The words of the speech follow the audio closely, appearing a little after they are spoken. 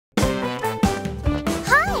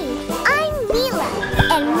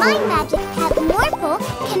My magic pet Morphle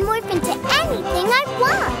can morph into anything I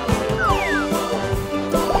want.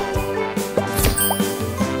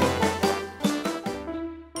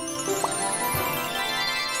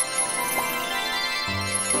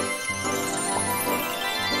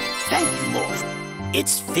 Thank you, Morph.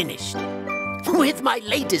 It's finished. With my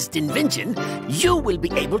latest invention, you will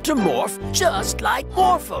be able to morph just like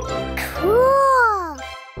Morphle. Cool!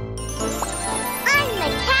 I'm the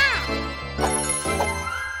cat!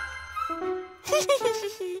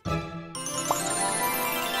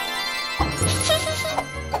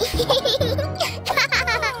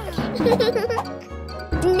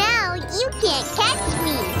 Now you can't catch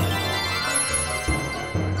me!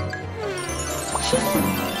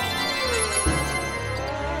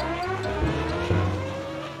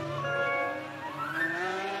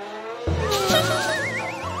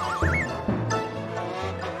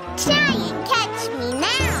 Try and catch me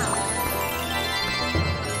now!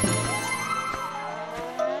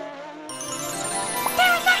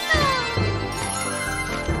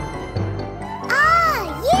 Ah,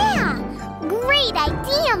 yeah! Great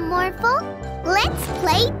idea, Morphle! Let's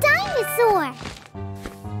play dinosaur!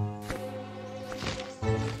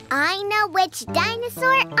 I know which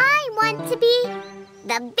dinosaur I want to be.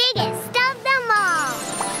 The biggest of them all!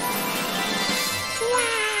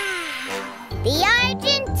 Wow! The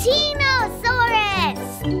Argentinosaurus!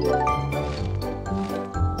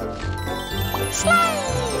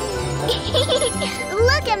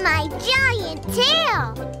 Look at my giant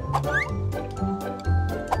tail!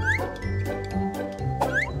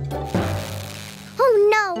 Oh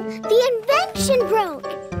no, the invention broke!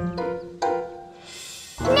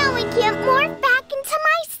 Now I can't morph back into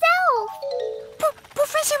myself!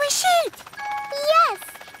 Professor Rashid! Yes,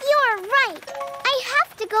 you're right. I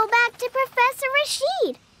have to go back to Professor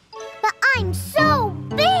Rashid. But I'm so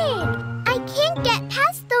big! I can't get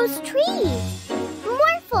past those trees.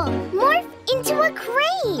 Morphle, morph into a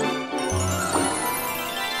crane!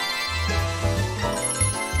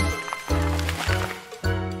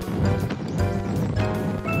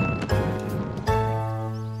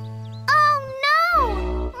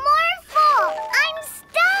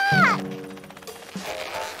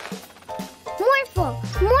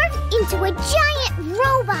 Into a giant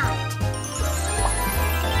robot!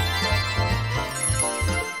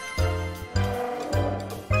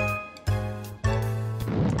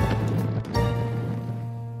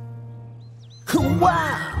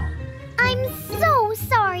 Wow! I'm so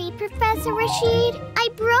sorry, Professor Rashid. I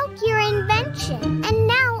broke your invention, and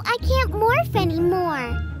now I can't morph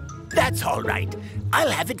anymore. That's all right. I'll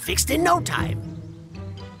have it fixed in no time.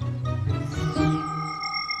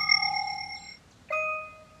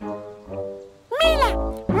 Mila!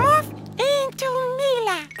 Morph into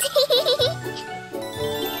Mila!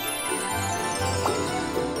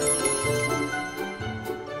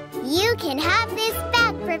 You can have this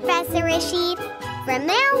back, Professor Rashid. From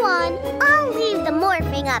now on, I'll leave the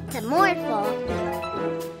morphing up to Morphle.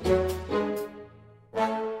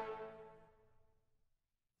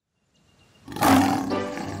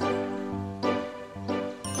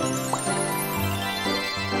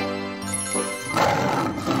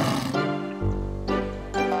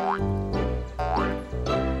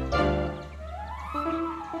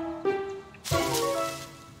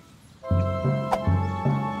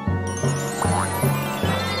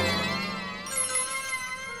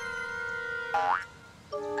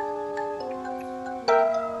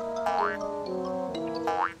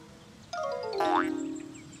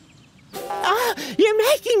 You're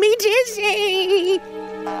making me dizzy!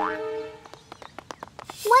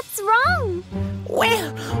 What's wrong?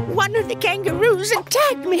 Well, one of the kangaroos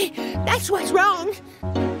attacked me. That's what's wrong.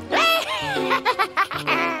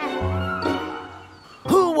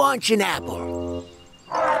 Who wants an apple?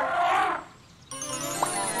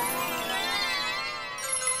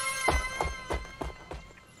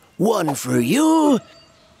 One for you.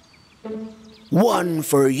 One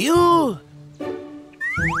for you.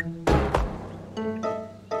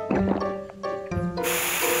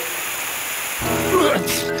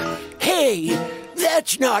 Hey,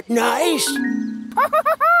 that's not nice.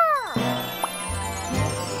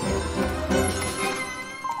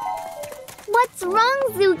 What's wrong,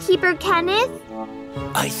 Zookeeper Kenneth?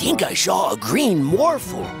 I think I saw a green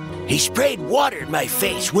Morphle. He sprayed water in my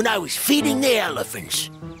face when I was feeding the elephants.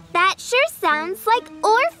 That sure sounds like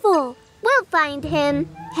Orphle. We'll find him.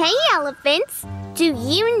 Hey, elephants. Do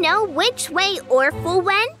you know which way Orphle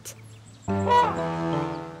went?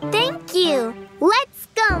 Thank you. Let's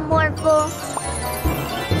go, Morphle.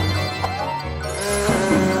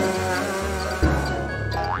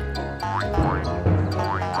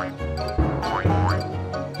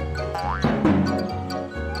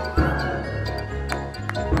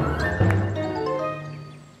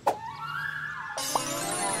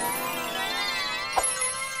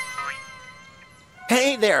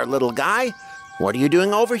 Hey there, little guy. What are you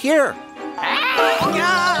doing over here?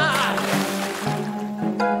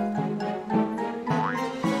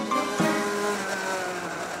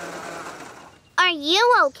 Are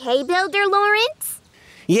you okay, Builder Lawrence?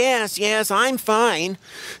 Yes, I'm fine.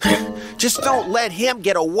 Just don't let him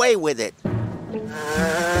get away with it.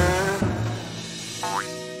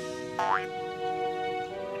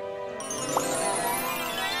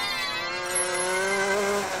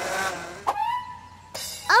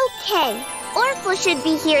 Okay, Morphle should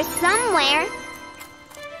be here somewhere.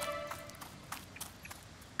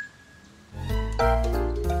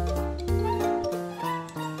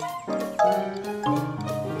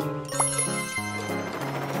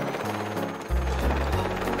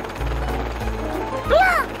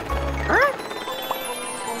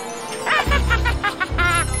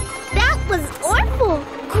 That was Morphle!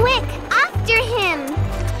 Quick, after him!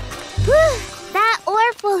 That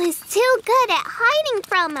Morphle is too good at hiding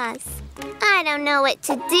from us. I don't know what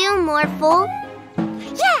to do, Morphle.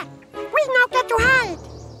 Yeah, we know how to hide.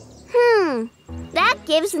 That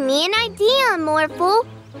gives me an idea, Morphle.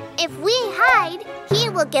 If we hide, he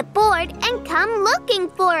will get bored and come looking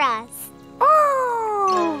for us.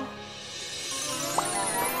 Oh!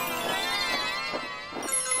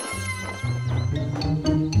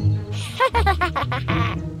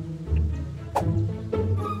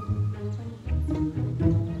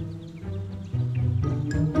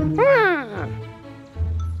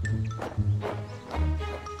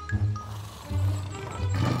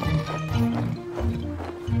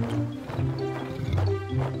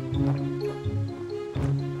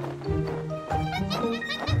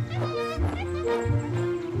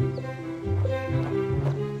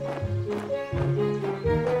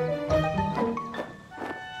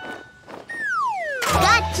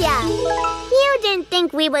 Gotcha! You didn't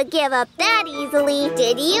think we would give up that easily,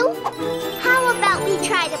 did you? How about we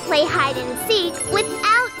try to play hide and seek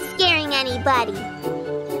without scaring anybody?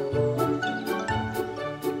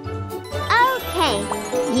 Okay,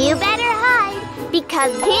 you better hide,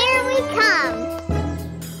 because here we come.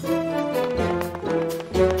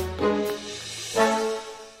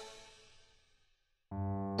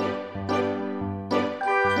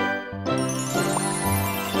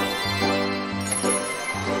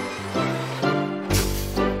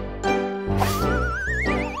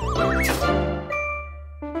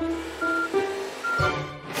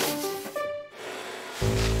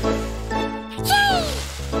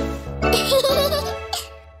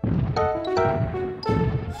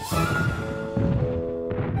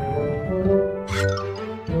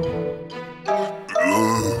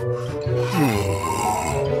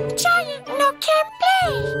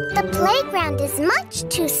 Is much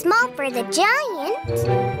too small for the giant.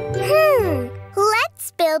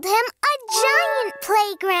 Let's build him a giant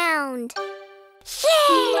playground.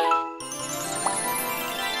 Yeah!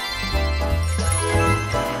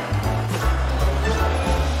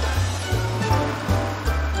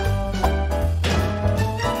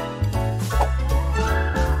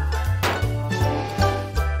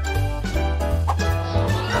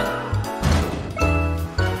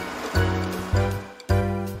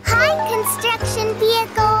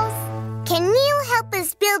 Vehicles. Can you help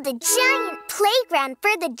us build a giant playground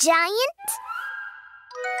for the giant?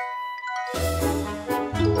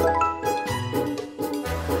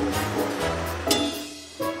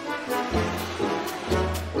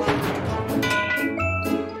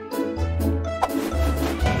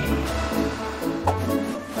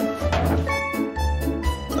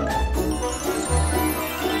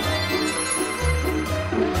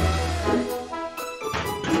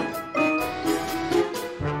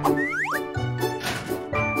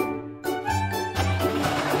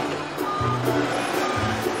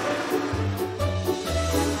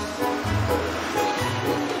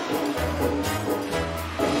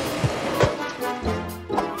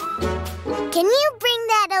 Can you bring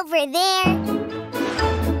that over there?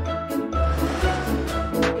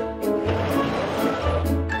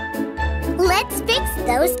 Let's fix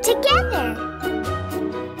those together.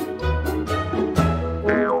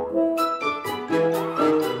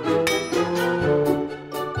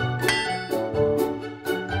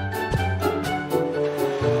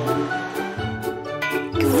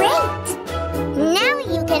 Great! Now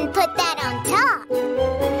you can put that on top.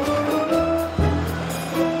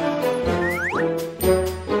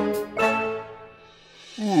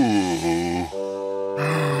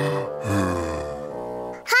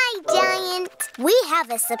 We have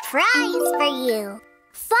a surprise for you.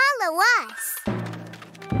 Follow us.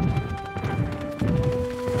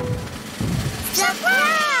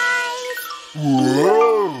 Surprise!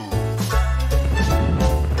 Whoa!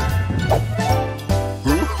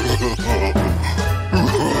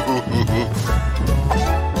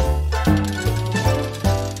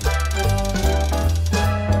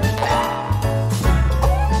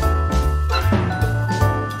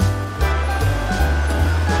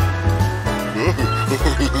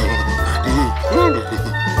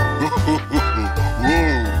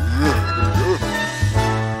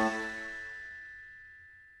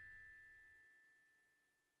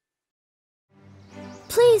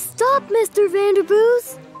 Mr.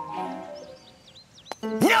 Vanderboos.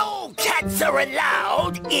 No cats are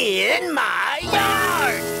allowed in my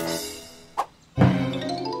yard!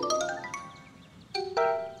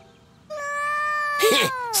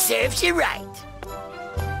 Serves you right.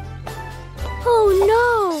 Oh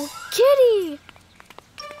no! Kitty!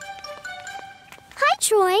 Hi,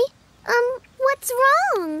 Troy. What's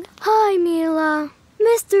wrong? Hi, Mila.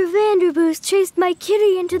 Mr. Vanderboos chased my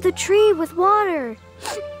kitty into the tree with water.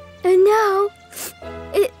 And now,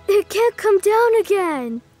 it can't come down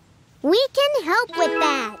again. We can help with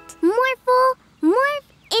that. Morphle, morph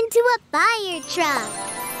into a fire truck.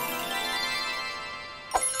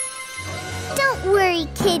 Don't worry,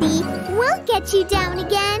 kitty. We'll get you down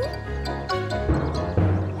again.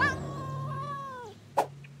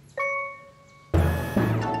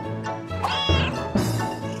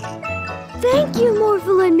 Thank you,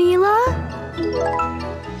 Morphle and Mila.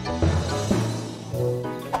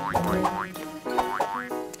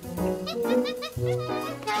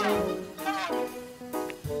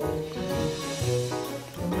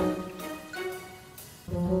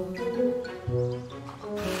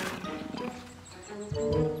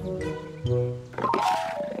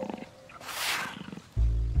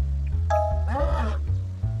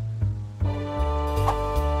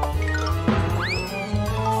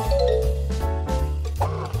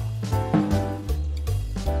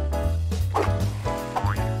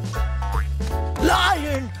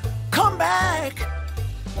 Lion, come back!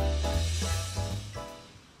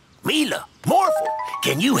 Mila, Morphle,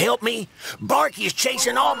 can you help me? Barky is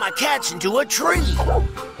chasing all my cats into a tree.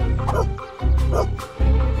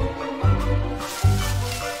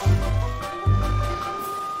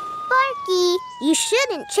 Barky, you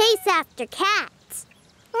shouldn't chase after cats.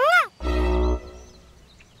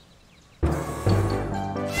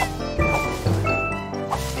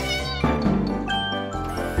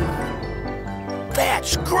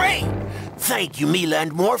 That's great! Thank you, Mila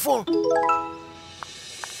and Morphle.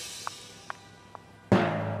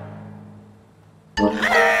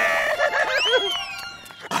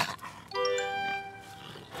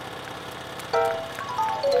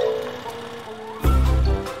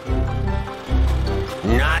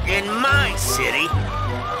 Not in my city.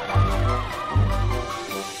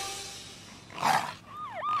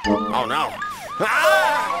 Oh, no.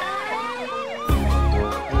 Ah!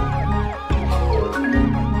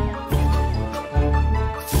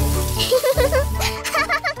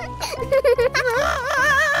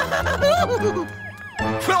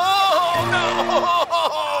 Oh, no!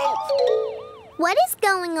 What is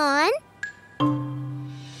going on?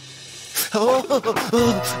 Oh no!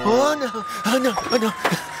 Oh no! Oh no!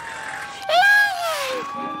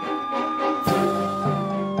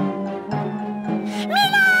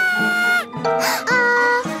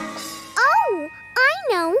 Oh, I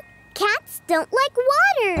know. Cats don't like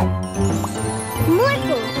water.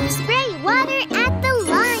 Morphle, spray water at the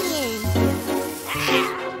lion.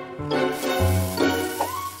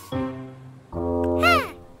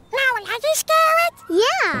 Now will you scare it?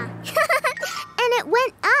 Yeah. And it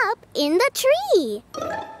went up in the tree.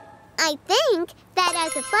 I think that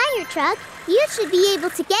as a fire truck, you should be able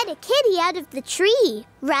to get a kitty out of the tree,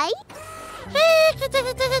 right?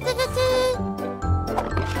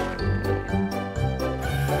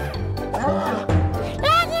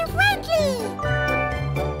 Lion friendly!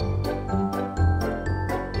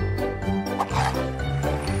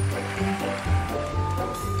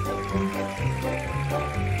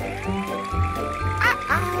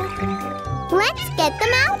 Uh-oh. Let's get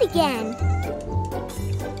them out again.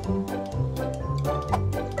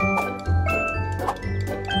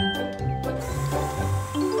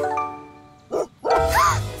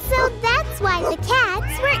 So that's why the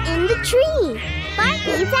cats were in the tree.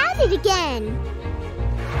 Barky's at it again.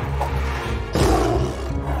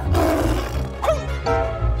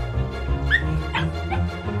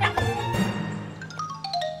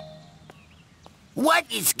 What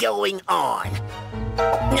is going on?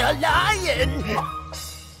 A lion!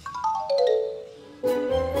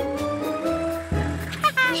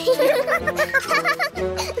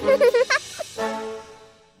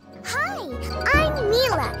 Hi, I'm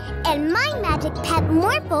Mila, and my magic pet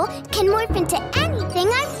Morphle can morph into anything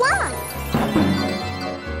I want.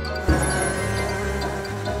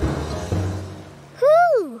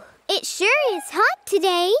 Whew, it sure is hot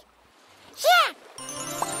today. Yeah!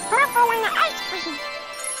 Purple and the ice cream.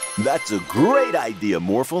 That's a great idea,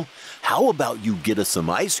 Morphle. How about you get us some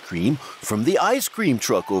ice cream from the ice cream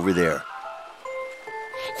truck over there?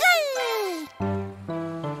 Yay!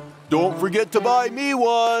 Don't forget to buy me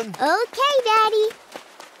one. Okay, Daddy.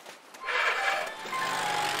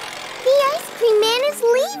 The ice cream man is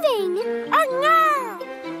leaving. Oh,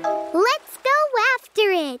 no! Let's go after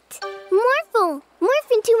it. Morphle,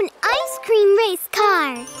 morph into an ice cream race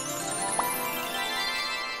car.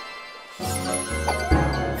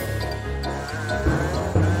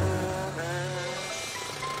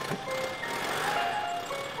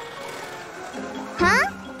 Huh?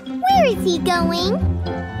 Where is he going?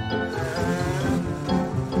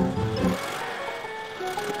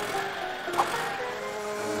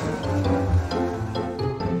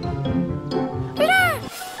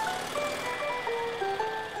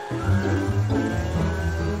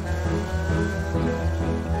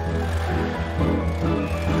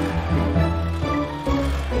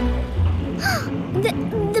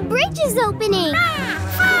 The bridge is opening.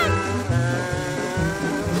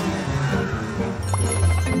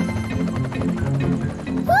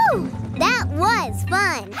 Whew, that was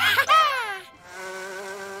fun.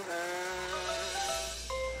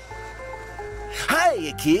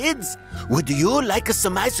 Hi, kids. Would you like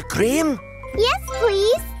some ice cream? Yes,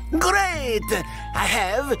 please. Great! I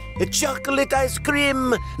have a chocolate ice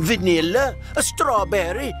cream, vanilla, a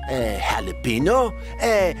strawberry, a jalapeno,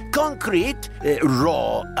 a concrete,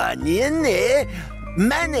 raw onion,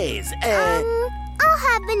 mayonnaise. I'll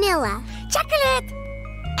have vanilla. Chocolate!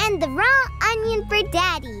 And the raw onion for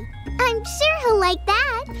Daddy. I'm sure he'll like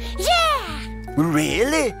that. Yeah!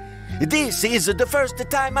 Really? This is the first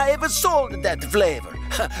time I ever sold that flavor.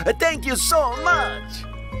 Thank you so much.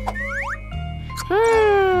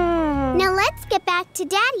 Now let's get back to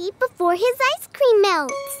Daddy before his ice cream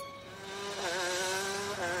melts.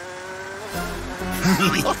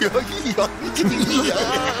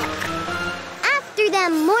 After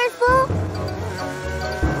them, Morphle.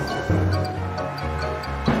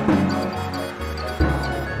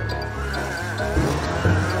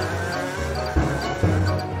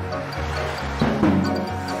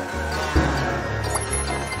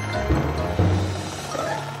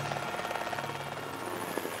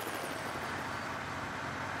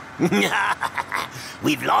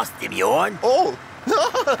 We've lost him, Yorn. Oh!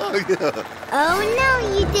 Oh, no,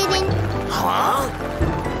 you didn't. Huh?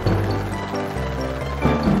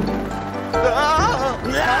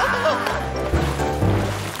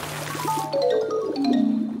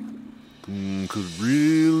 Could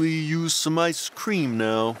really use some ice cream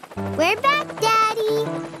now. We're back, Daddy.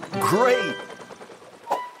 Great!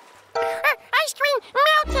 Ice cream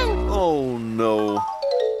melting! Oh no.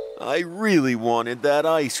 I really wanted that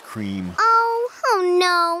ice cream. Oh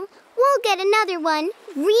no. We'll get another one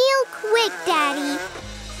real quick, Daddy.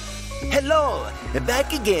 Hello,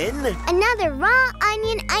 back again. Another raw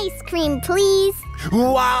onion ice cream, please.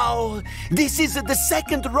 Wow, this is the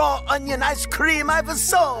second raw onion ice cream I've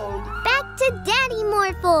sold. Back to Daddy,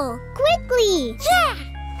 Morphle. Quickly. Yeah!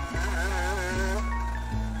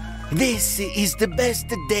 This is the best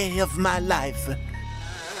day of my life.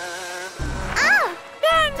 Ah!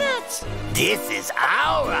 Bandits! This is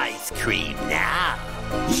our ice cream now.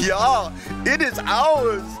 Yeah, it is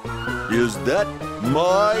ours. Is that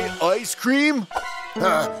my ice cream?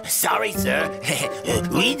 Sorry, sir.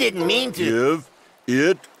 We didn't mean to. Give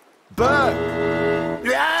it back.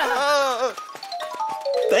 Ah!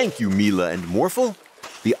 Thank you, Mila and Morphle.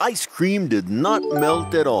 The ice cream did not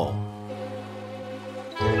melt at all.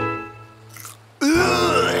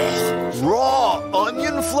 Ugh. Raw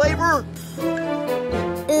onion flavor?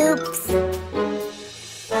 Oops.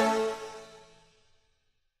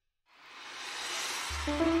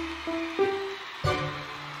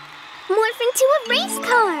 Morph into a race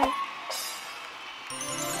car.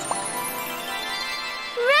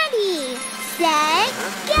 Ready, set,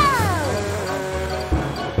 go!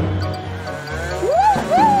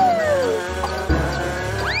 Woo-hoo!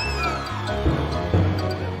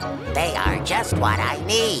 They are just what I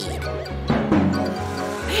need.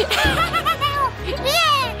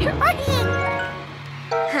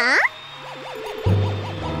 Huh?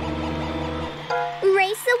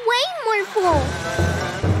 Race away, Morphle.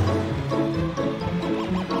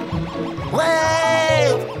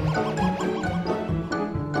 Wait!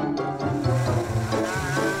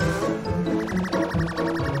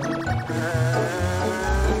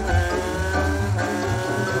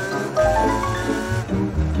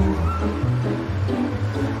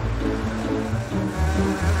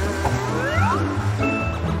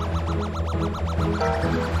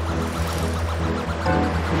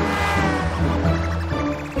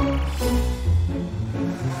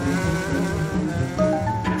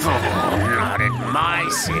 Not in my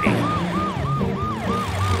city.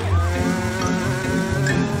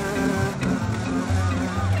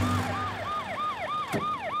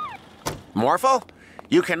 Morphle,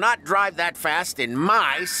 you cannot drive that fast in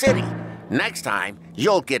my city. Next time,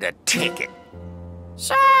 you'll get a ticket.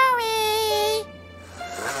 Sorry.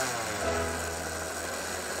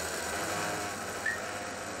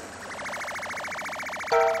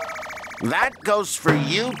 That goes for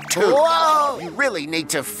you, too. Whoa! You really need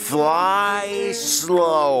to fly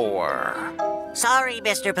slower. Sorry,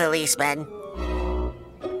 Mr. Policeman.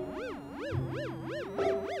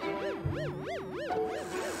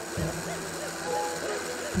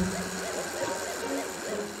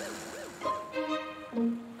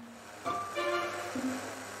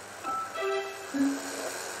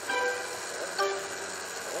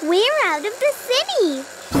 We're out of the city.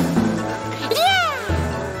 Yeah!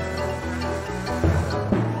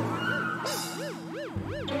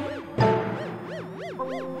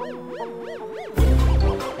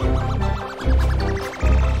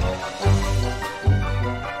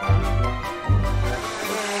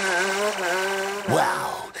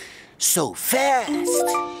 Wow, so fast.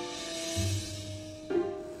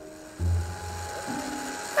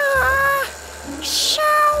 So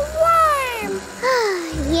warm.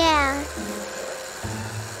 Yeah.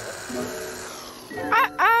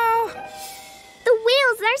 Uh-oh. The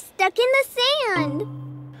wheels are stuck in the sand.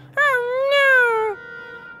 Oh,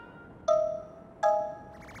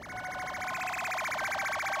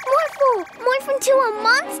 Morphle! Morph into a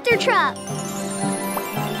monster truck!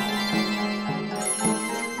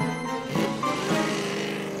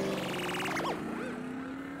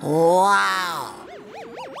 Wow.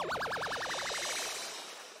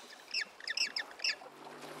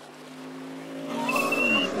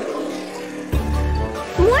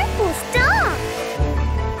 Morphle, stop!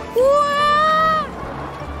 Whoa!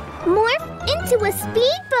 Morph into a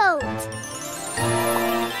speedboat!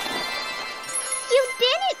 You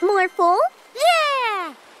did it, Morphle!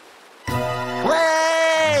 Yeah!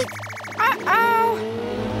 Wait! Uh-oh.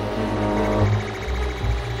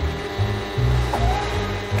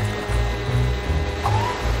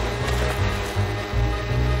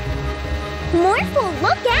 Morphle,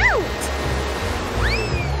 look out!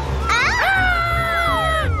 Ah!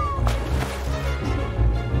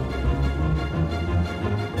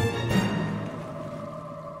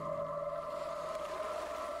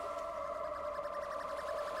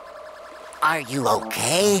 Are you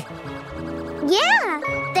okay? Yeah,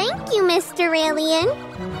 thank you, Mr. Alien.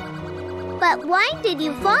 But why did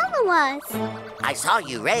you follow us? I saw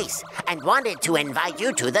you race and wanted to invite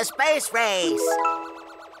you to the space race.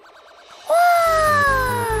 Whoa!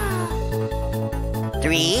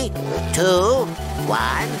 3, 2,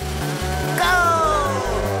 1, go!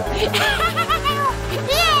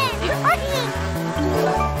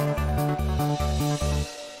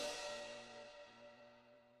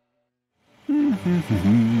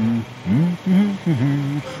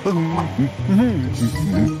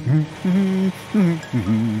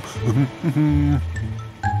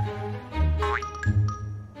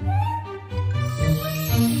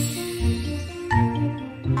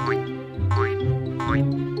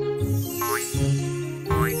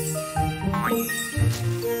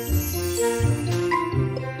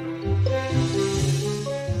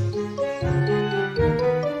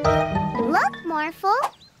 Look, Morphle.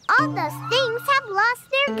 All those things have lost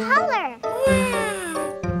their color.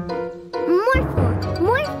 Morphle,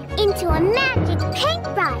 morph into a magic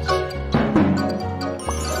paintbrush.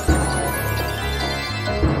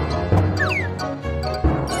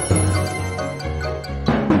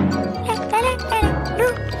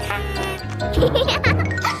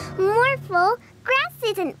 Morphle, grass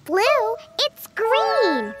isn't blue, it's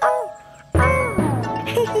green.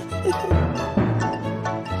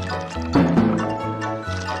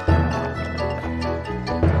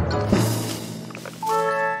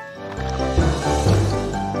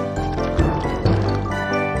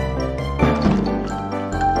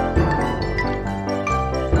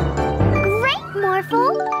 Great,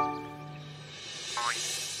 Morphle.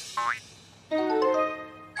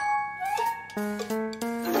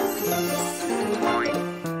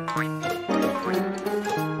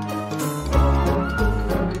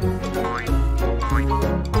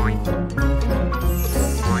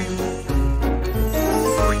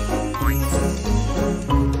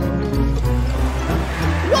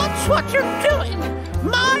 Watch what you're doing.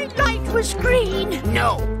 My light was green. No,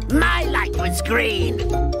 my light was green.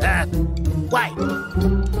 Why?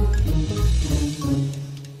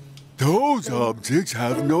 Those objects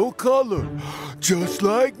have no color, just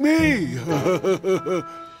like me.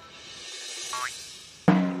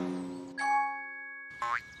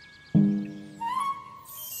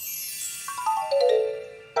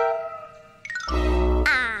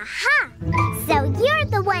 Aha! So you're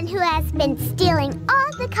the the one who has been stealing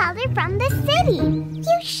all the color from the city.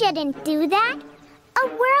 You shouldn't do that. A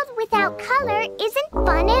world without color isn't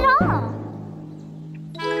fun at all.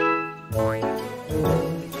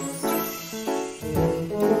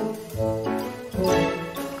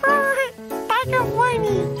 That's so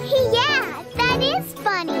funny. Yeah, that is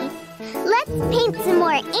funny. Let's paint some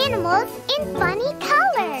more animals in funny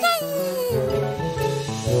colors.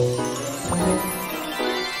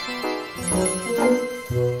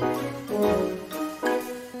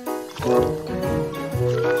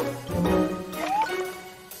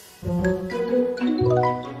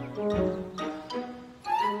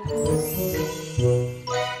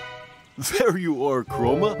 There you are,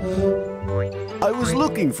 Chroma. I was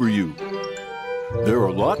looking for you. There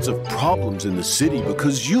are lots of problems in the city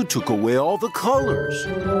because you took away all the colors.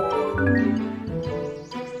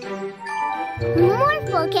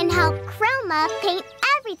 Morphle can help Chroma paint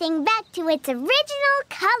everything back to its original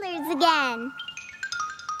colors again.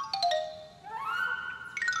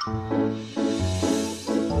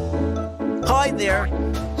 Hi there.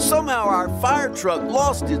 Somehow our fire truck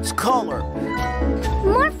lost its color.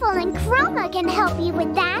 Morphle and Chroma can help you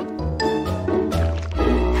with that.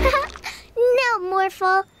 No,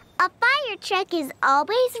 Morphle. A fire truck is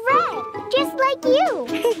always red, just like you.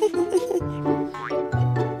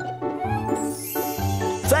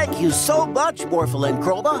 Thank you so much, Morphle and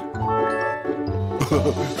Chroma.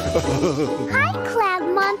 Hi, Cloud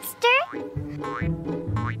Monster.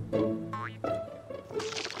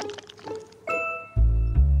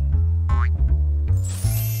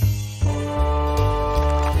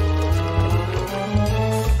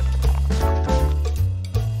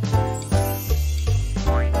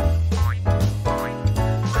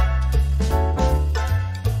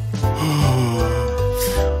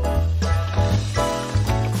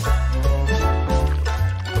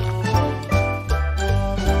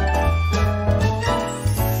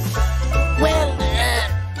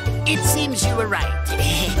 It seems you were right.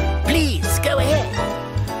 Please, go ahead.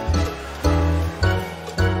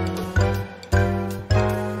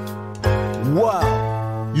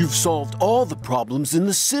 Wow! You've solved all the problems in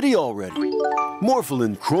the city already. Morphle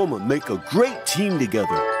and Chroma make a great team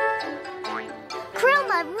together.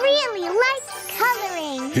 Chroma really likes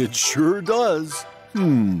coloring. It sure does.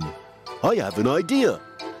 I have an idea.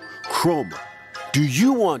 Chroma, do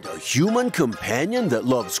you want a human companion that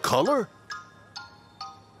loves color?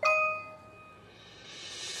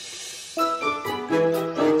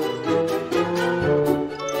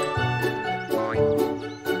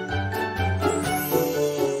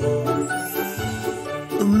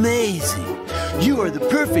 Amazing. You are the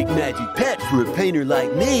perfect magic pet for a painter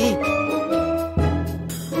like me.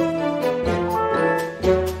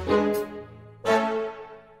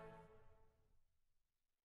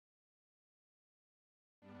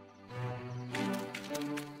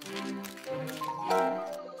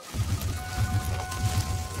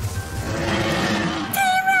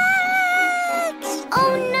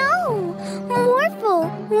 Oh no! Morphle,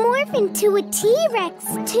 morph into a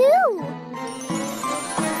T-Rex too.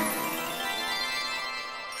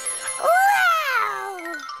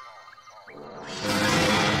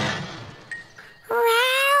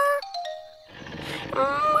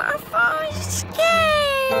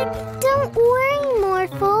 Don't worry,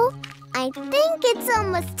 Morphle. I think it's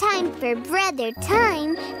almost time for Brother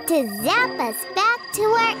Time to zap us back to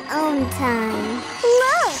our own time.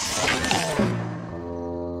 Look!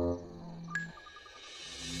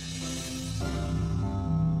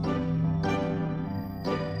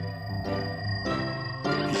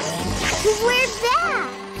 We're back!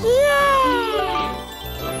 Yeah!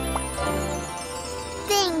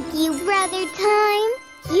 Thank you, Brother Time.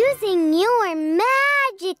 Using your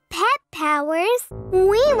magic pet powers,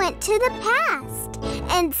 we went to the past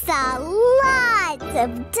and saw lots of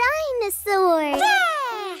dinosaurs.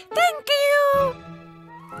 Yeah! Thank you!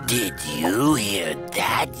 Did you hear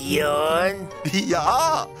that, Yawn?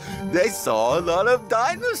 Yeah, they saw a lot of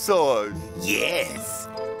dinosaurs. Yes,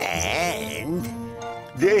 and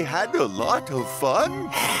They had a lot of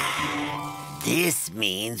fun. this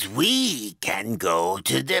means we can go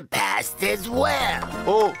to the past as well.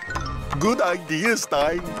 Oh, good idea,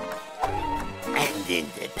 Stein. And in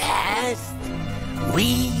the past,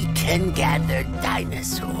 we can gather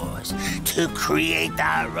dinosaurs to create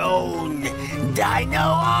our own dino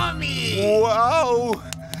army. Wow!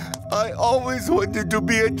 I always wanted to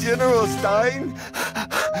be a general, Stein.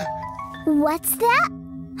 What's that?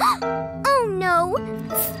 Oh no!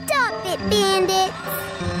 Stop it, Bandit!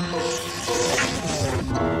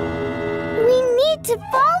 We need to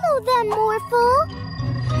follow them, Morphle.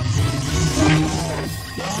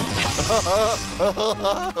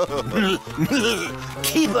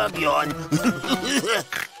 Keep up, yawn.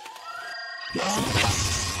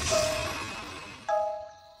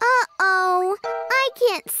 Uh-oh, I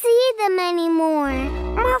can't see them anymore.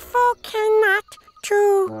 Morphle cannot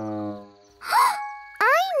too.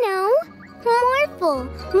 I know. Morphle,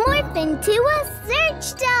 morph into a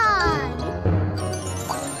search dog.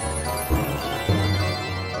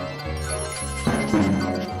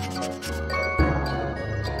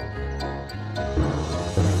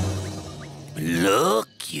 Look,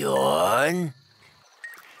 yawn.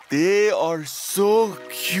 They are so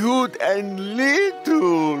cute and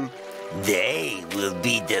little. They will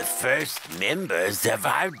be the first members of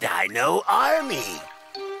our dino army.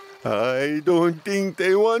 I don't think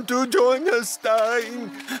they want to join us,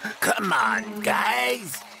 Stein. Come on,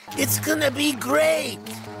 guys. It's gonna be great.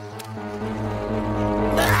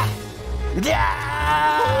 Ah!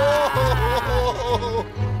 Ah!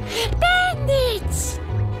 Bandits!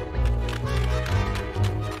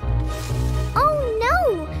 Oh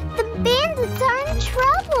no! The bandits are in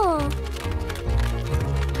trouble!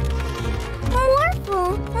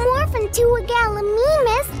 Morphle, morph into a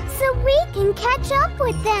gallimimus so we can catch up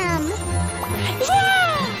with them!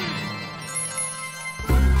 Yeah!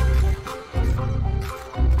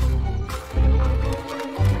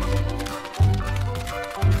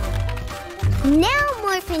 Now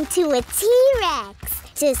morph into a T-Rex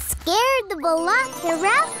to scare the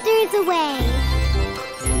velociraptors away!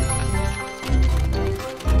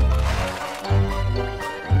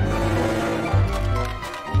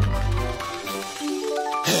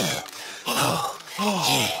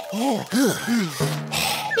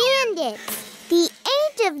 Bandits, the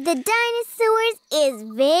age of the dinosaurs is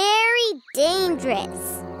very dangerous.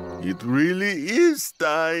 It really is,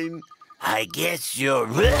 Stein. I guess you're...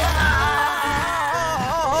 Dinosaur!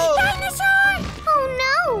 Oh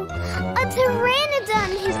no! A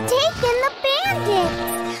pteranodon has taken the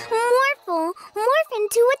bandits! Morphle, morph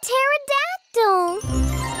into a pterodactyl!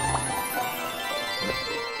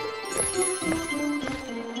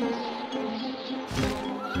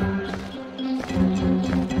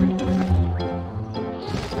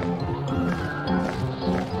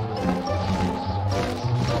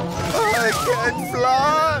 I can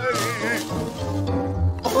fly.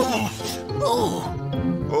 Oh!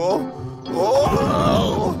 Oh!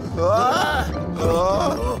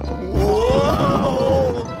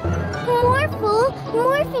 Morphle,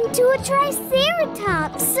 morph into a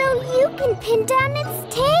triceratops so you can pin down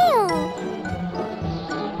its tail.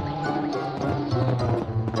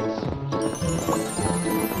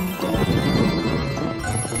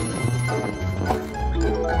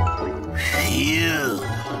 Phew!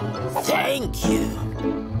 Thank you.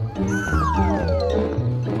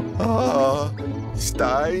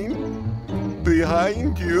 Stein,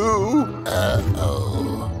 behind you.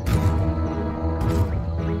 Uh-oh.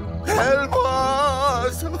 Help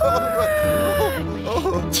us!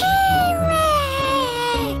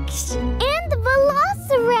 T-Rex! And the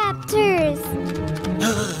velociraptors!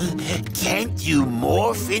 Can't you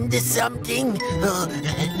morph into something?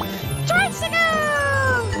 Tricycle!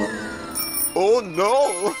 Oh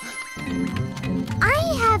no! I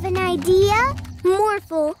have an idea.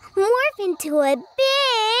 Morphle, morph into a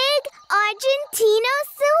big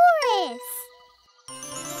Argentinosaurus.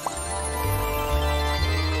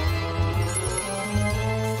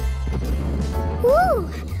 Woo!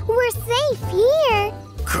 We're safe here.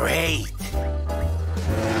 Great.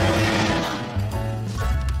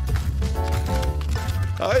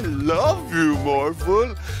 I love you,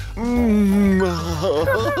 Morphle.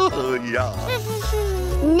 Yeah.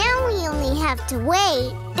 Now we only have to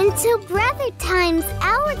wait until Brother Time's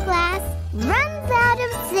hourglass runs out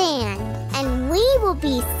of sand, and we will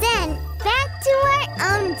be sent back to our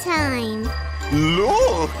own time.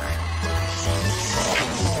 Look!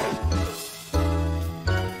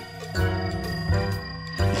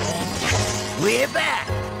 We're back.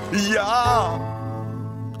 Yeah!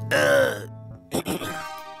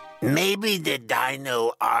 Maybe the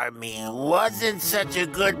dino army wasn't such a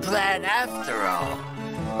good plan after all.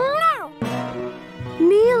 No!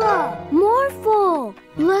 Mila, Morphle,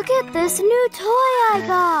 look at this new toy I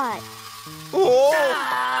got. Oh!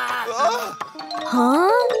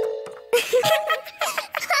 Huh?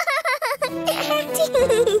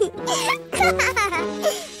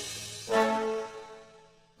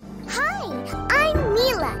 Hi, I'm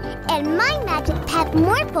Mila, and my magic pet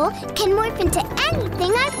Morphle can morph into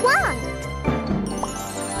anything I want.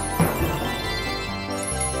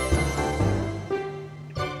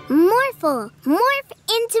 Morphle, morph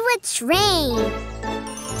into a train.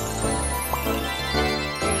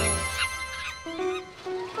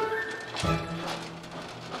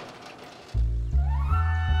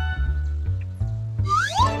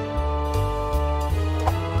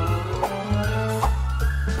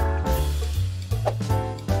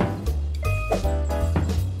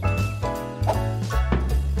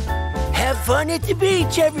 fun at the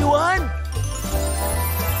beach, everyone!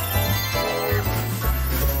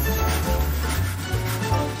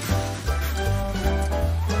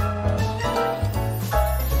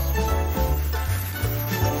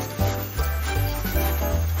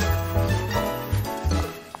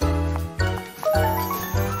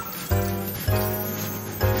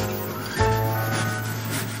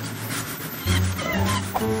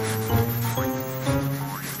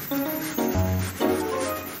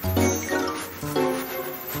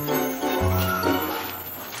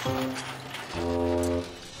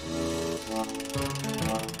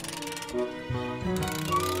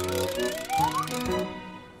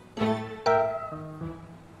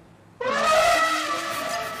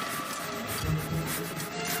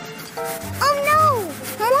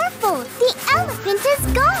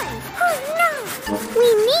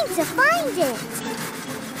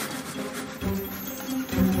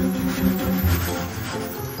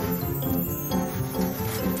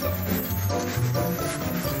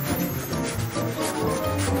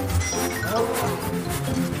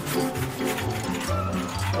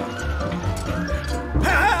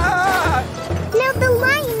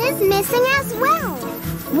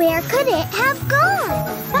 Where could it have gone?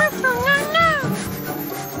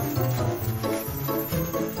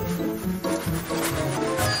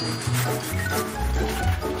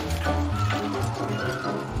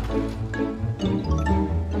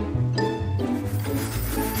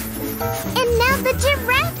 And now the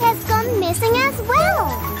giraffe has gone missing as well.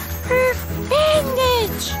 Her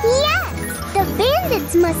bandage! Yes! The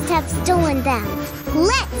bandits must have stolen them.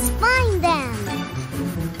 Let's find them.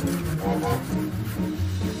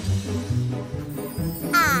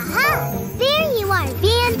 Aha! There you are,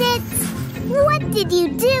 bandits! What did you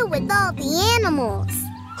do with all the animals?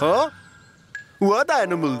 Huh? What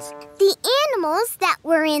animals? The animals that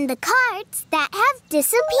were in the carts that have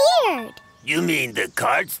disappeared. You mean the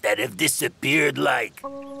carts that have disappeared like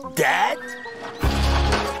that?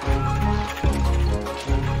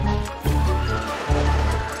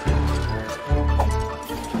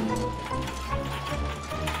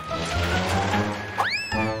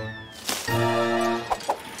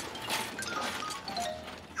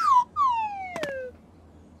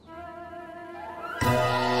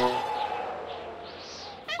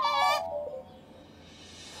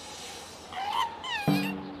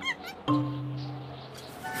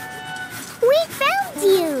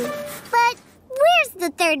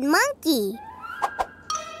 Monkey.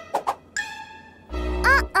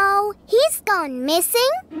 Uh-oh, he's gone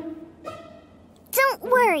missing. Don't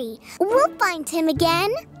worry, we'll find him again.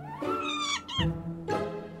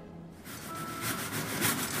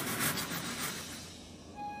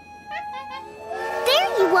 There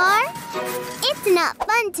you are. It's not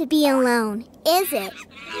fun to be alone, is it?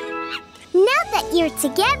 Now that you're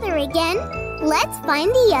together again, let's find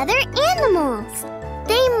the other animals.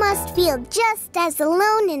 They must feel just as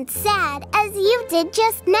alone and sad as you did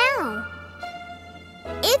just now.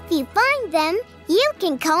 If you find them, you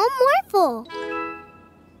can call Morphle.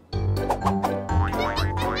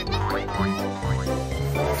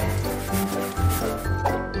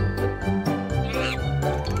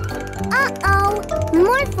 Uh-oh!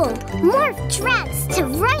 Morphle, morph tracks to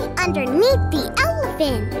right underneath the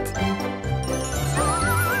elephant.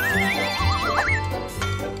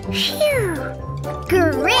 Phew!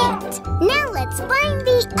 Great! Now let's find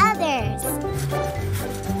the others.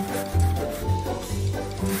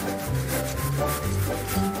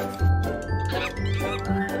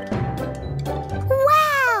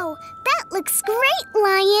 Wow! That looks great,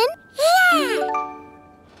 Lion! Yeah!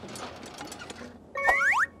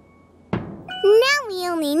 Now we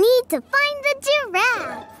only need to find the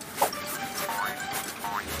giraffe.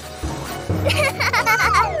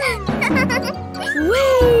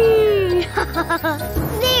 Whee!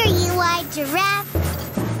 There you are, giraffe.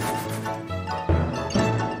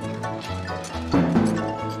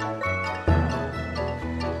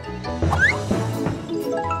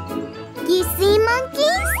 You see,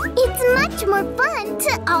 monkeys? It's much more fun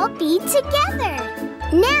to all be together.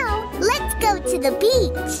 Now, let's go to the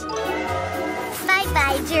beach.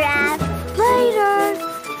 Bye-bye, giraffe. Later.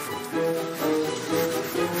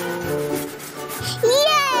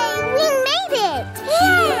 Yay! We made it!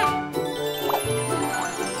 Yeah!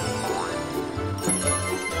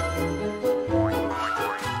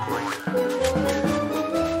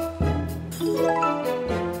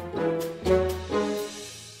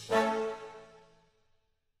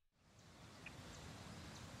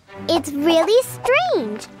 It's really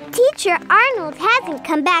strange. Teacher Arnold hasn't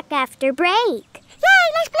come back after break. Yay,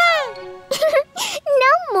 let's play!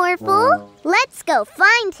 No, Morphle. Let's go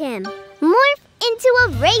find him. Morph, into a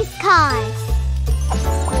race car.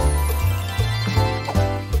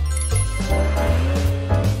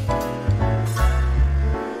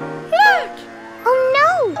 Look! Oh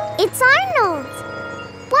no, it's Arnold.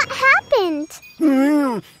 What happened?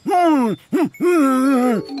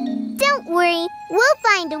 Don't worry, we'll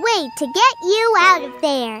find a way to get you out of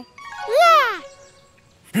there. Yeah!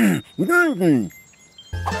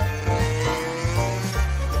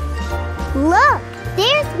 Look,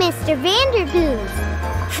 there's Mr. Vanderboos.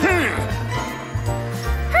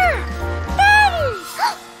 Daddy!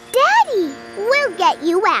 Daddy, we'll get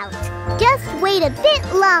you out. Just wait a bit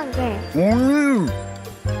longer.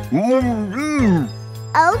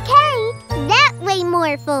 Okay, that way,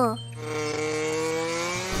 Morphle.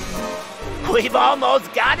 We've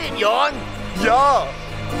almost got him, Yorn. Yeah.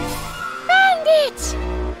 Bandits!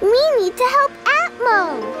 We need to help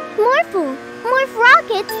Atmo. Morphle, morph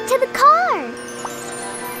rockets to the car.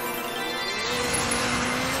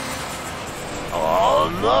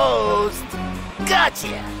 Almost.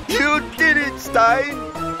 Gotcha. You did it, Stein.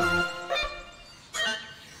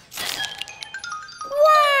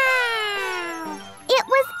 Wow! It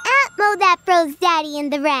was Atmo that froze Daddy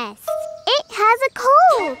and the rest. It has a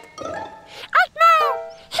cold. Atmo!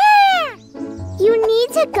 Here! You need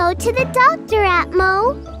to go to the doctor,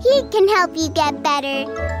 Atmo. He can help you get better.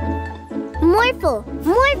 Morphle,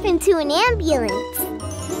 morph into an ambulance.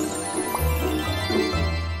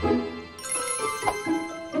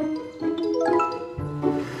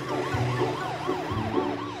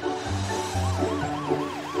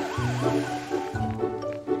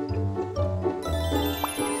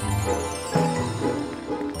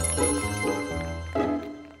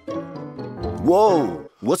 Whoa,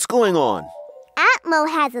 what's going on? Atmo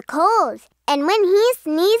has a cold, and when he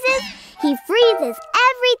sneezes, he freezes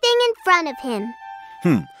everything in front of him.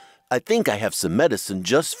 I think I have some medicine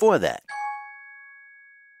just for that.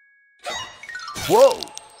 Whoa!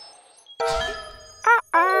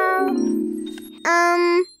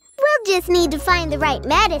 We'll just need to find the right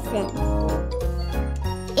medicine.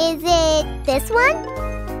 Is it this one?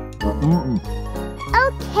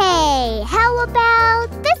 Okay, how about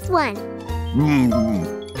this one?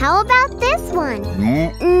 How about this one?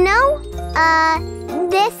 No?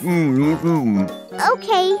 This?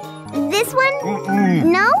 Okay, this one?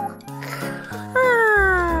 No?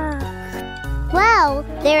 Well,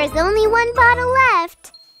 there is only one bottle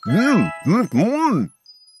left. Whew!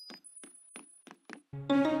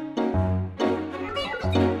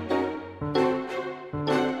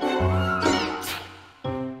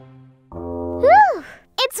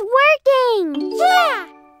 It's working! Yeah!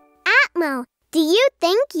 Atmo, do you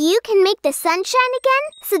think you can make the sun shine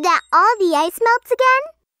again so that all the ice melts again?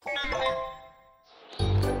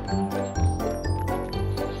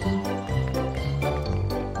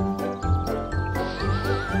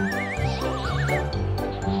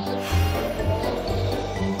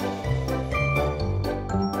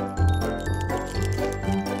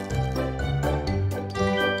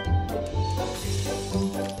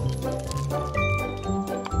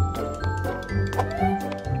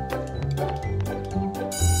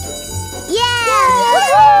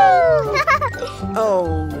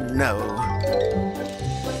 Oh, no.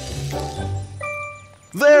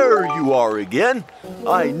 There you are again.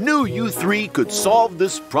 I knew you three could solve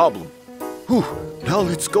this problem. Whew, now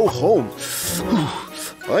let's go home. Whew,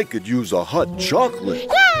 I could use a hot chocolate.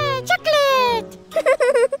 Yeah, chocolate!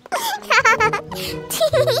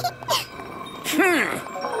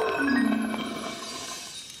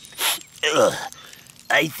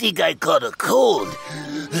 I think I caught a cold.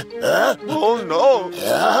 Huh? Oh, no.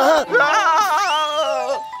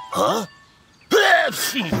 Huh?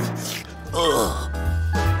 Ugh.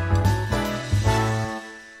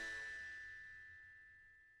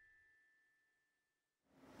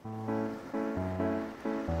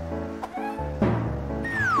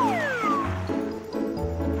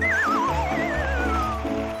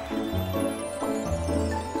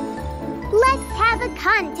 Let's have a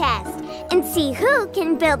contest and see who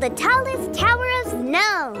can build the tallest tower of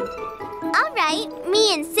snow. All right,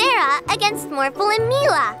 me and Sarah against Morphle and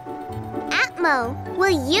Mila. Atmo,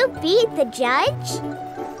 will you be the judge?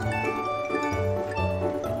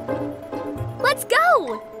 Let's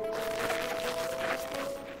go!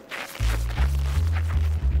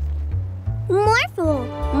 Morphle,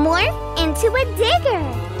 morph into a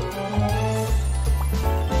digger.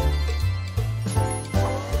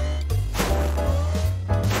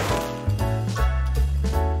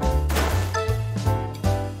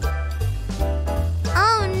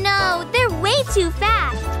 Too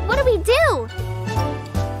fast. What do we do?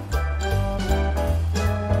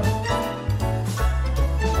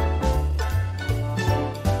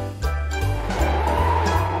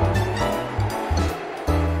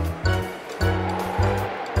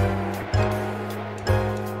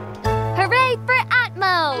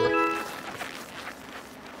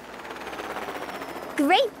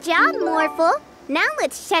 job, Morphle. Now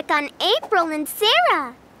let's check on April and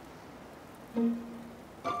Sarah.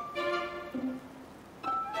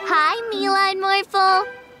 Hi, Mila and Morphle.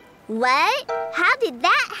 What? How did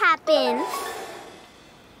that happen?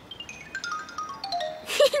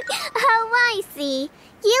 Oh, I see.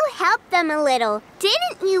 You helped them a little,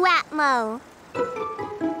 didn't you, Atmo?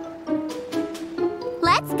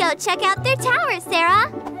 Let's go check out their tower,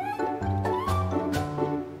 Sarah.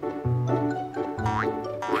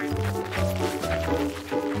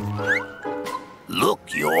 Look,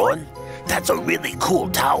 Yorn. That's a really cool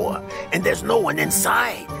tower, and there's no one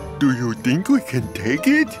inside. Do you think we can take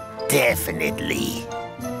it? Definitely.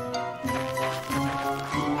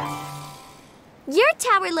 Your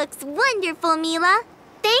tower looks wonderful, Mila.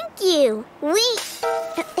 Thank you.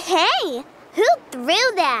 Hey, who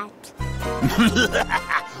threw that?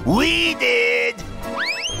 We did!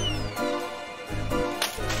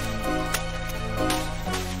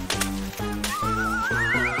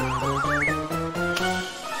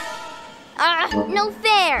 No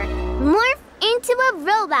fair. Morph into a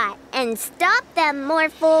robot and stop them,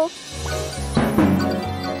 Morphle.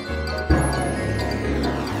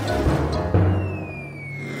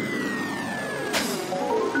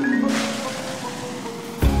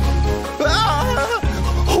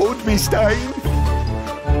 Hold me, Stein.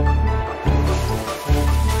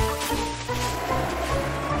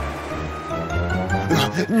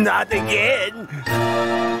 Not again!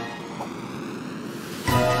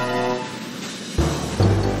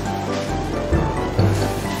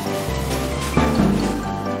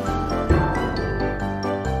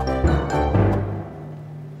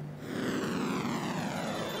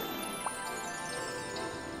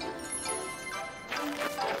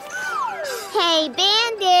 Hey,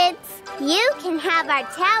 bandits! You can have our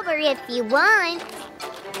tower if you want.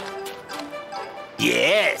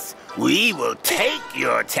 Yes, we will take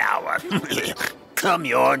your tower. Come,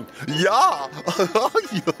 Yorn. Yeah.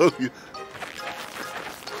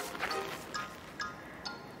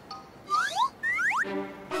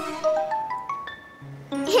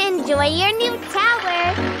 Enjoy your new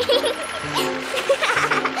tower.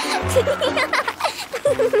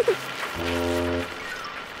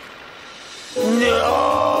 No!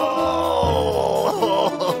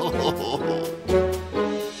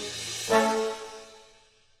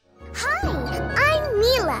 Hi, I'm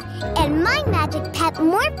Mila, and my magic pet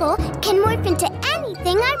Morphle can morph into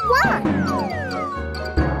anything I want.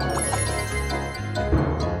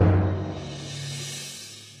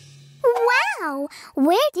 Wow!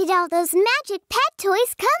 Where did all those magic pet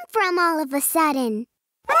toys come from all of a sudden?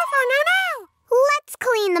 Let's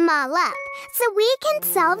clean them all up so we can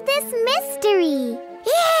solve this mystery.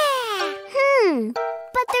 Yeah!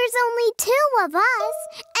 But there's only 2 of us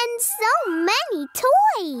and so many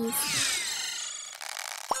toys.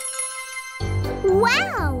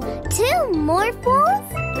 Wow! 2 Morphles?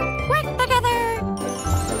 Work together!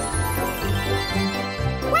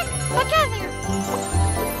 Work together!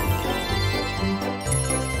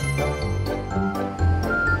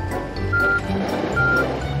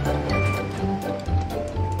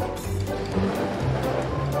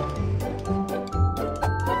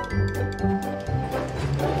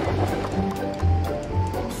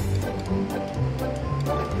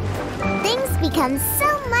 Become so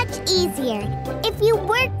much easier if you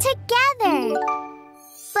work together.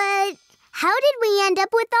 But how did we end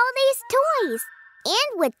up with all these toys?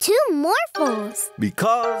 And with 2 Morphles?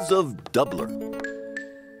 Because of Doubler.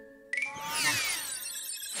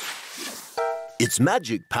 Its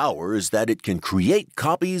magic power is that it can create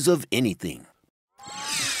copies of anything.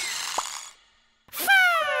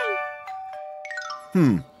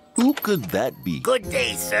 Who could that be? Good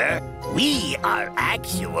day, sir. We are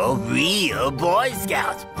actual, real Boy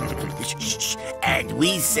Scouts. And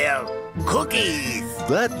we sell cookies.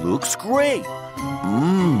 That looks great.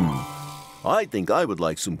 I think I would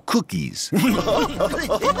like some cookies. Oh,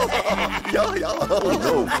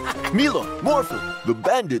 no. Mila, Morphle, the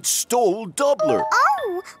bandits stole Doubler.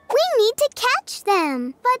 Oh, we need to catch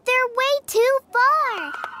them. But they're way too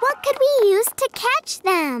far. What could we use to catch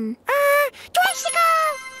them? Tricycle!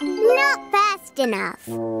 Not fast enough.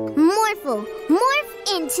 Morphle, morph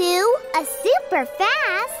into a super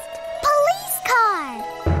fast police car.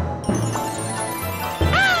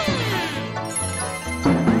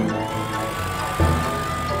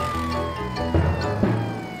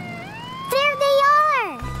 There they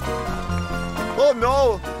are. Oh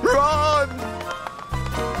no! Run!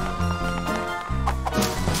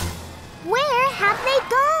 Where have they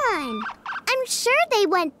gone? I'm sure they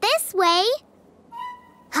went this way.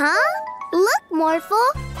 Huh? Look,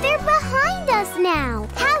 Morphle, they're behind us now.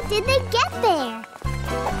 How did they get there?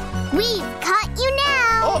 We've caught you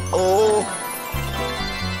now. Uh-oh.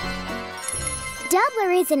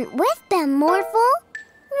 Doubler isn't with them, Morphle.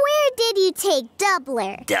 Where did you take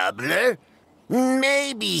Doubler? Doubler?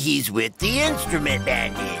 Maybe he's with the instrument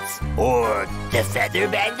bandits. Or the feather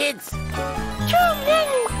bandits. Too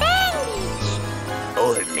many bandits.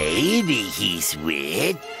 Or maybe he's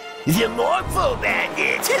with the Morphle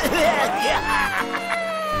bandits.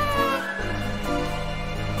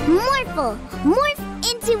 Morphle, morph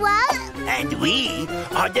into a... And we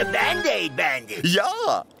are the Band-Aid bandits.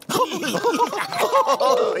 Yeah.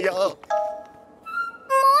 Yeah.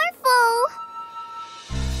 Morphle!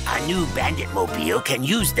 A new bandit mobile can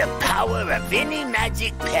use the power of any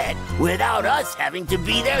magic pet without us having to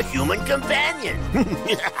be their human companion.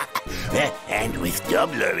 And with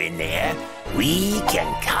Doubler in there, we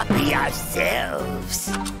can copy ourselves.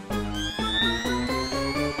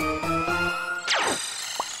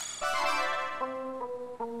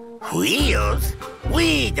 Wheels?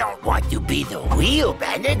 We don't want to be the Wheel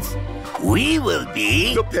Bandits. We will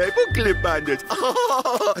be... The paperclip bandits.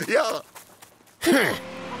 Yeah.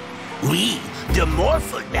 We, the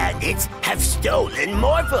Morphle Bandits, have stolen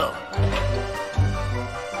Morphle.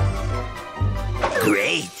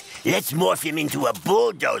 Great. Let's morph him into a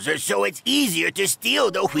bulldozer so it's easier to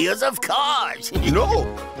steal the wheels of cars. No.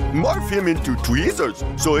 Morph him into tweezers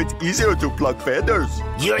so it's easier to pluck feathers.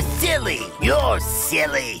 You're silly. You're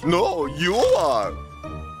silly. No, you are.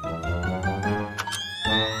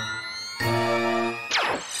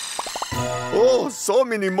 Oh, so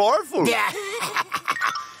many Morphles.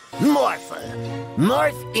 Morphle.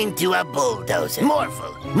 Morph into a bulldozer.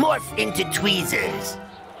 Morphle. Morph into tweezers.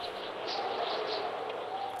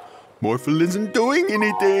 Morphle isn't doing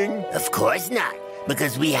anything. Of course not,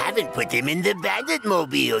 because we haven't put him in the bandit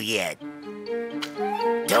mobile yet.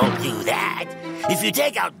 Don't do that. If you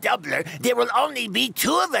take out Doubler, there will only be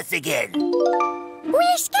two of us again. We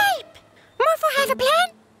escape. Morphle have a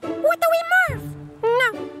plan? What do we morph?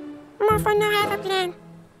 No. Morphle no have a plan.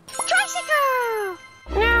 Tricycle!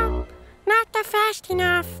 No, not the fast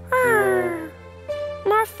enough.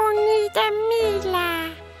 Morphle need a Mila.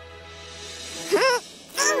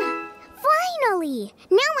 Finally!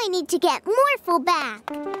 Now I need to get Morphle back.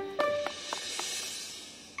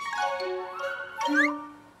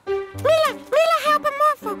 Mila help a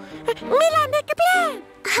Morphle. Mila make a plan.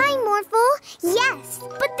 Hi, Morphle. Yes,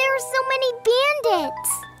 but there are so many bandits.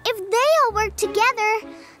 If they all work together,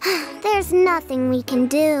 there's nothing we can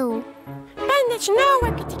do. Bandits no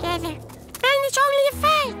work together. Bandits only a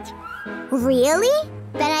fight. Really?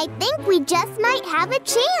 Then I think we just might have a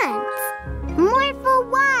chance. Morphle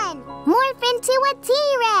 1, morph into a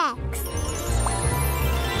T-Rex.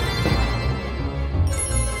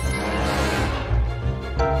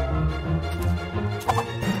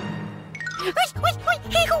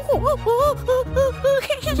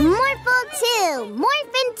 Morphle 2,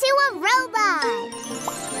 morph into a robot.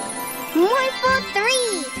 Morphle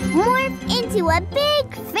 3, morph into a big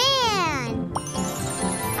fan.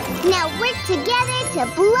 Now work together to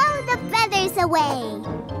blow the feathers away.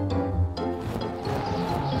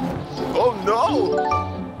 Oh, no.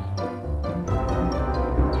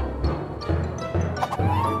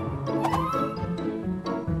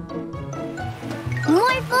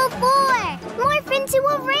 Morphle 4, morph into a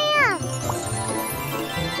ram.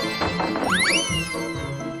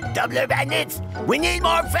 Doubler bandits, we need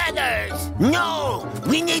more feathers. No,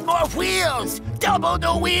 we need more wheels. Double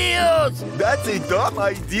the wheels. That's a dumb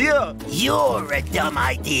idea. You're a dumb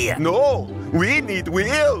idea. No, we need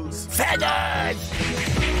wheels. Feathers.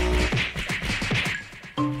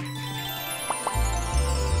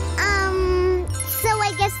 So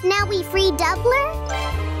I guess now we free Doubler?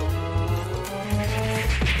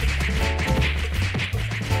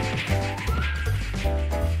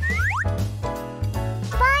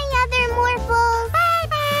 Bye, other Morphles.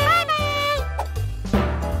 Bye-bye. Bye-bye.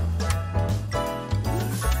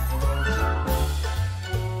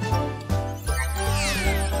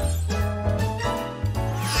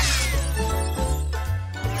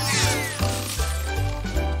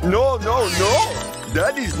 No, no, no.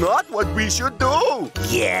 That is not what we should do.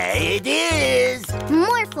 Yeah, it is.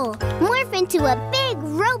 Morphle, morph into a big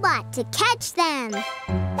robot to catch them.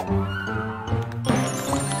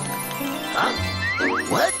 Huh?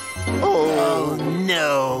 What? Oh,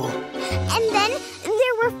 no. And then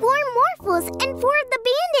there were 4 Morphles and 4 of the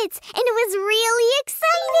bandits, and it was really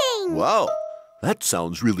exciting. wow. That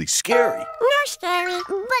sounds really scary. No scary.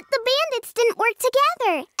 But the bandits didn't work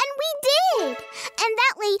together, and we did. And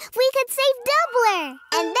that way, we could save Doubler.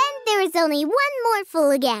 And then there was only 1 Morphle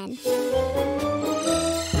again.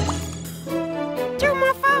 2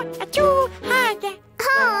 Morphle, 2 hard.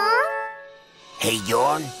 Aww. Hey,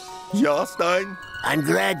 Yorn, Yeah, Stein? I'm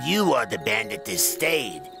glad you are the bandit that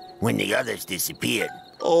stayed when the others disappeared.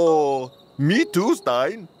 Oh, me too,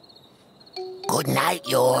 Stein. Good night,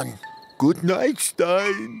 Yorn. Good night,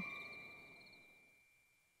 Stein.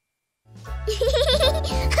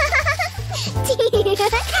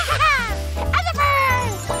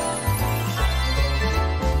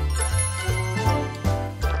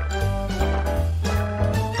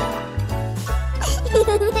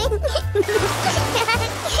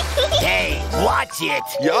 Hey, watch it!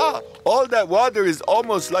 Yeah, all that water is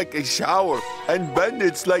almost like a shower, and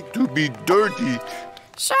bandits like to be dirty.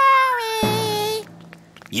 Sorry.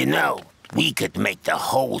 You know, we could make the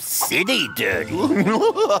whole city dirty.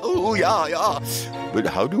 Oh, yeah. But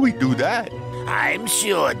how do we do that? I'm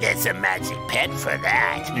sure there's a magic pen for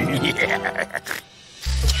that.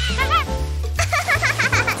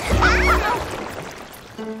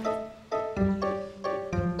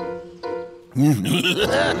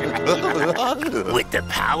 With the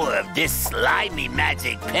power of this slimy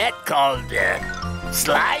magic pet called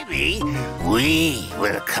Slimy, we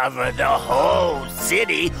will cover the whole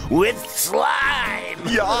city with slime.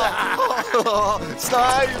 Yeah!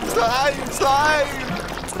 Slime!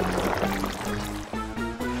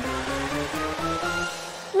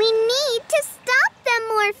 We need to stop them,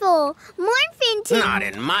 Morphle. Morph into... Not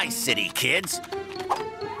in my city, kids.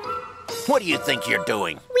 What do you think you're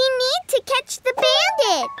doing? We need to catch the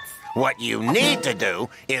bandits. What you need to do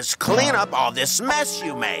is clean up all this mess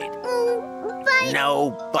you made. But...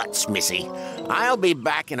 No buts, Missy. I'll be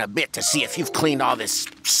back in a bit to see if you've cleaned all this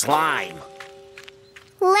slime.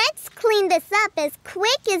 Let's clean this up as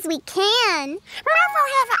quick as we can. Morphle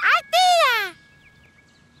has an idea.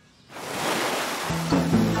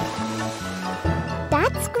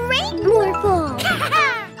 That's great, Morphle.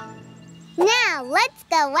 Now, let's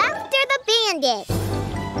go after the bandits.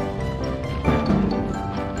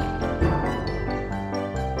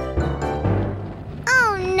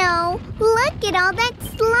 Oh, no. Look at all that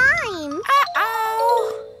slime. Uh-oh.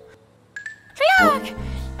 Look,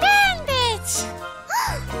 bandits.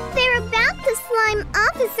 They're about to slime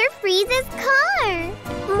Officer Freeze's car.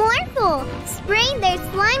 Morphle, spray their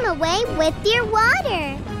slime away with your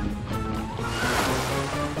water.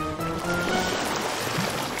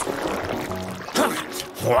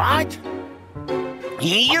 What?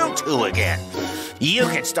 You two again. You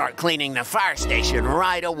can start cleaning the fire station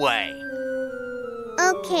right away.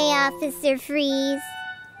 Okay, Officer Freeze.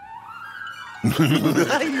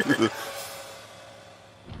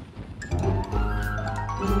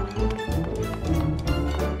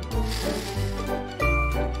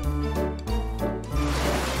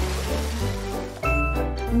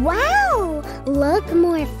 Wow! Look,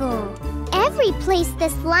 Morphle. Every place the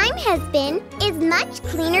slime has been is much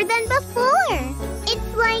cleaner than before.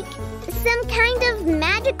 It's like some kind of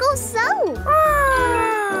magical soap.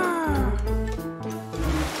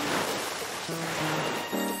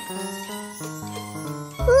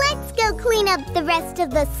 Let's go clean up the rest of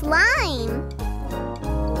the slime.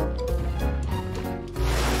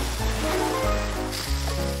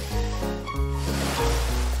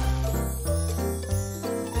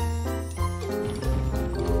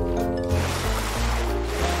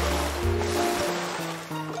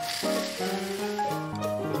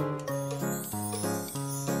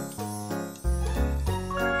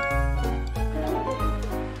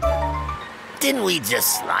 Didn't we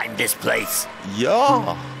just slime this place?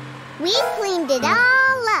 Yeah. We cleaned it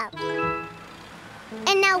all up.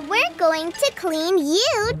 And now we're going to clean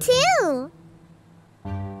you, too.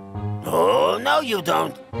 Oh, no, you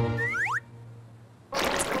don't.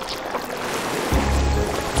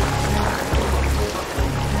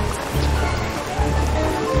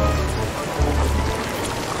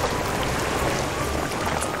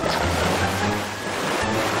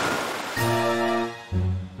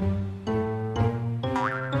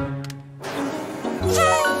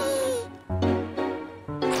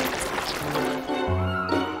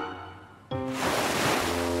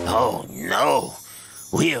 Oh, no.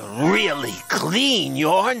 We're really clean,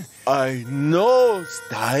 Yorn. I know,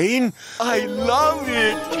 Stein. I love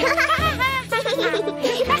it.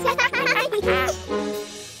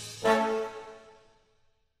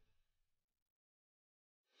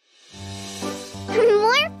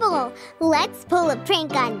 Morphle, let's pull a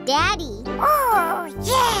prank on Daddy. Oh,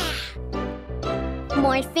 yeah.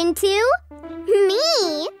 Morph into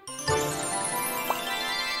me.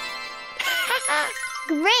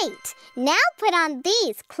 Great. Now put on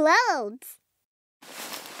these clothes.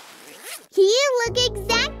 You look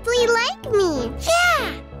exactly like me. Yeah.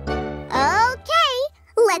 Okay,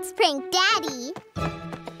 let's prank Daddy.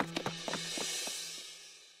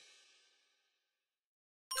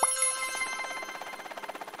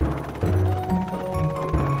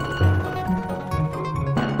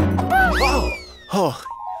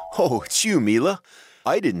 Oh, it's you, Mila.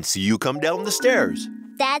 I didn't see you come down the stairs.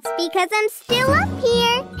 That's because I'm still up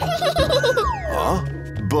here.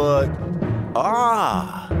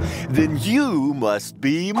 Huh? Then you must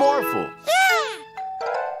be Morphle.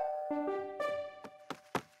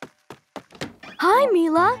 Hi,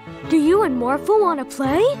 Mila. Do you and Morphle want to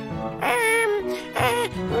play?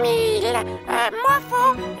 Mila,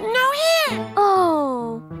 Morphle, no here.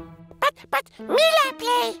 Oh. But Mila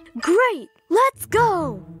play. Great. Let's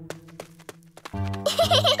go.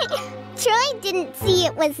 Troy didn't see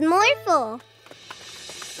it was Morphle.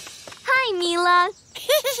 Hi, Mila.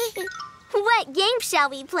 What game shall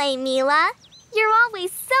we play, Mila? You're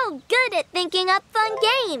always so good at thinking up fun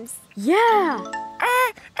games. Yeah.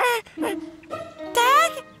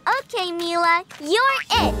 Dad? Okay, Mila, you're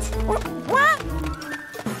it. What?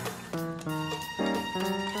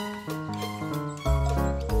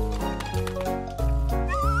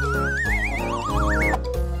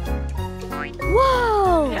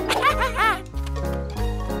 Whoa!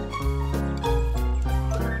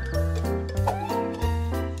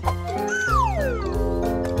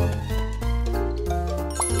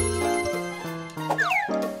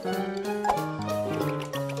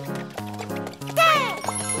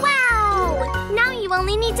 Wow! Now you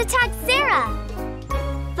only need to tag Sarah.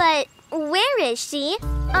 But where is she?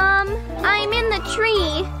 I'm in the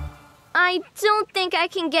tree. I don't think I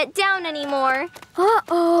can get down anymore.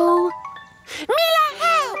 Uh-oh. Mila,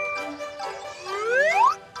 help!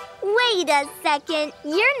 Wait a second.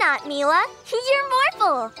 You're not Mila. You're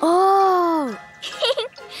Morphle. Oh.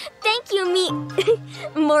 Thank you,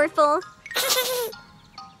 Morphle.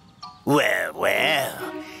 Well.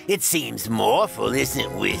 It seems Morphle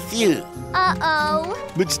isn't with you. Uh-oh.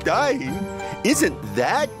 But Stein, isn't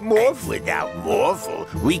that Morph? Without Morphle,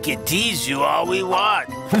 we can tease you all we want.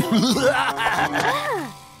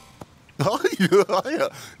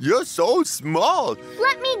 You're so small.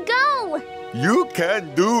 Let me go. You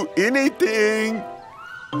can't do anything.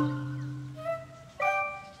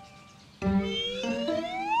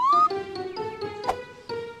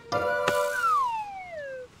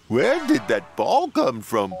 Where did that ball come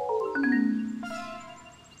from?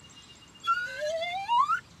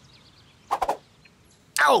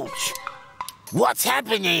 Ouch! What's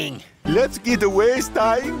happening? Let's get away,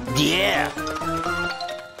 Stein. Yeah.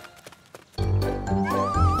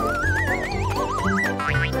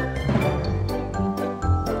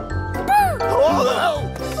 Oh!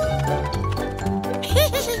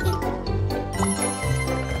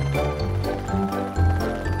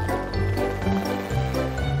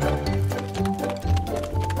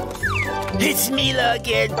 It's Mila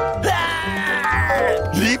again.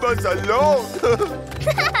 Ah! Leave us alone.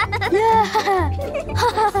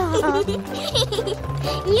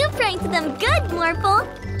 You pranked them good, Morphle.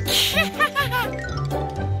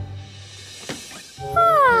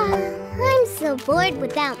 I'm so bored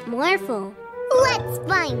without Morphle. Let's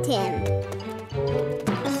find him.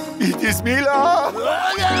 It is Mila.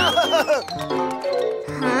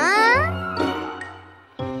 Huh?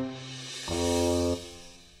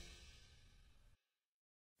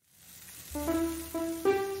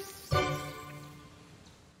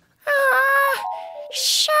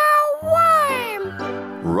 So warm.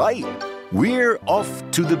 Right. We're off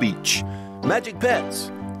to the beach. Magic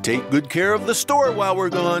Pets, take good care of the store while we're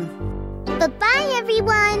gone. Bye-bye,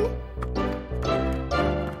 everyone.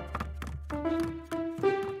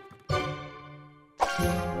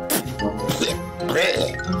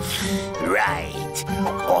 Right.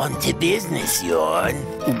 On to business, Yawn.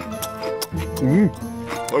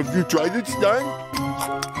 Have you tried it, Stein?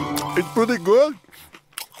 It's pretty good.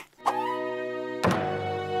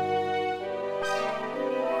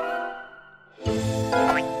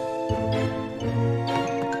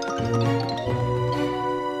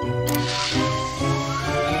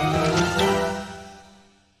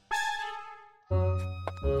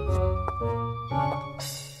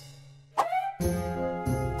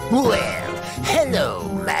 Well, hello,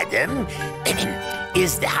 madam.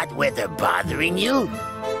 Is the hot weather bothering you?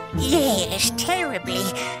 Yes, terribly.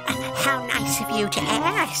 How nice of you to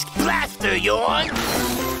ask. Blaster, Yawn!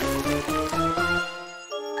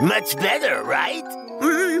 Much better, right?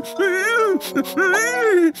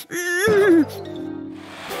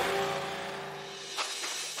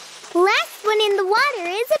 Last one in the water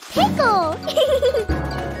is a pickle.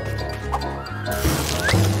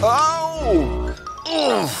 Ow!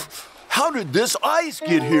 Oof! How did this ice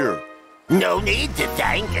get here? No need to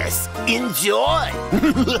thank us. Enjoy!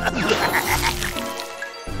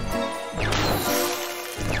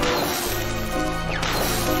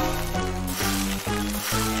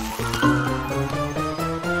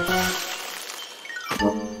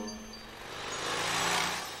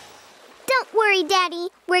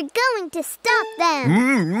 We're going to stop them.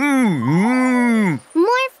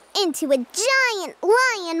 Morph into a giant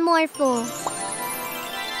lion Morphle.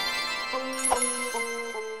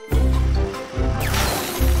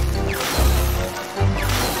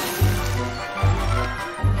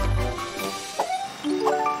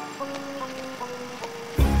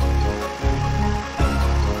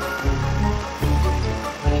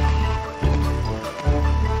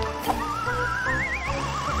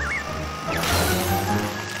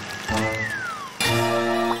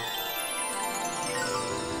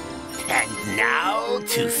 Now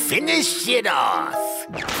to finish it off.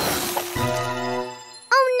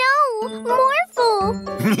 Oh no, Morphle!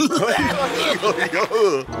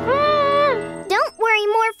 Don't worry,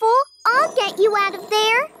 Morphle. I'll get you out of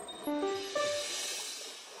there.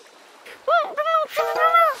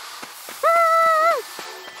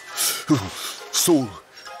 So,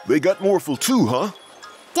 they got Morphle too, huh?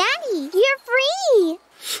 Daddy, you're free.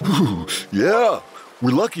 Yeah,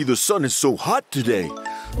 we're lucky the sun is so hot today.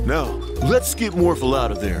 Now, let's get Morphle out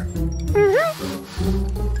of there.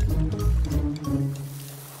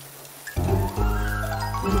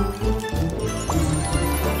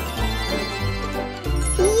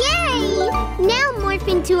 Yay! Now morph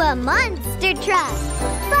into a monster truck.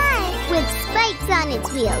 But with spikes on its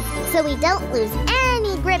wheels, so we don't lose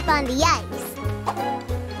any grip on the ice.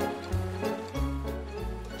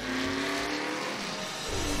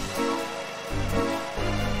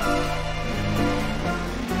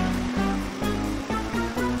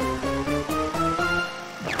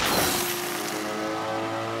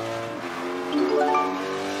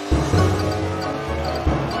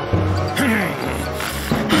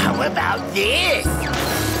 How about this?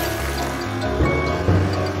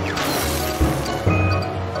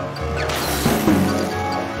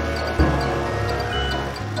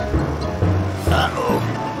 Uh-oh.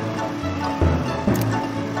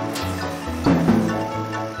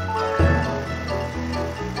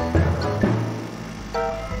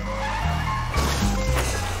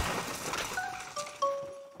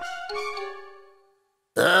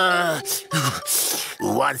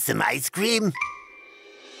 Want some ice cream?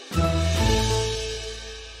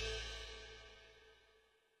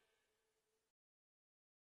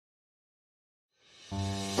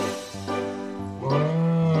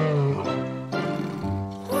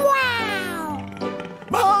 Wow!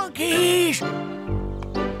 Monkeys!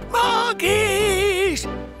 Monkeys!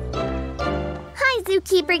 Hi,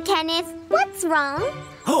 Zookeeper Kenneth. What's wrong?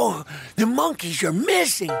 Oh, the monkeys are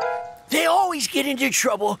missing. They always get into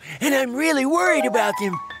trouble, and I'm really worried about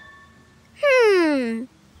them.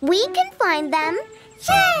 We can find them.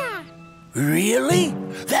 Yeah! Really?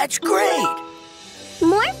 That's great.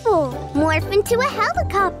 Morphle, morph into a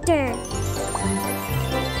helicopter.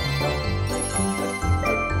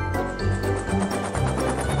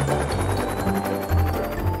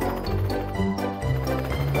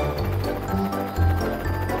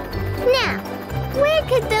 Now, where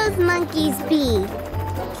could those monkeys be?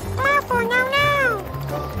 Morphle, no.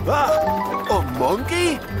 Ah, a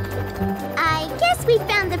monkey? I guess we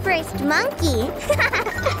found the first monkey.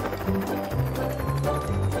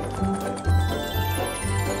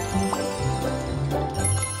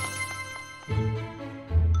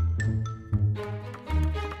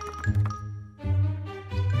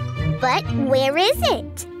 But where is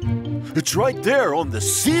it? It's right there on the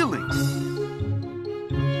ceiling.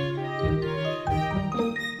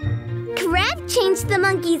 Crab changed the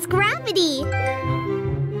monkey's gravity.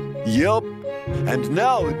 Yep, and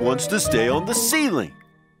now it wants to stay on the ceiling.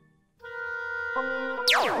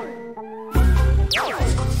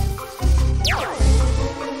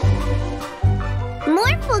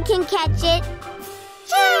 Morphle can catch it.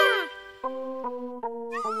 Yeah!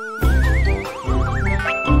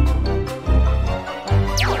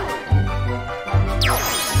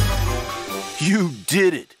 You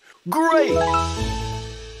did it. Great.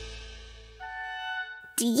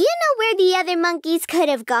 Do you know where the other monkeys could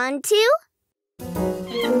have gone to?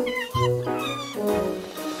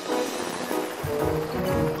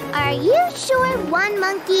 Are you sure one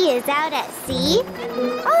monkey is out at sea?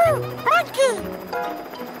 Oh, monkey!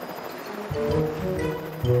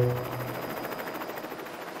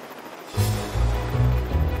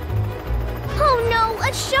 Oh no,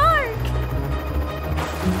 a shark!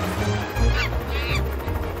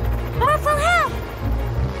 Morphle, help!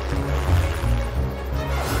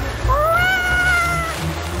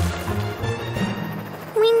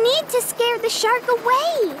 We need to scare the shark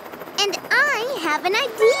away. And I have an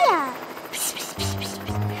idea.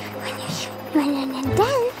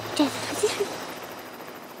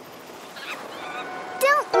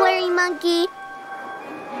 Don't worry, monkey.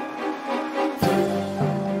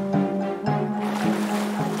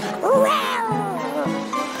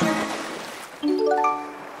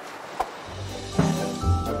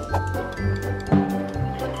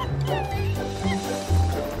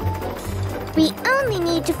 We only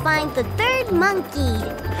need to find the third monkey.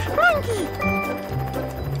 Monkey!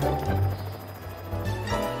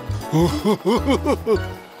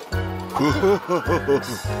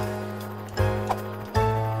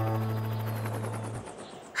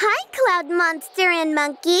 Hi, Cloud Monster and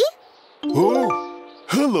Monkey. Oh,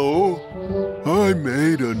 hello. I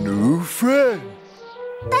made a new friend.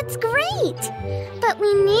 That's great! But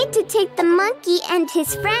we need to take the monkey and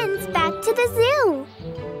his friends back to the zoo.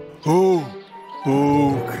 Oh,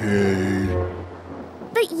 okay.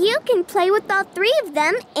 But you can play with all three of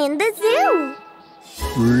them in the zoo.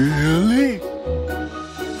 Really?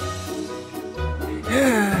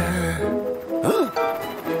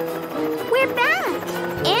 We're back,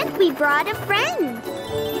 and we brought a friend.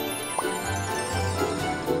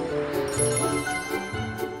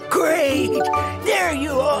 Great! There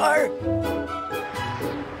you are!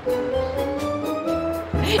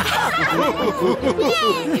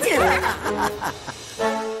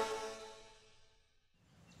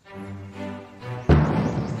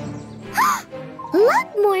 Look,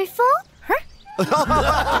 Morphle.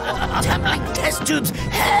 Tumbling test tubes,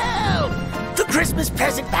 help! The Christmas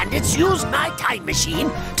present bandits used my time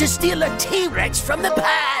machine to steal a T-Rex from the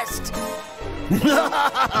past.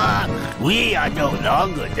 We are no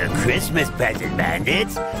longer the Christmas present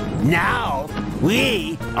bandits. Now,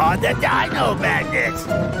 we are the Dino Bandits.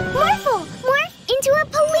 Morphle, morph into a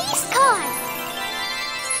police car.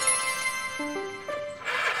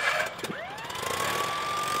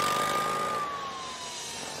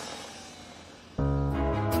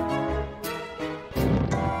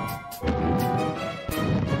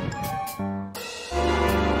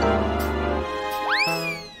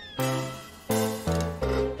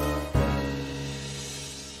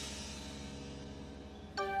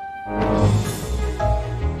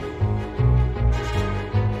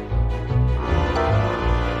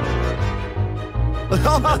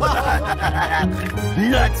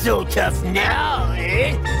 Not so tough now,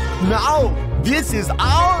 eh? Now, this is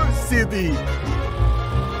our city.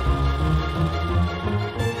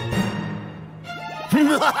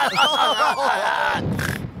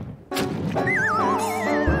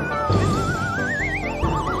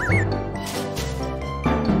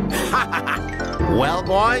 Well,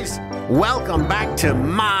 boys, welcome back to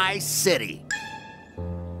my city.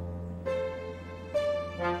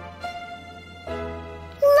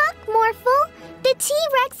 Look, Morphle. The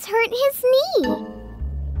T-Rex hurt his knee.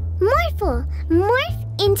 Morphle, morph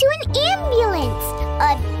into an ambulance.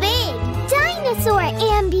 A big dinosaur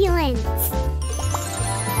ambulance.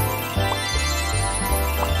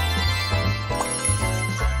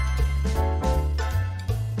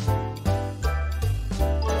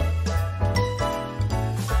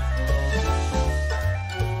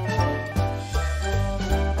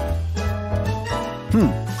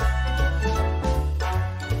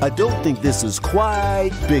 I don't think this is quite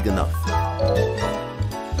big enough.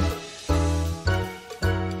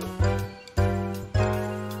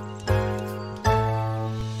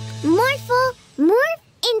 Morphle, morph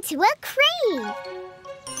into a crane.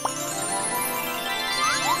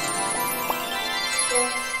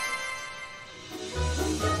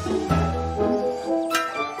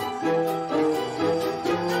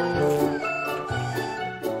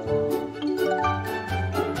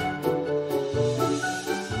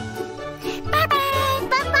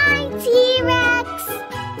 Bye-bye, T-Rex.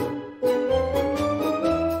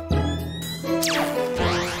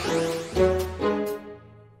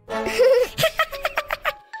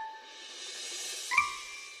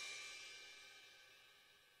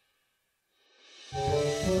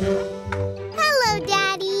 Hello,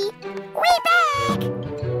 Daddy. We back.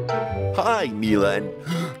 Hi, Mila and...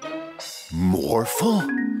 Morphle?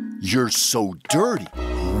 You're so dirty.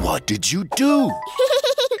 What did you do?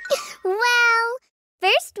 Well,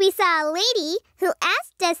 first we saw a lady who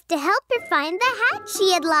asked us to help her find the hat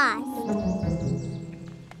she had lost.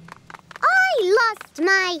 I lost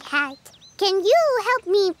my hat. Can you help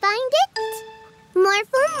me find it?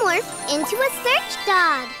 Morphle morphed into a search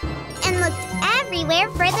dog and looked everywhere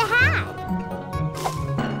for the hat.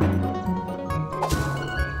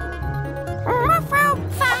 Morphle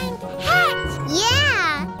find hat.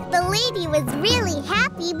 Yeah, the lady was really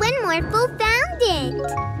happy when Morphle found it.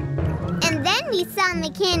 And then we saw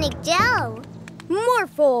Mechanic Joe.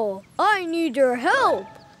 Morphle, I need your help.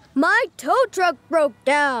 My tow truck broke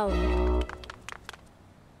down.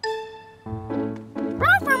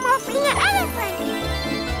 Morphle morphed in the elephant.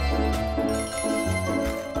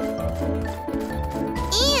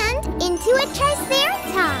 And into a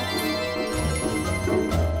triceratops.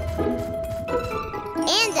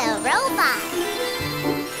 And a robot.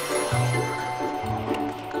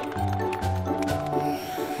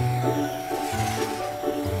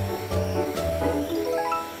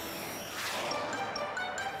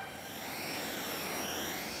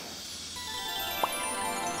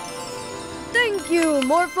 Thank you,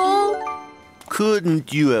 Morphle.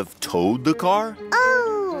 Couldn't you have towed the car?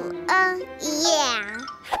 Oh, yeah.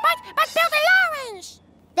 But Builder Lawrence!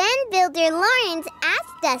 Then Builder Lawrence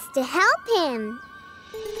asked us to help him.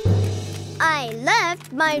 I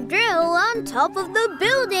left my drill on top of the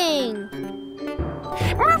building.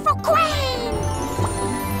 Morphle Queen!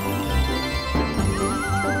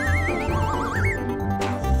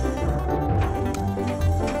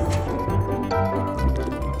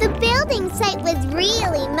 The building site was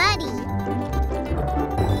really muddy.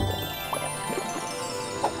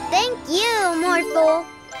 Thank you, Morphle.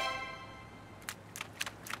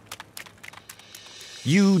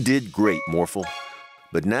 You did great, Morphle.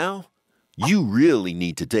 But now, you really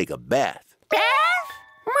need to take a bath. Bath?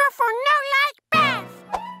 Morphle no like bath.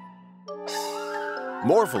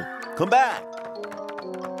 Morphle, come back.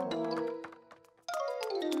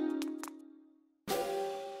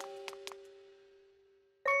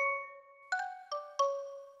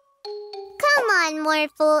 Come on,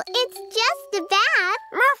 Morphle. It's just a bath.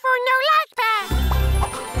 Morphle no like bath.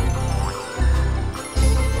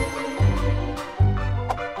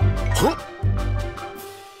 Huh?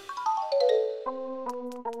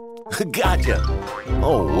 Gotcha.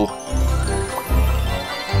 Oh.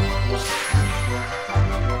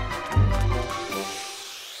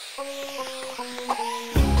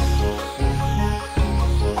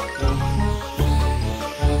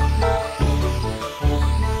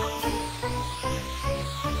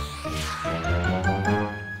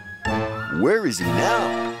 Where is he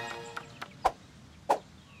now?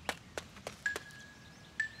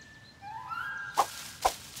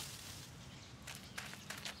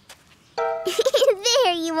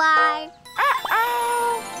 There you are.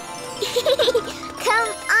 Uh-oh. Come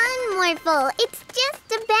on, Morphle. It's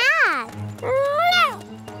just a bath. No!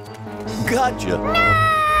 Gotcha. No!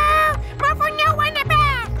 Morphle no want a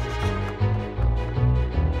bath.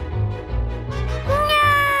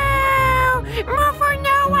 No! Morphle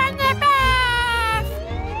no want a bath.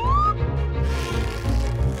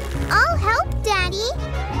 I'll help, Daddy.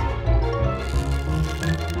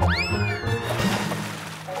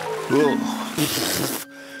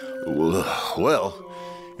 Well,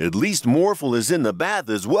 at least Morphle is in the bath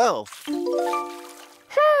as well.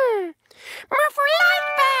 Morphle like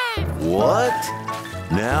bath. What?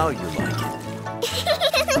 Now you like it.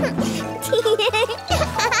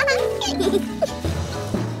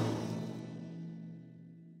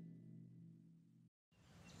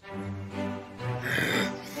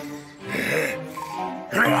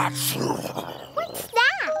 What's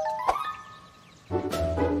that?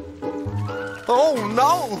 Oh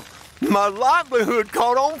no! My livelihood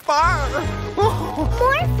caught on fire!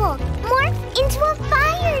 Morphle, morph into a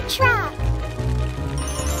fire truck.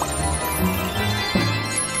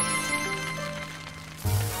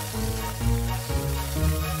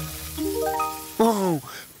 Oh,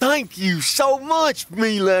 thank you so much,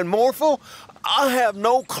 Mila and Morphle. I have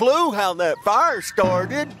no clue how that fire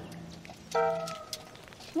started.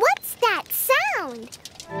 What's that sound?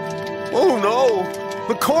 Oh no!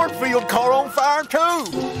 The cornfield caught on fire too!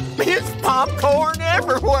 It's popcorn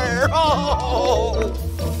everywhere! Oh!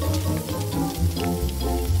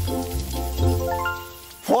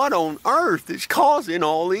 What on earth is causing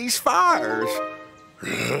all these fires?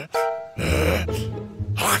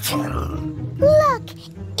 Look,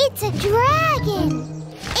 it's a dragon.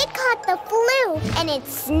 It caught the flu and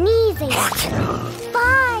it's sneezing.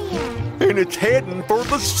 Fire! And it's heading for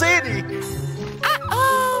the city!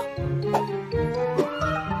 Uh-oh.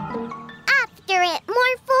 After it,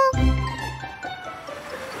 Morphle.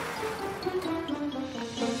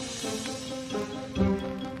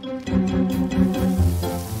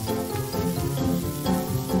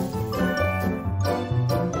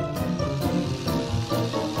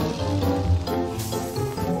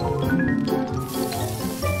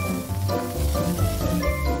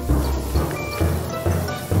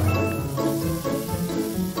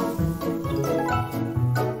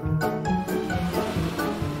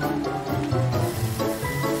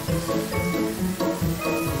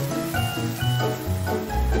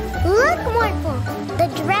 Look, Morphle. The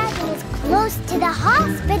dragon is close to the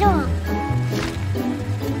hospital.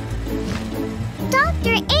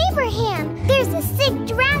 Dr. Abraham, there's a sick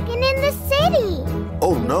dragon in the city.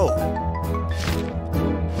 Oh no!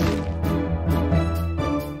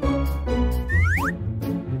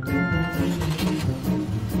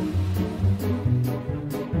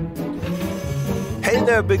 Hey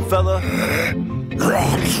there, big fella.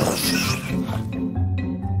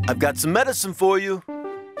 I've got some medicine for you.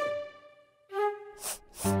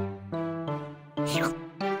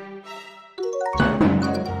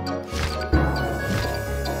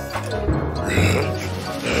 Hi,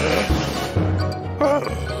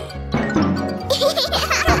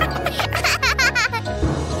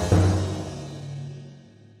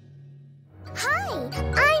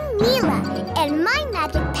 I'm Mila, and my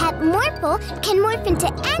magic pet Morphle can morph into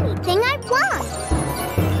anything I want.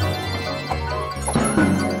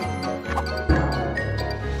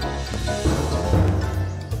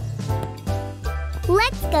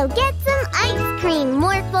 Let's go get some ice cream,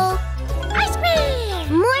 Morphle. Ice cream!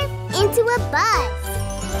 Morph into a bus.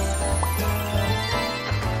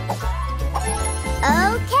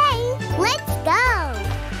 Okay, let's go.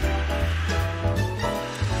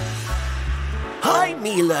 Hi,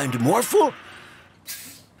 Mila and Morphle.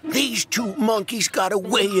 These two monkeys got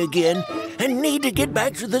away again and need to get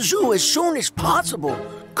back to the zoo as soon as possible.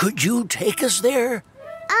 Could you take us there?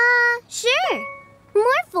 Sure.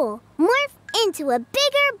 Morphle, morph into a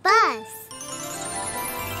bigger bus.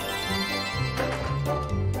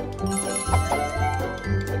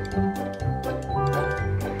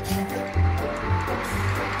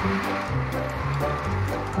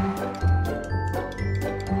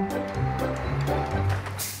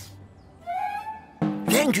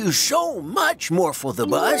 Thank you so much, Morphle the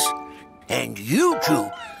bus. And you two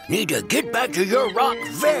need to get back to your rock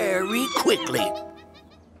very quickly.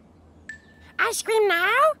 Ice cream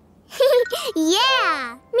now?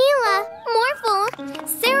 Yeah! Mila, Morphle,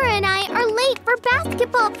 Sarah and I are late for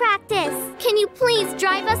basketball practice. Can you please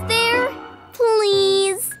drive us there?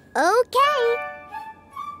 Please. Okay.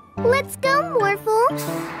 Let's go, Morphle.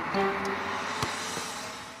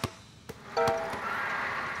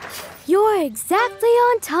 You're exactly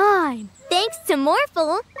on time. Thanks to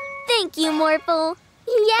Morphle. Thank you, Morphle.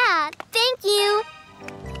 Yeah, thank you.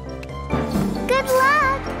 Good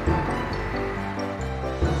luck.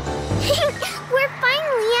 We're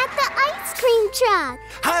finally at the ice cream truck.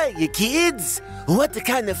 Hi, you kids. What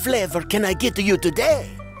kind of flavor can I get to you today?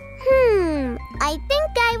 I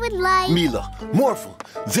think I would like... Mila, Morphle,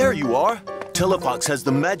 there you are. Telefox has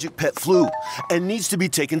the magic pet flu and needs to be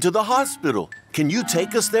taken to the hospital. Can you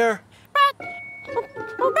take us there?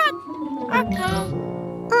 Okay.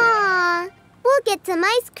 Aw, we'll get some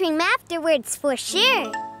ice cream afterwards for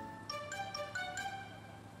sure.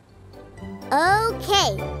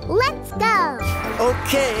 Okay, let's go.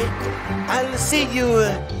 Okay. I'll see you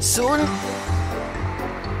soon.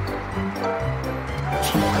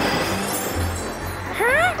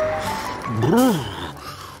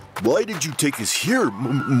 Why did you take us here,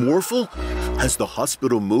 Morphle? Has the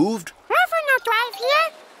hospital moved? Morphle no drive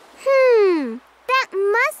here? That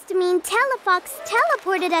must mean Telefox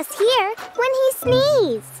teleported us here when he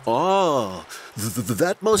sneezed. Ah,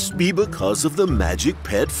 that must be because of the magic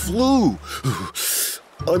pet flu.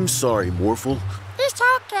 I'm sorry, Morphle. It's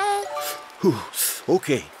okay.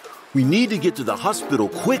 Okay, we need to get to the hospital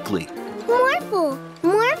quickly. Morphle,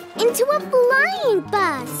 morph into a flying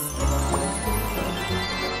bus.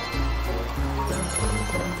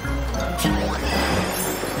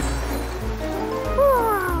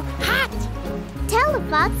 Whoa, hot.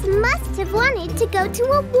 Telefox must have wanted to go to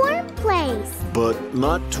a warm place. But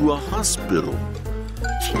not to a hospital.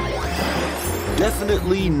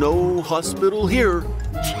 Definitely no hospital here.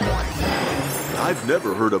 I've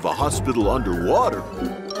never heard of a hospital underwater.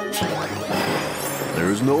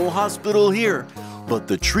 There's no hospital here, but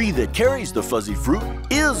the tree that carries the fuzzy fruit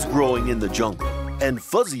is growing in the jungle, and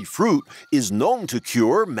fuzzy fruit is known to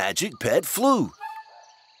cure magic pet flu.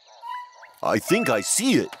 I think I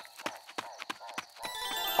see it.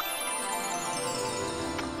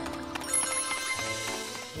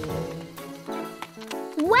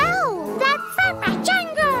 Wow, that's Papa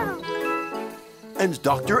Jungle. And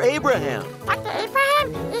Dr. Abraham. Dr.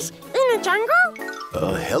 Abraham is in the jungle?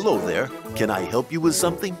 Hello there. Can I help you with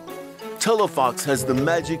something? Telefox has the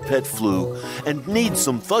magic pet flu and needs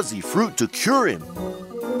some fuzzy fruit to cure him.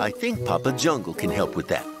 I think Papa Jungle can help with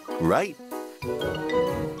that, right?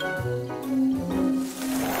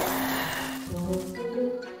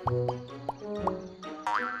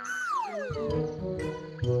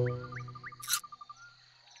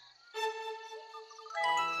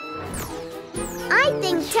 I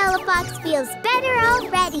think Telefox feels better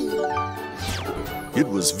already. It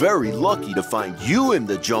was very lucky to find you in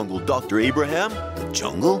the jungle, Dr. Abraham. The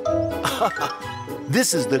jungle?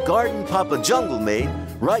 This is the garden Papa Jungle made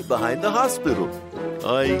right behind the hospital.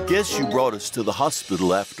 I guess you brought us to the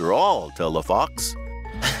hospital after all, Telefox.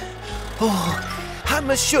 Oh,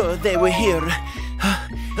 I'm sure they were here.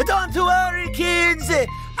 Don't worry, kids.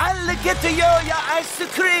 I'll get to your ice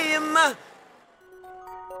cream.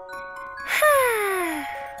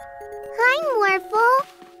 Hi, Morphle.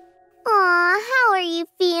 Aw, how are you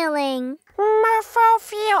feeling? Morphle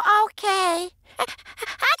feel okay.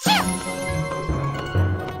 Achoo!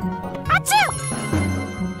 Achoo!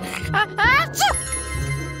 Achoo!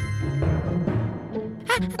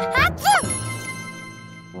 Achoo!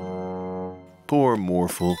 Poor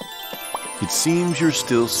Morphle. It seems you're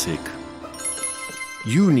still sick.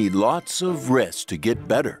 You need lots of rest to get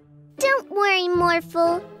better. Don't worry,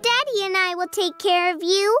 Morphle. Daddy and I will take care of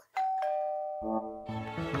you.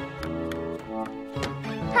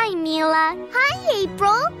 Hi, Mila. Hi,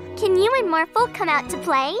 April. Can you and Morphle come out to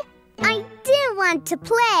play? I do want to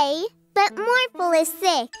play, but Morphle is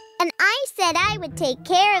sick, and I said I would take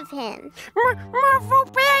care of him. Morphle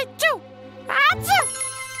play too. Achoo!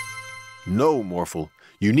 No, Morphle.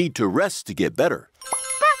 You need to rest to get better.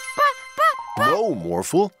 No,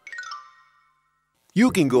 Morphle.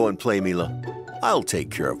 You can go and play, Mila. I'll take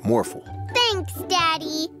care of Morphle. Thanks,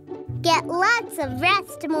 Daddy. Get lots of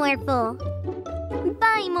rest, Morphle.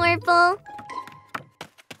 Bye, Morphle.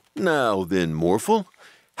 Now then, Morphle,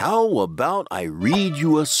 how about I read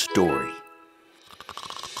you a story?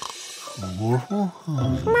 Morphle?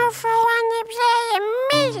 Morphle wanna play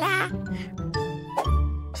Mila.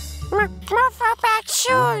 Morphle back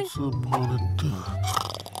shoes.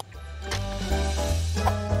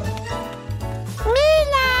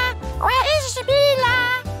 Mila! Where is Mila?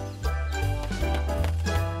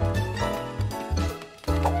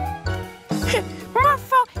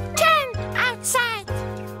 Morphle, turn outside.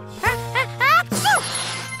 Achoo!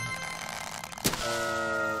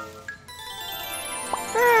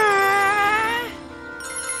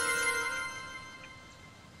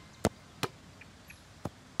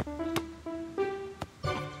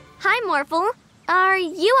 Hi, Morphle. Are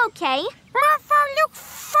you okay? Morphle, look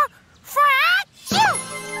for Achoo!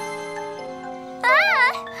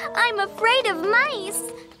 Ah! I'm afraid of mice.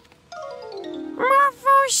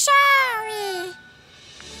 Morphle, sorry.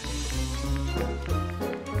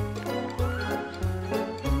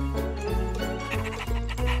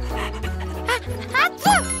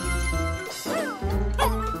 Achoo!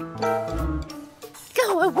 Go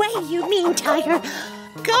away, you mean tiger.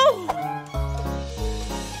 Go!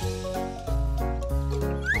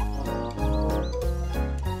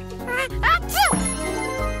 Achoo!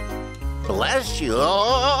 Bless you.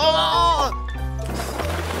 Uh-oh.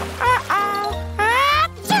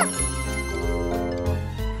 Achoo!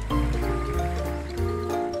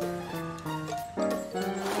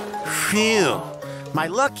 Phew. My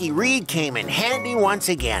lucky reed came in handy once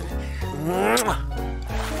again. Mwah.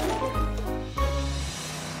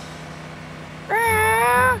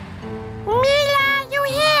 Mila, you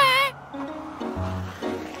here?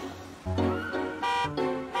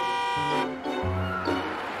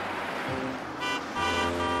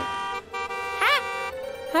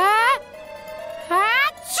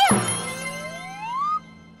 Achoo!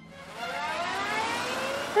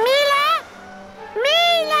 Mila!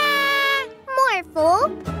 Mila! Morphle?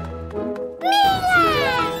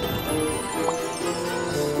 Mila!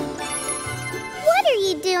 What are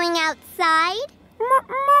you doing outside?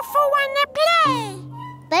 Morphle wanna play.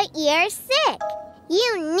 But you're sick. You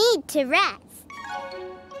need to rest.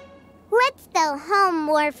 Let's go home,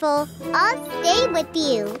 Morphle. I'll stay with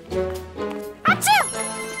you. Achoo!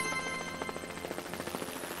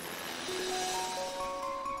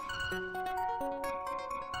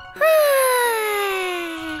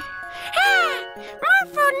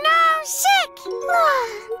 Morphle, no sick.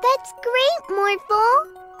 That's great, Morphle.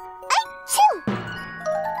 Achoo!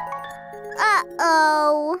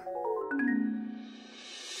 Uh-oh.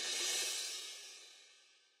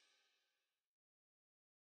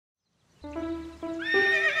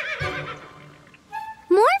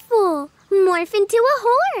 Morphle, morph into a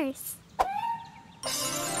horse.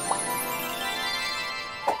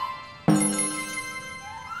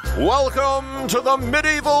 Welcome to the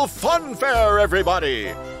Medieval Fun Fair,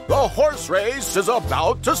 everybody! The horse race is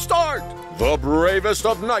about to start! The bravest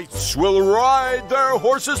of knights will ride their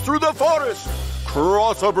horses through the forest,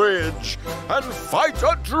 cross a bridge, and fight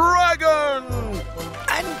a dragon!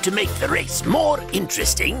 And to make the race more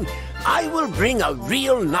interesting, I will bring a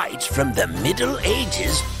real knight from the Middle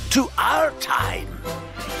Ages to our time.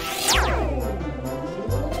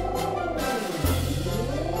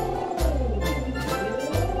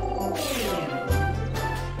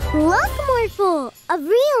 Look, Morphle, a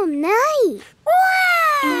real knight.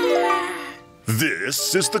 Wow!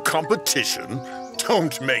 This is the competition.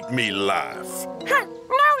 Don't make me laugh. No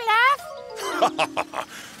laugh.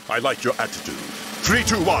 I like your attitude. 3,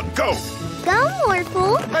 2, 1, go! Go,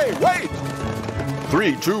 Morphle. Hey, wait!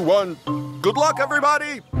 3, 2, 1. Good luck,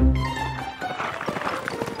 everybody!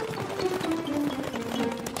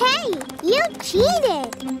 Hey, you cheated!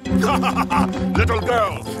 Little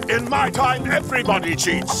girl, in my time, everybody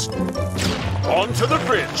cheats. On to the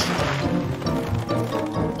bridge.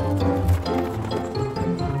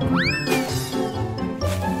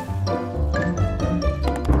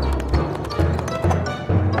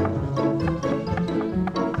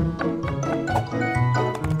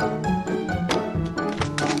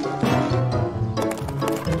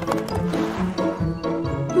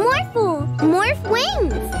 Morphle, morph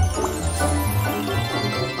wings!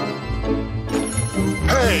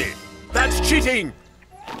 Hey, that's cheating.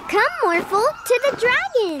 Come, Morphle, to the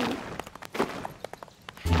dragon!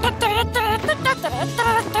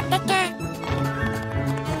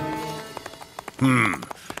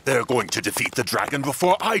 They're going to defeat the dragon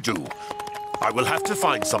before I do. I will have to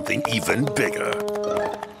find something even bigger.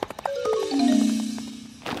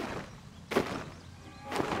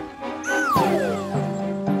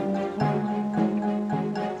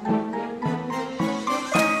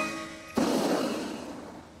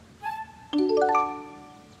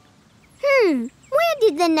 Where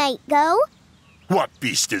did the knight go? What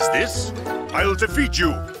beast is this? I'll defeat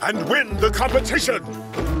you and win the competition.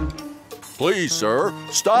 Please, sir,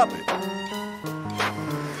 stop it.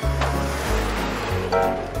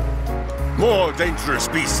 More dangerous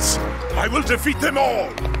beasts. I will defeat them all.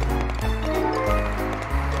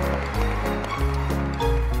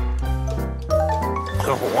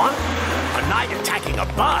 What? A knight attacking a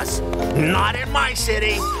bus? Not in my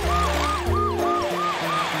city.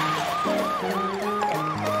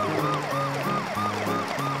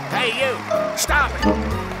 Hey, you! Stop it!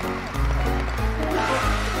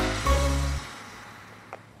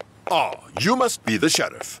 Ah, you must be the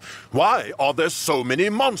sheriff. Why are there so many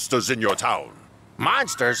monsters in your town?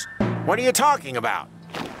 Monsters? What are you talking about?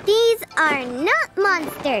 These are not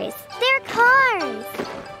monsters. They're cars.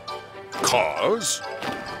 Cars?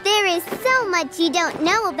 There is so much you don't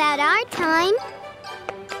know about our time.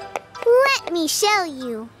 Let me show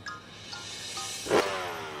you.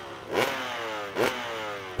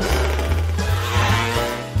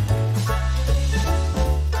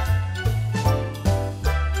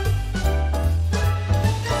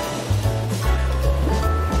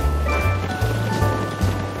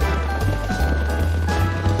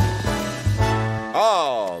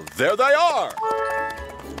 Ah, there they are!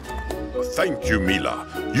 Thank you, Mila.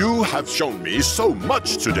 You have shown me so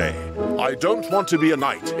much today. I don't want to be a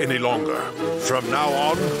knight any longer. From now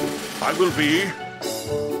on, I will be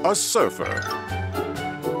a surfer.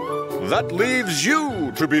 That leaves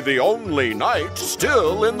you to be the only knight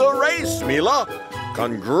still in the race, Mila.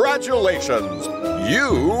 Congratulations!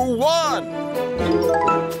 You won!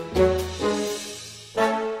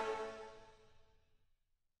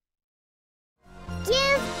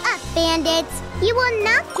 Give up, bandits. You will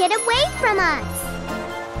not get away from us.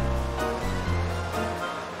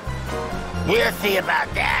 We'll see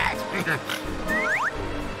about that.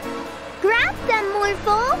 Grab them,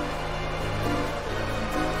 Morphle.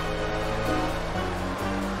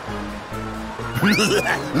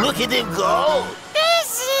 Look at him go.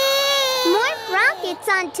 Morph rockets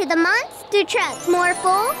onto the monster truck,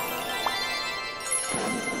 Morphle.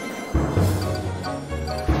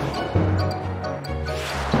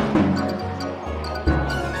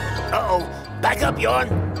 Uh-oh. Back up, Yorn.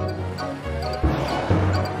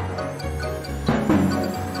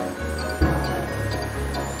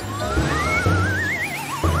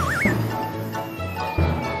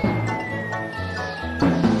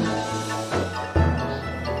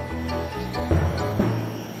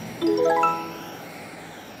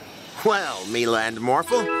 Well, Mila and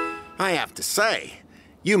Morphle, I have to say,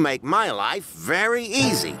 you make my life very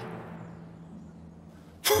easy.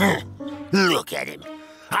 Look at him.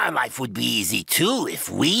 Our life would be easy, too, if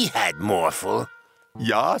we had Morphle.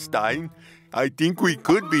 Yeah, Stein. I think we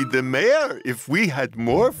could be the mayor if we had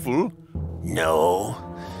Morphle.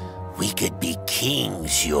 No, we could be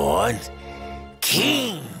kings, Yorn.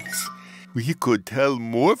 Kings! We could tell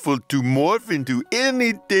Morphle to morph into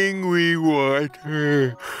anything we want.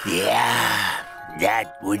 Yeah,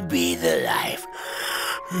 that would be the life.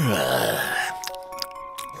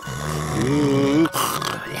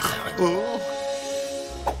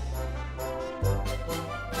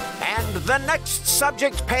 And the next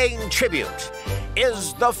subject paying tribute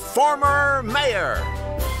is the former mayor.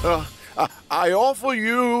 I offer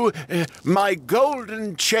you my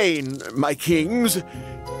golden chain, my kings.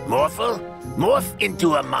 Morphle, morph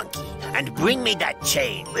into a monkey and bring me that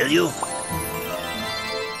chain, will you?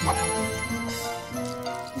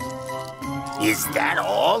 Is that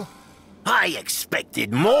all? I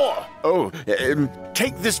expected more. Oh,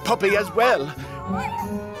 take this puppy as well.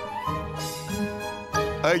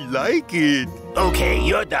 I like it. Okay,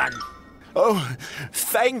 you're done. Oh,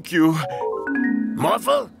 thank you.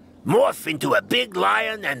 Morphle, morph into a big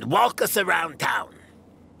lion and walk us around town.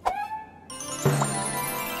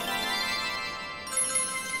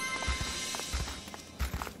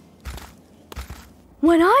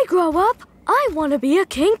 When I grow up, I want to be a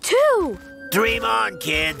king too. Dream on,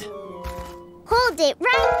 kid. Hold it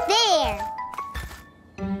right there.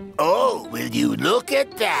 Oh, will you look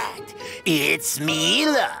at that? It's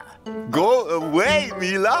Mila. Go away,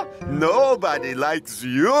 Mila. Nobody likes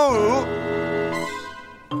you.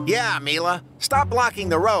 Yeah, Mila. Stop blocking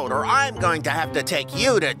the road or I'm going to have to take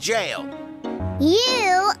you to jail.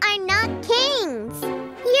 You are not kings.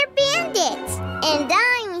 You're bandits. And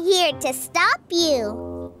I'm here to stop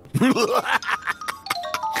you.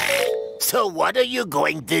 So what are you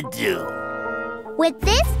going to do? With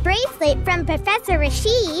this bracelet from Professor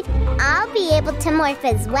Rashid, I'll be able to morph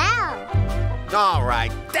as well. All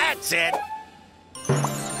right. That's it.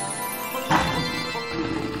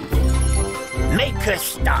 Make her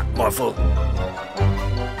stop, Morphle.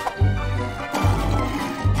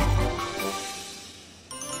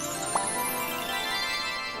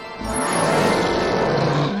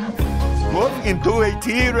 Morph into a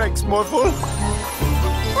T-Rex, Morphle.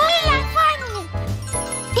 Mila, finally!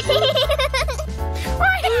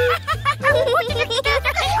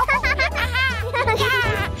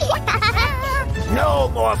 No,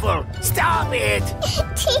 Morphle, stop it!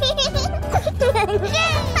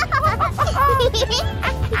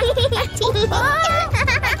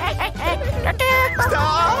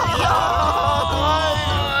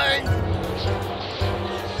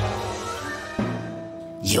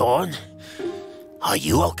 Yawn? Are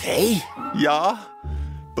you okay? Yeah,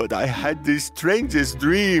 but I had the strangest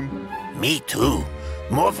dream. Me too.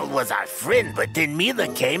 Morphle was our friend, but then Mila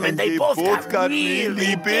came and they both got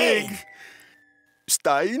really big.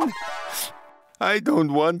 Stein, I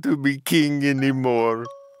don't want to be king anymore.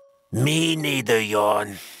 Me neither,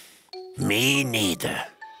 Yawn. Me neither.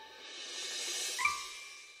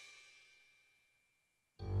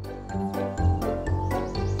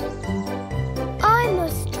 I'm the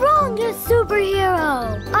strongest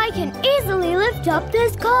superhero. I can easily lift up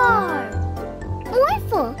this car.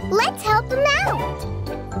 Morphle, let's help him out.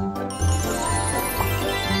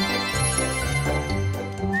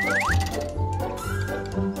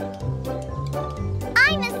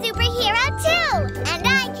 I'm a superhero too, and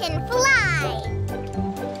I can fly.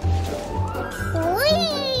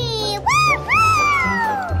 Whee! Woo-hoo!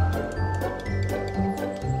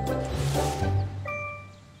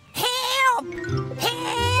 Help!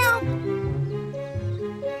 Help!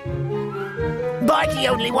 But he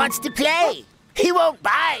only wants to play. He won't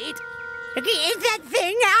bite. Get that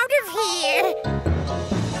thing out of here!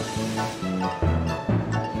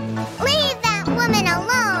 Leave that woman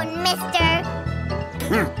alone, mister.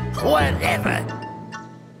 Whatever.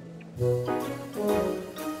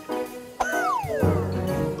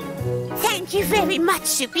 Thank you very much,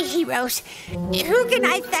 superheroes. Who can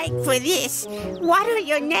I thank for this? What are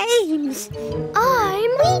your names?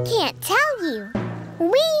 We can't tell you.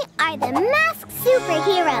 We are the masked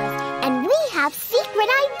superheroes, and we have secret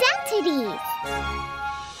identities.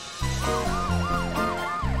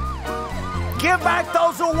 Give back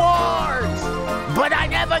those awards! But I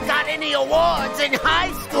never got any awards in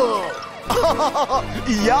high school.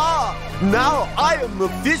 Yeah, now I am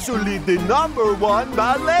officially the #1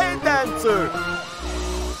 ballet dancer.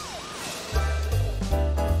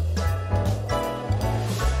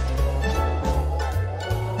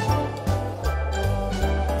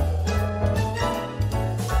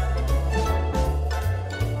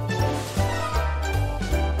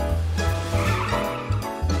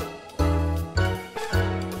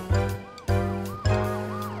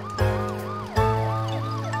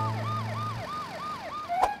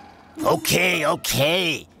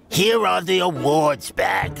 Okay. Here are the awards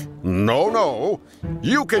back. No.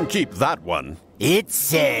 You can keep that one. It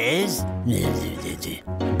says...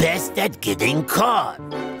 Best at getting caught.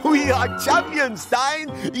 We are champions, Stein.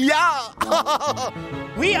 Yeah.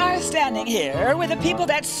 We are standing here with the people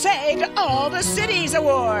that saved all the city's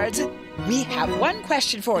awards. We have one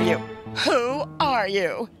question for you. Who are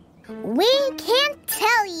you? We can't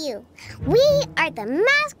tell you. We are the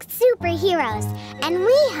masked superheroes, and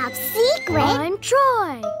we have secret... I'm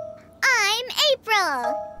Troy. I'm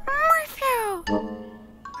April. Morphle!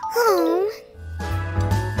 Oh.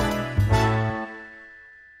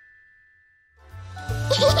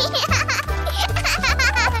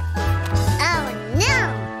 Oh no!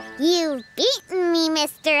 You've beaten me,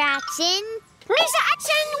 Mr. Action. Mr.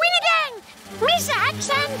 Action, win again! Mr.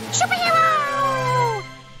 Action, superhero!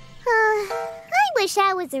 I wish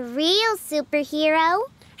I was a real superhero.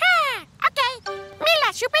 Okay.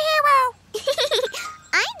 Mila, superhero.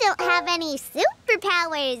 I don't have any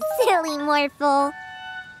superpowers, silly Morphle.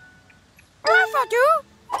 Morphle do.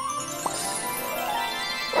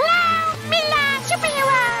 Wow, Mila,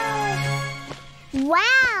 superhero.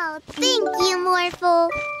 Wow, thank you, Morphle.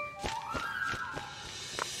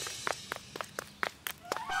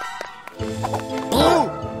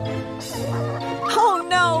 Oh! Oh,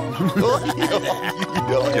 no.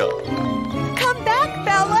 Come back,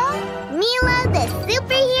 Bella. Mila, the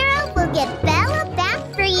superhero, will get Bella back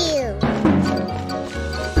for you.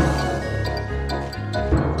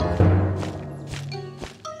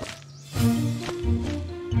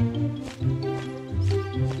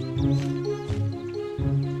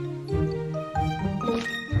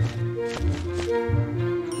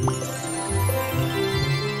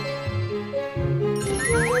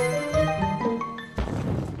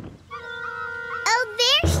 Oh,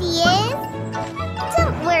 there she is.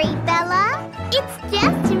 Don't worry, Bella. It's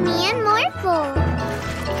just me and Morphle.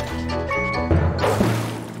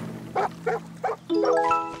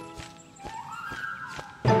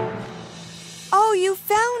 Oh, you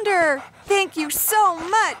found her. Thank you so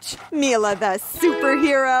much, Mila the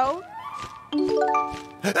superhero.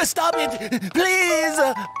 Stop it, please!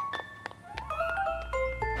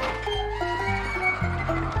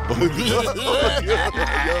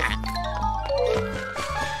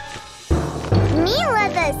 Mila,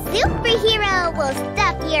 the superhero, will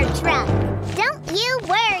stop your truck. Don't you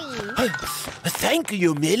worry. Thank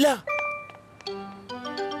you, Mila.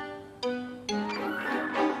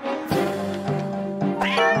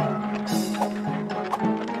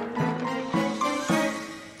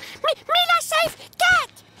 Mila, safe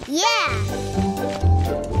cat. Yeah.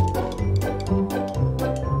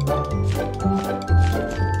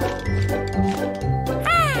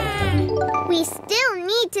 We still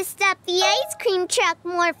need to stop the ice cream truck,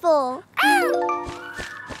 Morphle.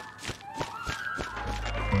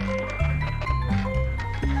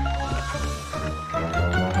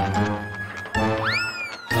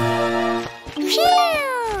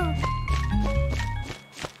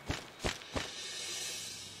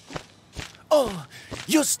 Oh,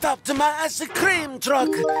 you stopped my ice cream truck.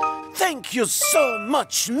 Thank you so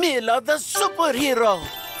much, Mila the superhero.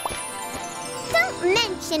 Don't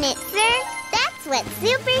mention it, sir. That's what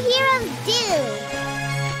superheroes do.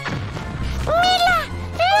 Mila,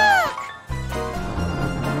 look.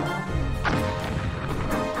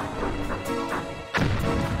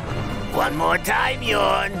 One more time,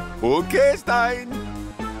 Yorn. Okay, Stein.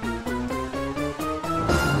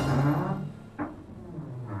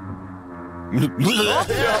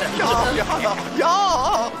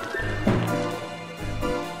 Ja.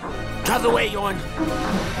 Out the way, Yorn.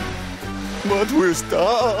 But we're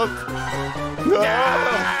stuck.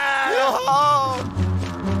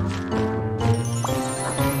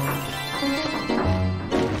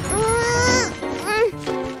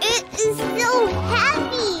 It is so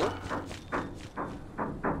heavy.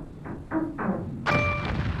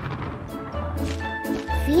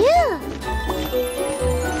 Phew.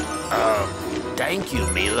 Thank you,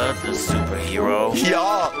 Mila, the superhero.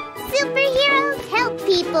 Ja. Superheroes help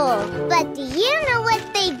people, but do you know what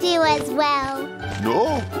they do as well?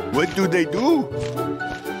 No, what do they do?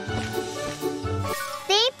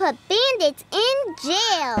 They put bandits in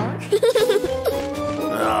jail.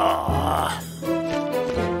 Aw.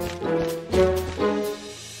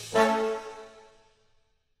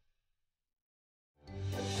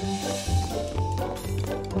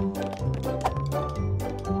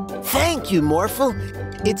 Thank you, Morphle.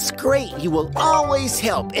 It's great. You will always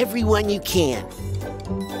help everyone you can.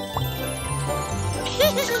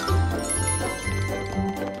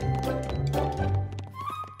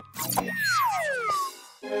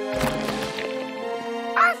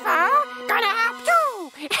 Gonna help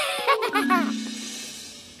too.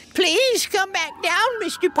 Please come back down,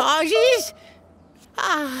 Mr. Pauses.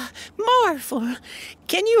 Morphle,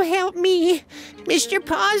 can you help me? Mr.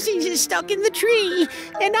 Pauses is stuck in the tree,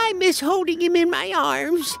 and I miss holding him in my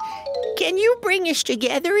arms. Can you bring us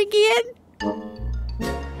together again?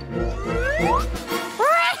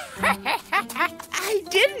 I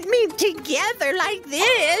didn't mean together like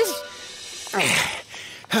this.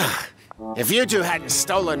 If you two hadn't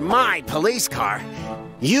stolen my police car,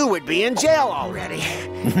 you would be in jail already.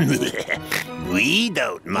 We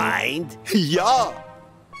don't mind. Ja.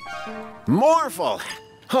 Morphle!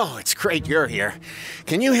 Oh, it's great you're here.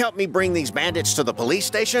 Can you help me bring these bandits to the police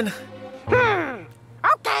station?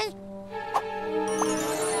 Okay.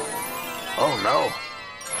 Oh, no.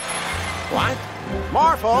 What?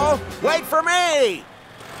 Morphle, wait for me!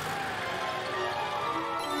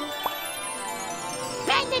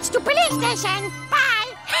 Thanks to police station.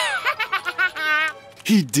 Bye.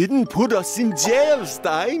 He didn't put us in jail,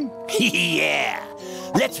 Stein. Yeah,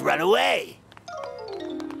 let's run away.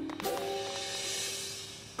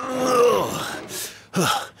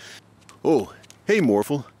 Oh, hey,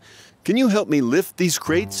 Morphle. Can you help me lift these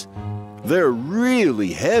crates? They're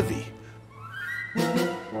really heavy.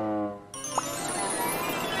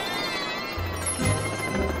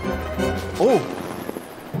 Oh!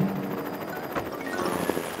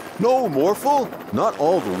 No, Morphle, not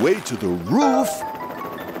all the way to the roof.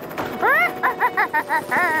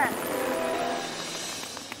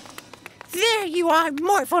 There you are,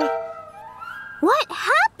 Morphle. What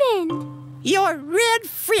happened? Your red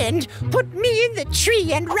friend put me in the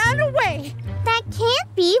tree and ran away. That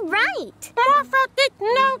can't be right. Morphle did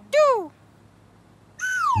no do.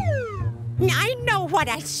 I know what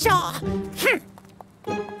I saw.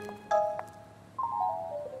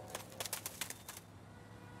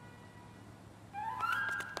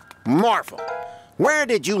 Morphle, where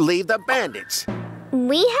did you leave the bandits?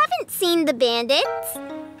 We haven't seen the bandits.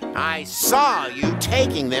 I saw you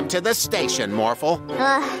taking them to the station, Morphle.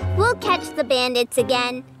 We'll catch the bandits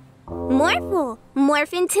again. Morphle,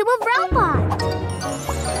 morph into a robot.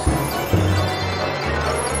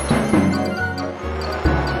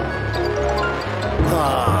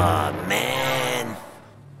 Oh, man.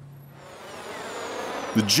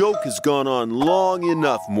 The joke has gone on long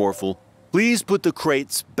enough, Morphle. Please put the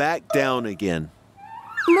crates back down again.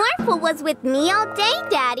 Morphle was with me all day,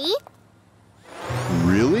 Daddy.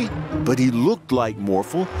 Really? But he looked like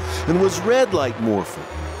Morphle and was red like Morphle.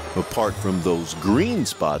 Apart from those green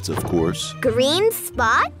spots, of course. Green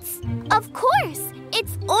spots? Of course.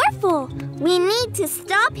 It's Orphle. We need to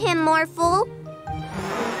stop him, Morphle.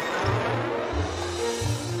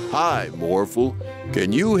 Hi, Morphle.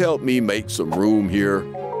 Can you help me make some room here?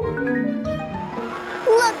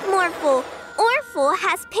 Look, Morphle. Orphle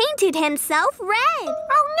has painted himself red.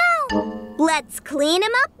 Oh, no. Let's clean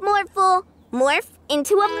him up, Morphle. Morph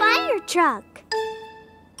into a fire truck.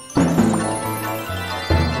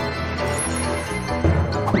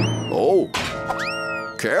 Oh,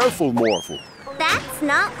 careful, Morphle. That's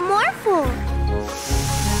not Morphle.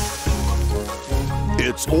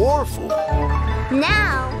 It's Orphle.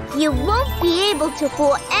 Now, you won't be able to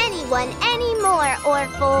fool anyone anymore,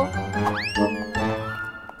 Orphle.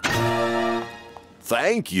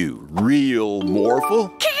 Thank you, real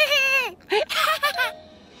Morphle.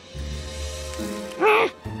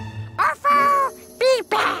 Orphle, be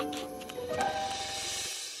back.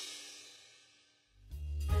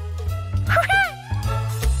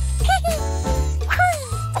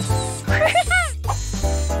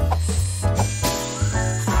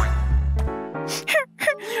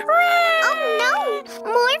 Oh no!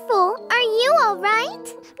 Morphle, are you all right?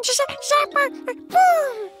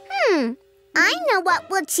 Boom. I know what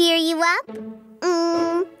will cheer you up.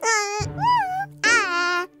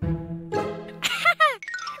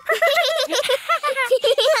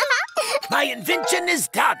 My invention is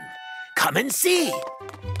done. Come and see.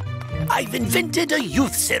 I've invented a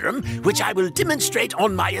youth serum, which I will demonstrate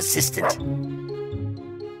on my assistant.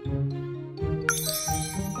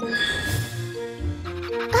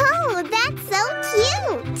 Oh, that's so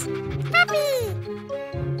cute.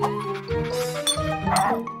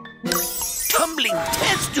 Tumbling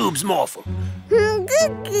test tubes, Morphle.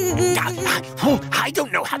 I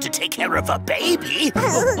don't know how to take care of a baby.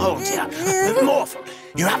 Oh dear. Morphle,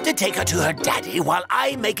 you have to take her to her daddy while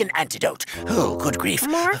I make an antidote. Oh, good grief.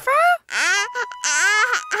 Morphle?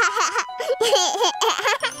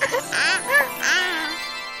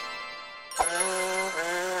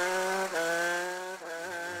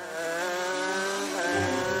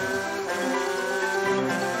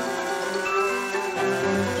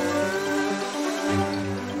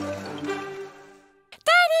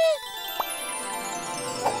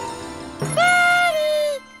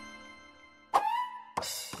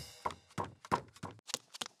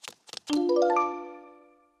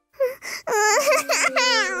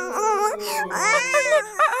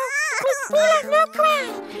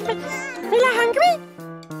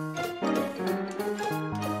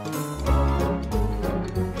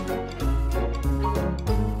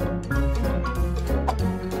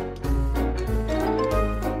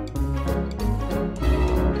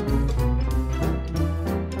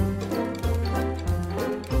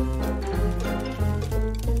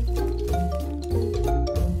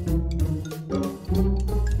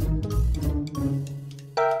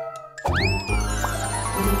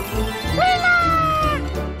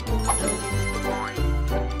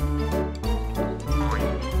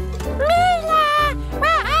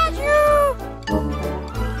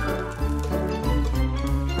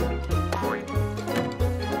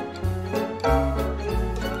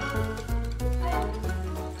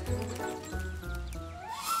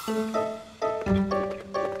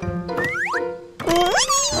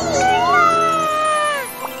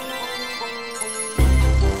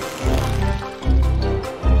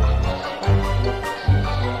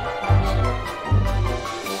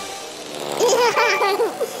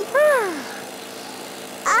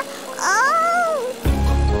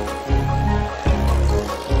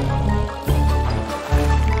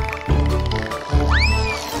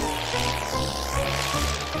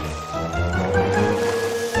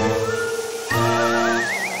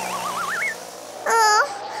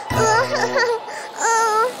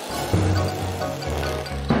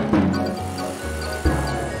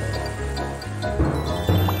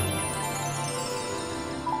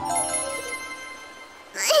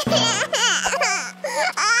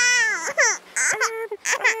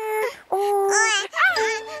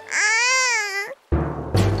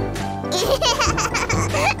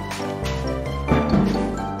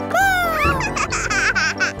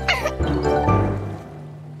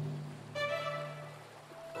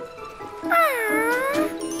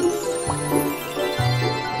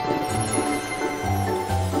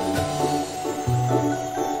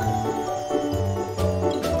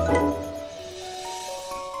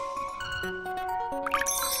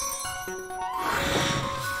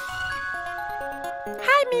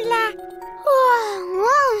 Hi, Mila.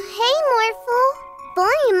 Whoa, hey, Morphle.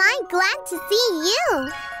 Boy, am I glad to see you.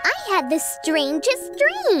 I had the strangest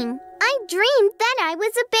dream. I dreamed that I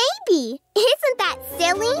was a baby. Isn't that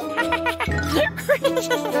silly?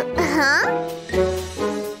 Huh?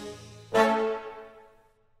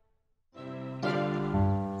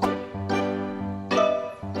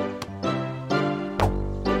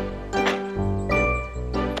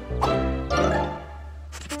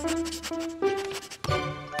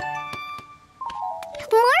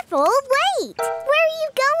 Morphle, wait! Where are you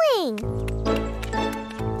going?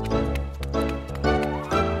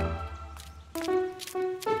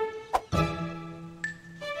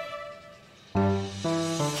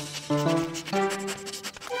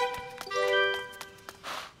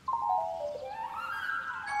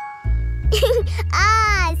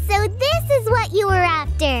 Ah, so this is what you were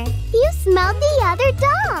after. You smelled the other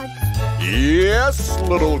dogs. Yes,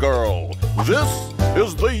 little girl. This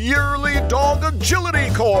is the yearly dog agility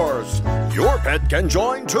course. Your pet can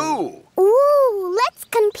join too. Ooh, let's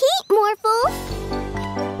compete, Morphle.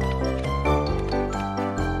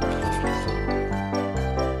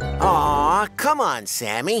 Aw, come on,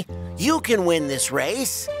 Sammy. You can win this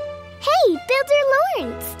race. Hey, Builder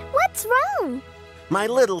Lawrence, what's wrong? My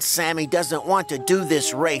little Sammy doesn't want to do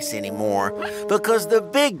this race anymore because the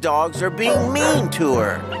big dogs are being mean to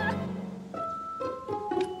her.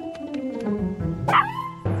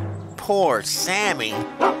 Poor Sammy.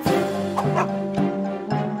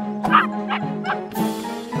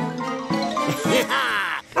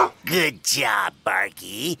 Good job,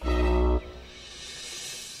 Barky.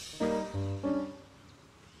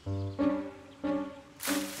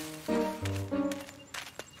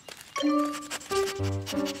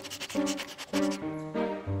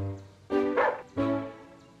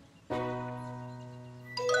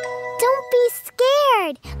 Don't be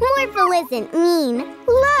scared. Morphle isn't mean.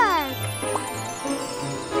 Look.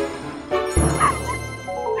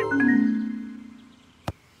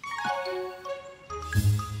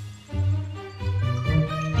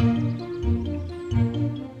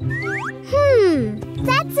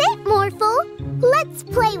 That's it, Morphle. Let's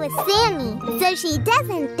play with Sammy so she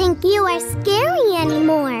doesn't think you are scary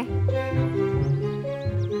anymore.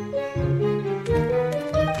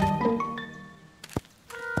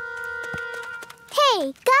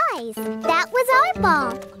 Hey, guys, that was our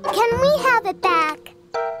ball. Can we have it back?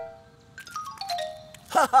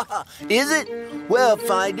 Is it? Well,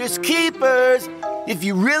 finders keepers. If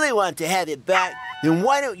you really want to have it back, then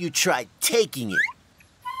why don't you try taking it?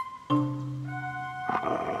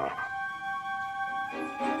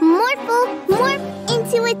 Morphle, morph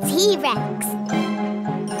into a T-Rex.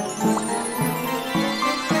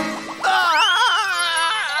 Ah!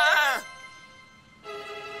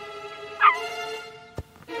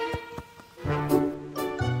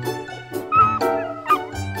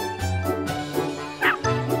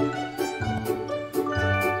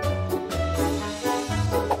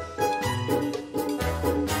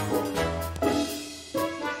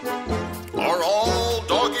 Are all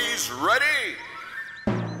doggies ready?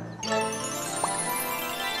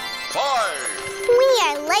 5. We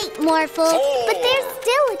are late, Morphle, 4. but there's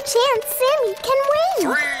still a chance Sammy can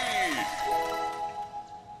win. 3,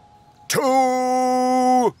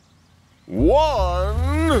 2,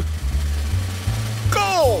 1, go!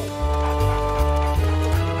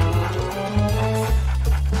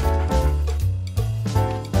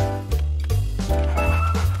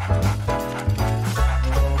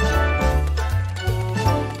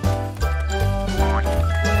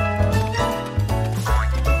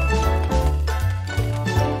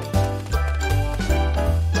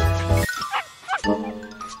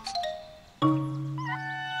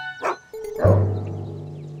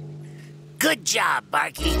 Good job,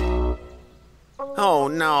 Barky. Oh,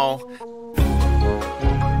 no.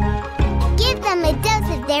 Give them a dose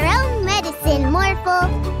of their own medicine, Morphle.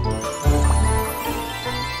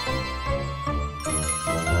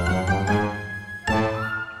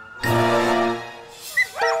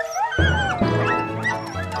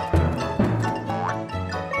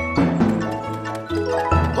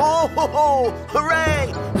 Oh, ho, ho,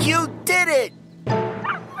 hooray! You did it!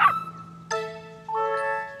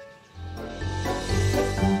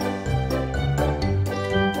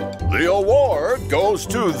 The award award goes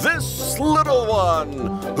to this little one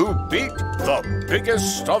who beat the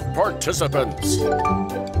biggest of participants.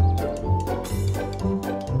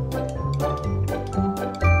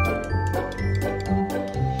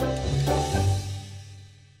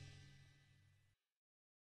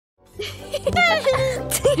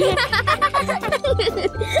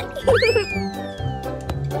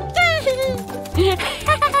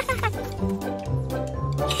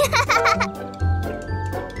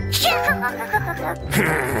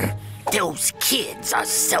 Those kids are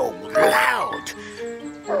so loud.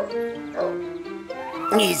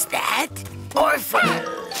 Is that Morphle?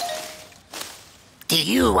 Do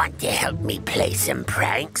you want to help me play some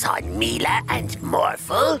pranks on Mila and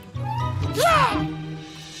Morphle? Yeah!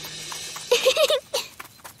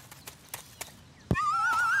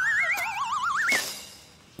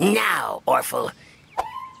 Now, Morphle.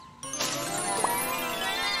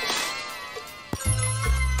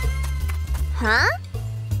 Huh?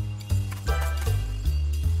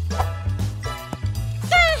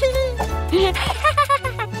 It's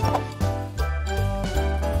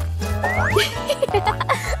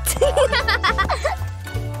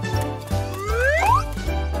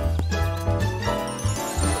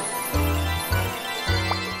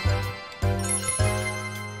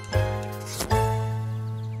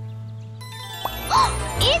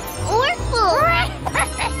Morphle!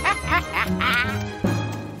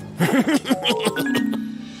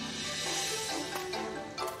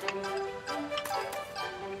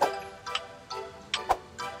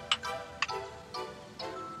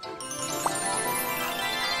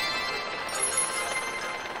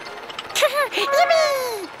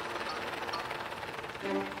 Yippee!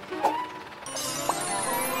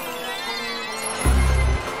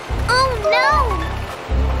 Oh no!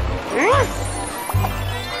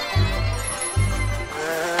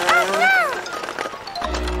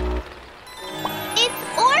 It's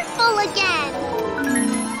Morphle again!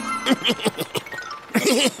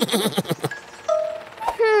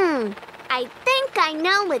 I think I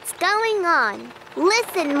know what's going on.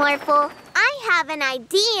 Listen, Morphle, I have an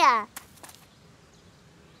idea.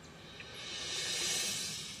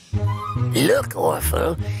 Look,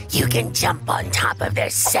 Morphle, you can jump on top of their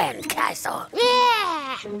sand castle.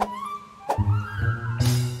 Yeah!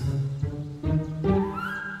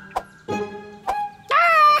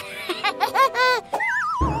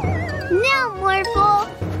 No, Morphle!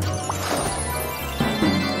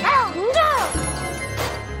 Oh, no!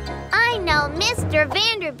 I know Mr.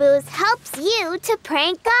 Vanderboos helps you to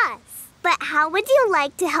prank us. But how would you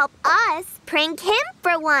like to help us prank him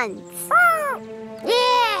for once?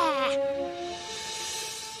 Yeah!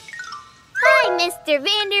 Hi, Mr.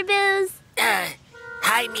 Vanderboos.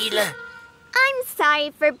 Hi, Mila. I'm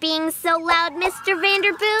sorry for being so loud, Mr.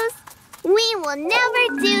 Vanderboos. We will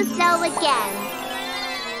never do so again.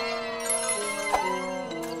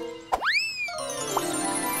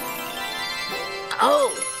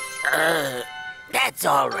 Oh, that's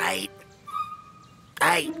all right.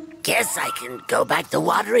 I guess I can go back to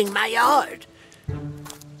watering my yard.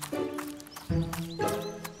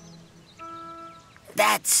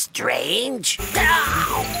 That's strange.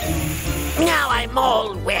 Ow! Now I'm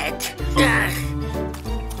all wet.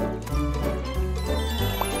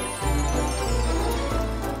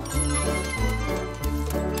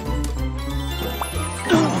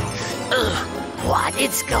 What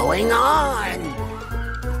is going on?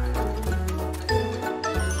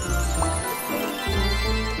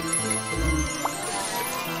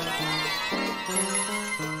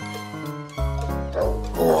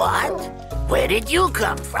 What? Where did you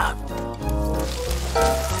come from?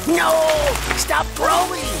 No! Stop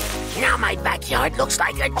growing! Now my backyard looks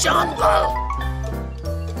like a jungle!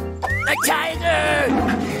 A tiger!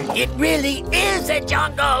 It really is a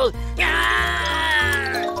jungle! Ah!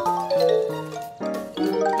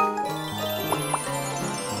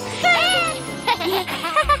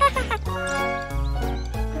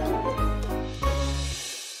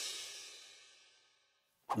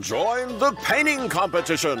 Join the painting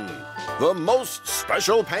competition. The most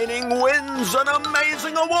special painting wins an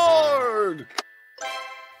amazing award.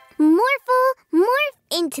 Morphle, morph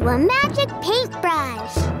into a magic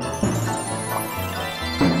paintbrush.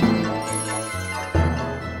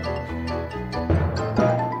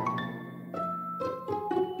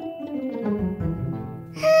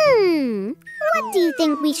 What do you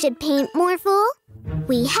think we should paint, Morphle?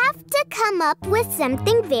 We have to come up with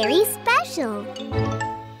something very special.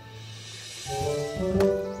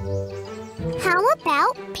 How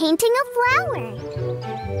about painting a flower?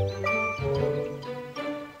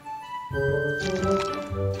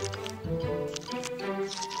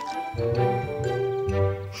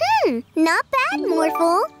 Not bad,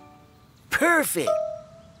 Morphle. Perfect.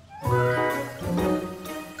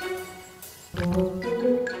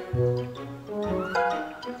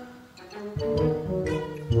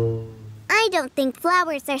 I don't think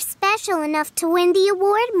flowers are special enough to win the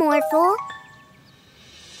award, Morphle.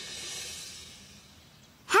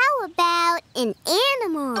 How about an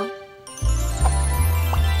animal?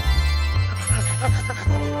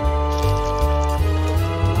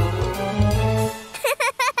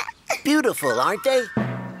 Beautiful, aren't they?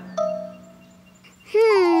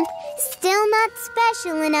 Still not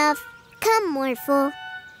special enough. Come, Morphle.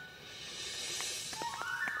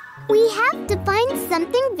 We have to find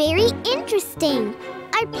something very interesting.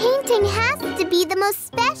 Our painting has to be the most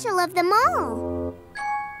special of them all.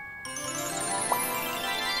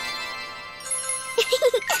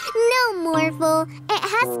 No, Morphle. It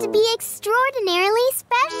has to be extraordinarily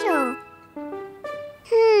special.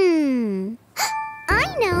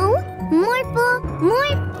 I know. Morphle,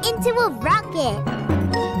 morph into a rocket.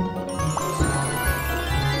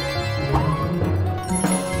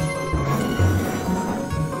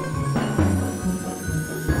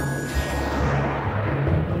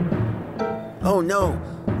 Oh no,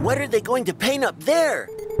 what are they going to paint up there?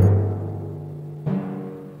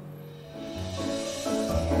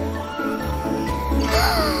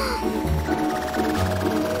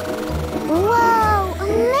 Whoa,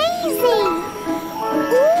 amazing!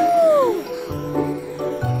 Ooh!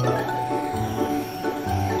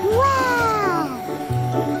 Wow!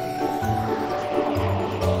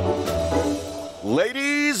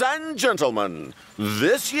 Ladies and gentlemen,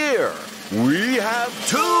 this year we have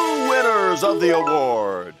 2 winners of the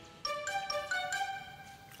award.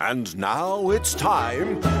 And now it's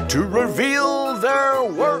time to reveal their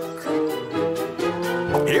work.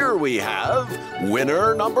 Here we have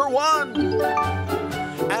winner number 1.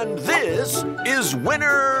 And this is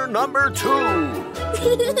winner number 2.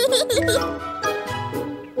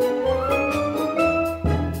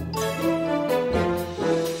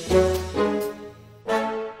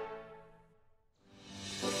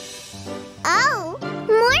 Oh,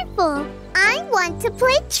 Morphle, I want to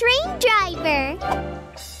play train driver.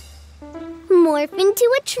 Morph into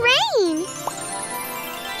a train.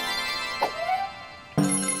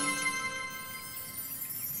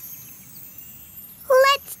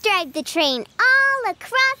 Let's drive the train all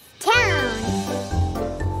across town.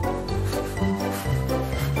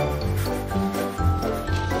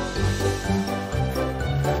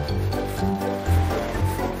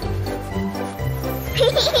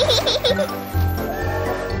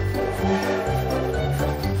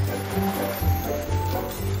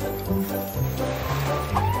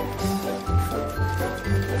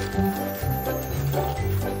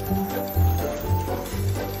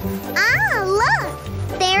 Ah,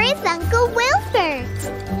 look! There is Uncle Wilfert.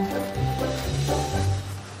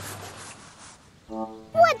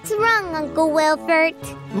 What's wrong, Uncle Wilfert?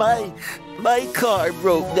 My car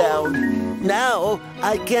broke down. Now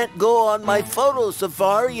I can't go on my photo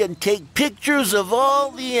safari and take pictures of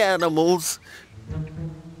all the animals.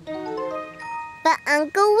 But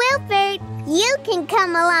Uncle Wilfert, you can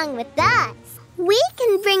come along with us. We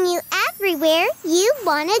can bring you everywhere you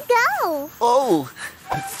want to go. Oh,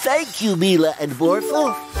 thank you, Mila and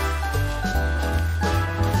Morphle.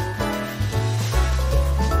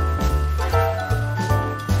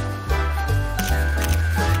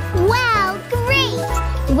 Wow,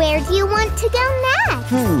 great! Where do you want to go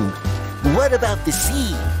next? What about the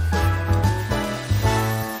sea?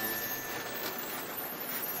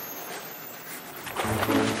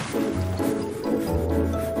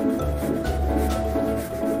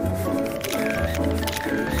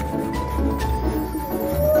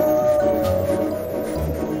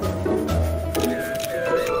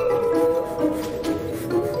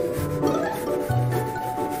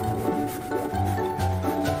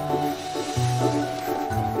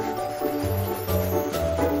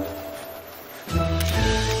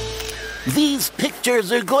 These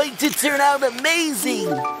pictures are going to turn out amazing!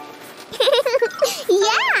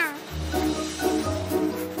 Yeah!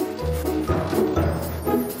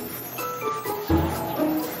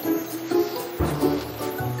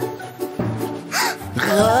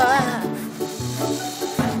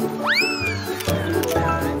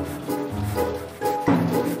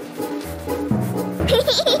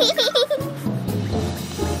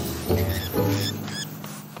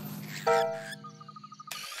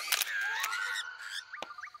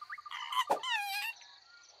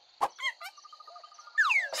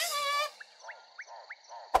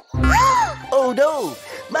 Oh no!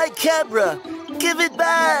 My camera! Give it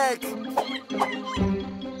back!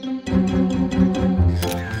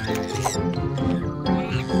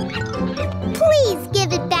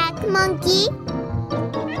 monkey.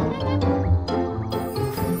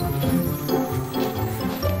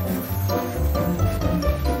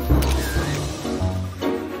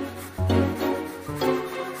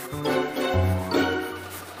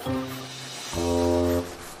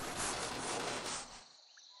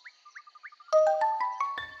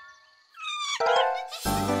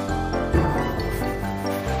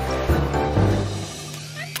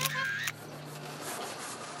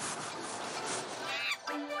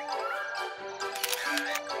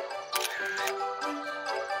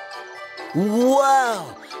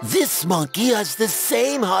 Wow! This monkey has the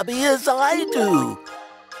same hobby as I do.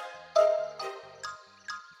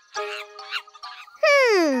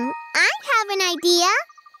 I have an idea.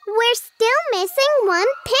 We're still missing one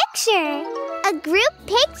picture. A group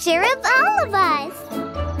picture of all of us.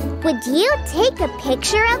 Would you take a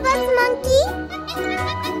picture of us, monkey?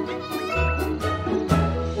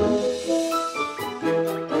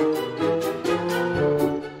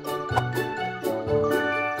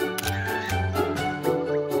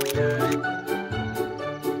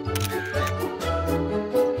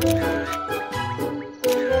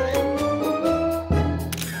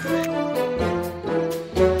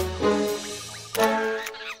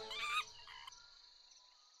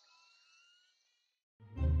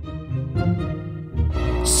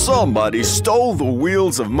 Somebody stole the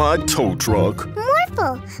wheels of my tow truck.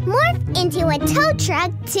 Morphle, morph into a tow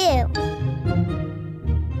truck, too.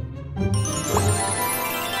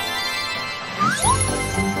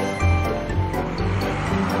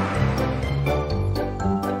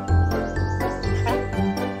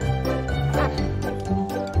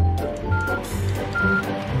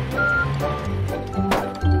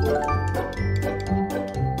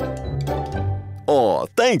 Aw,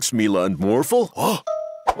 thanks, Mila and Morphle.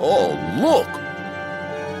 Oh, look!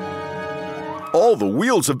 All the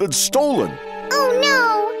wheels have been stolen. Oh,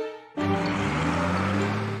 no!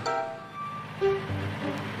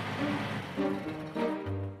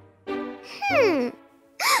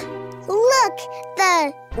 Look,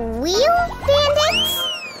 the wheel bandits?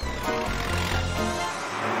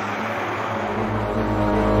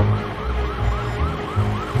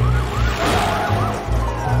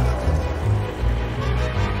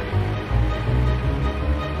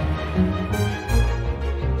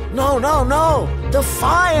 No, no, no! The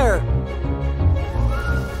fire!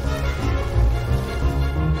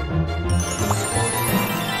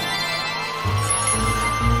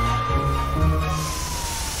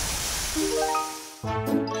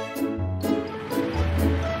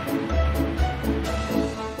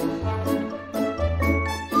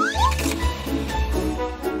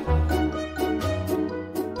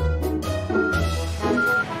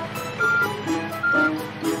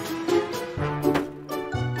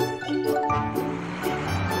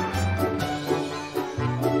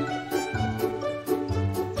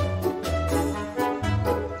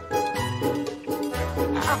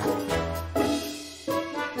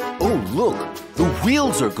 Oh, look! The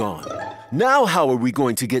wheels are gone. Now how are we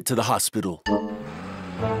going to get to the hospital?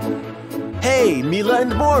 Hey, Mila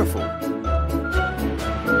and Morphle!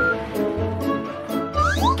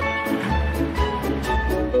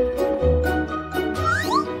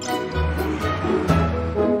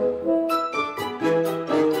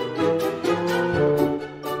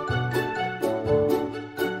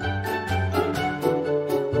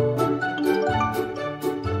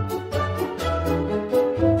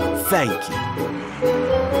 Thank you.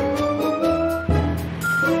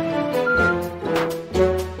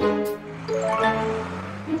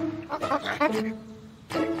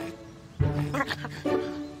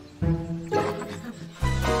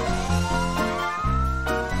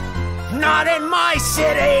 Not in my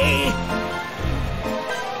city!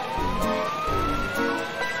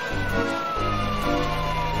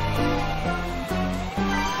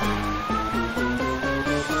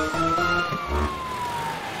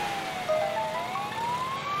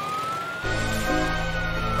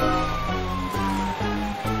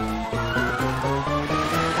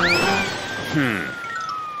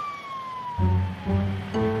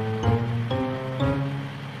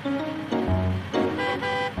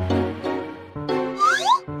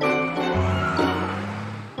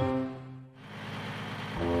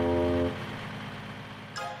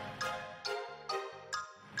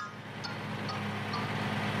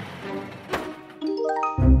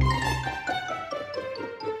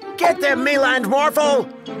 Get them, Mila and Morphle!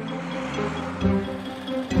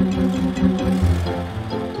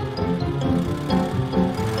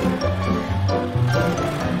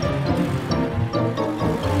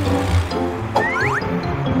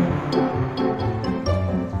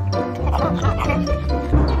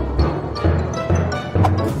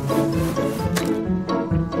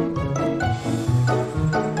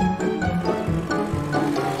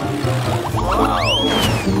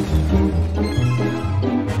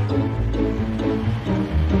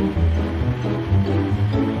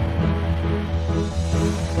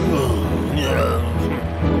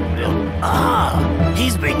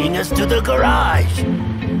 us to the garage.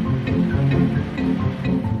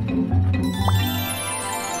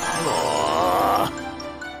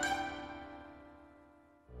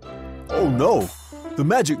 Oh no, the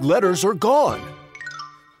magic letters are gone.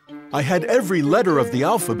 I had every letter of the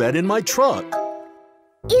alphabet in my truck.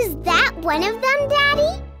 Is that one of them,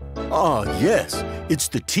 Daddy? Ah, yes, it's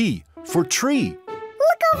the T for tree.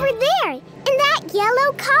 Look over there, in that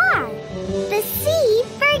yellow car. The C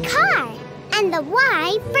for car, and the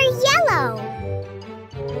Y for yellow.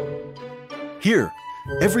 Here,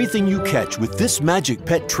 everything you catch with this Magic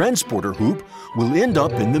Pet transporter hoop will end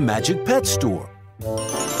up in the Magic Pet store.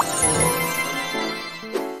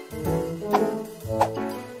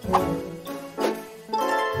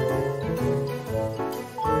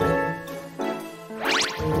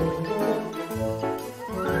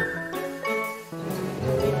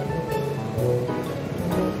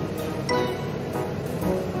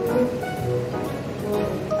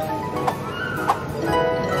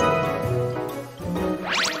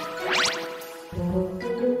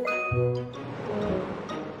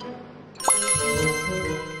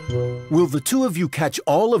 Will the two of you catch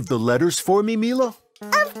all of the letters for me, Mila?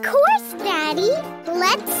 Of course, Daddy.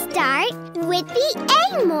 Let's start with the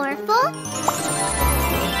A, Morphle.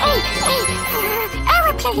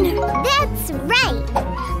 Aeroplane. That's right.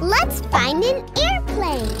 Let's find an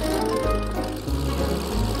airplane.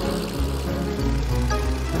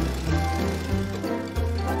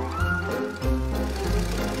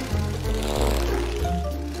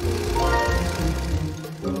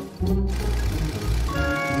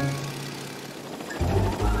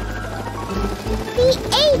 The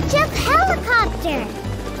H of helicopter.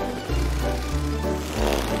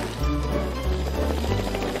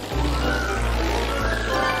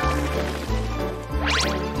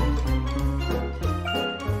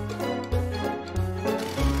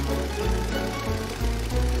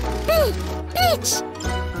 Pitch.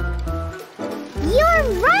 You're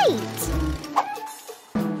right.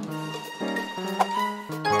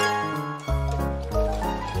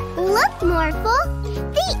 Look, Morphle,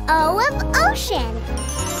 the O of ocean.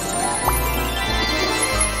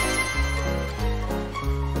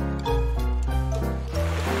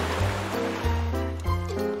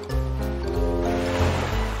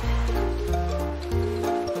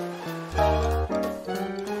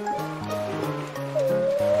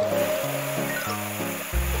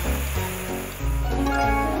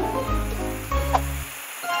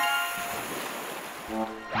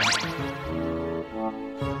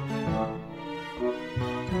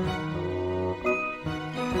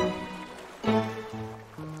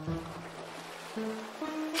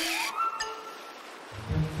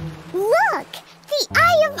 Look, the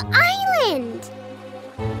Eye of Island.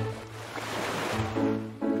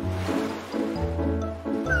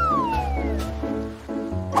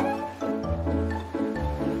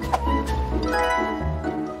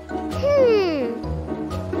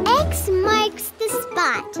 X marks the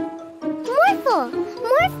spot. Morphle,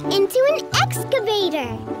 morph into an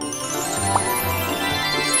excavator.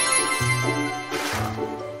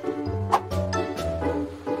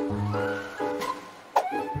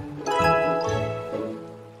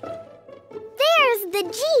 There's the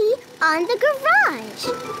G on the garage.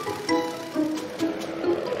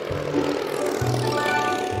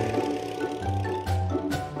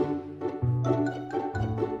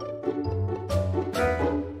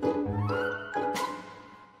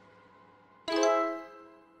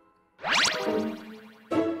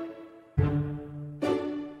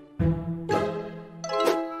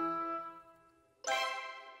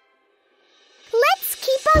 Let's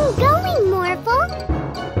keep on going, Morphle.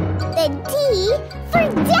 The D for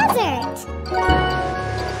desert.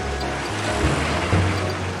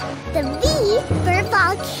 The V for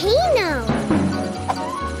volcano.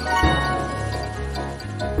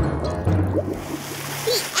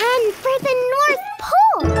 The N for the North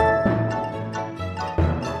Pole.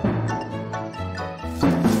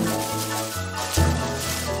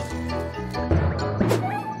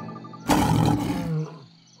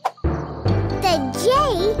 The J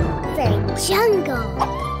for jungle.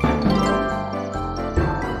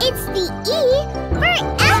 It's the E for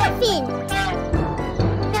elephant.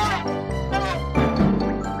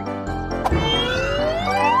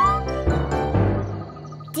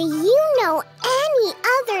 Do you know any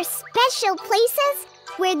other special places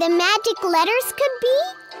where the magic letters could be?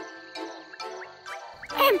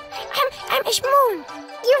 It's moon.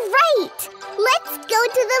 You're right. Let's go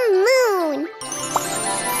to the moon.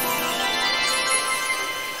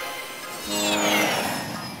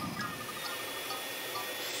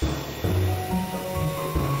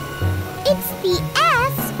 It's the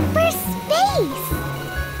S for space.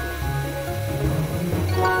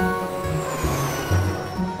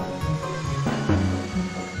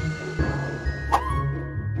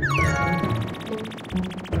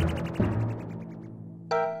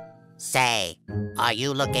 Say, are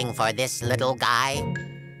you looking for this little guy?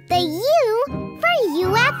 The U for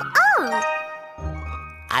UFO.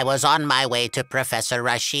 I was on my way to Professor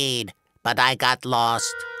Rashid, but I got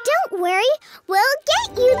lost. Don't worry, we'll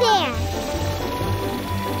get you there.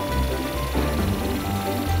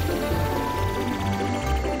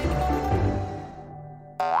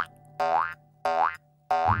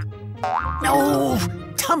 Oh,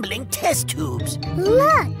 tumbling test tubes.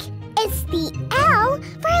 Look, it's the L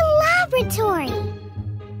for laboratory.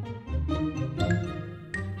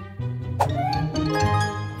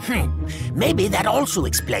 Maybe that also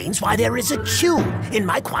explains why there is a Q in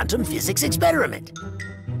my quantum physics experiment.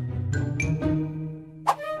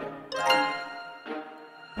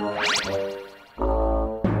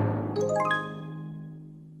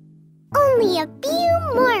 Only a few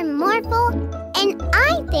more, Morphle, and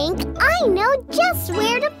I think I know just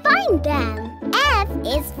where to find them. F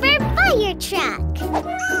is for fire truck.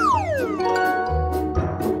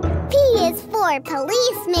 P is for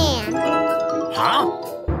policeman. Huh?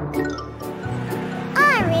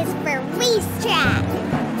 R is for racetrack.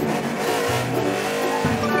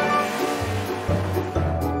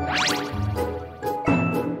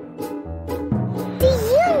 Do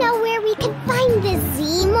you know where we can find the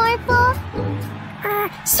Z, Morphle?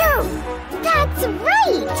 Zoo! That's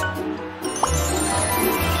right!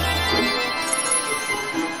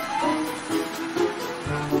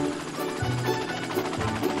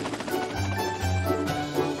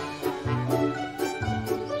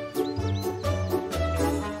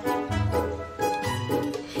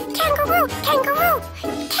 Kangaroo! Kangaroo!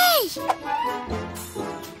 K!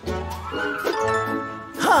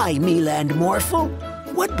 Hi, Mila and Morphle.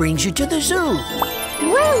 What brings you to the zoo?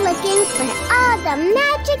 We're looking for all the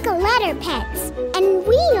magic letter pets, and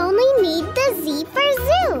we only need the Z for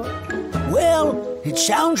zoo. Well, it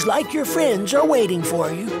sounds like your friends are waiting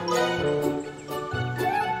for you.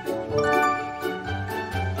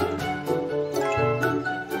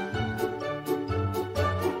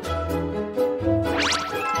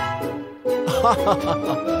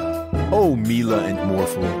 Oh, Mila and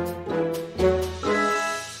Morphle.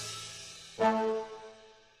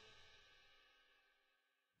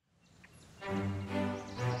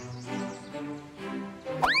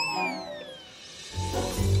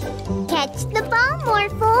 Catch the ball,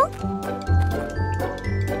 Morphle.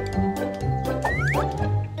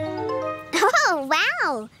 Oh,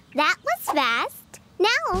 wow! That was fast.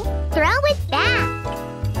 Now, throw it back.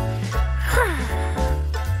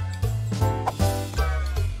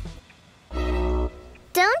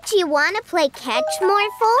 Don't you want to play catch,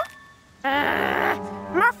 Morphle?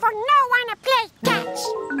 Morphle no wanna play catch.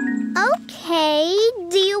 Okay,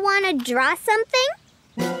 do you want to draw something?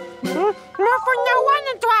 Morphle no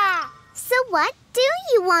wanna draw. So what do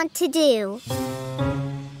you want to do?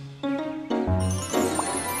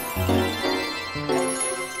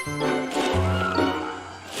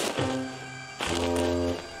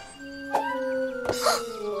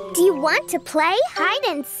 Do you want to play hide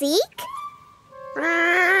and seek?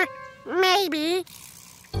 Maybe.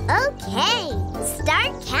 Okay,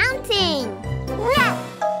 start counting. No.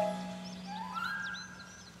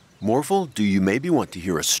 Morphle, do you maybe want to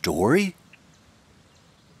hear a story?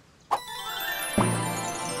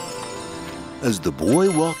 As the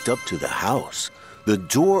boy walked up to the house, the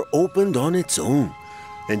door opened on its own,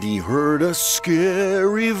 and he heard a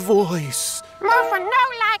scary voice. Morphle no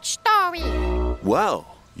like story. Wow,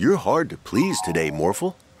 you're hard to please today,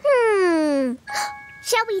 Morphle.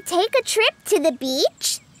 Shall we take a trip to the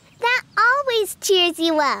beach? That always cheers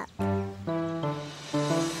you up.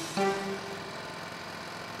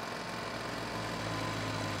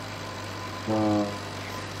 Move!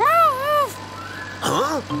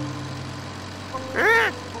 Huh?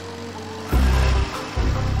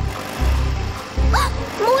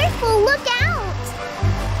 Morphle, look out!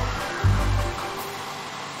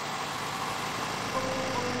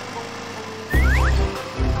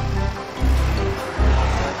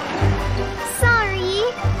 Sorry.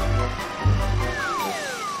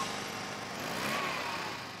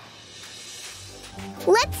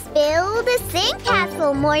 Let's build a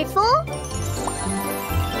sandcastle, Morphle.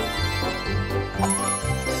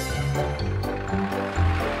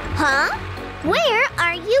 Huh? Where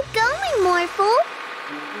are you going, Morphle?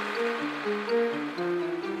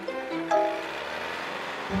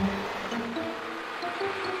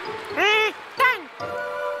 Done.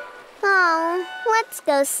 Oh, let's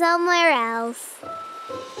go somewhere else.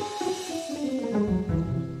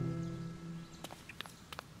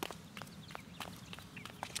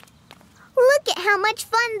 Look at how much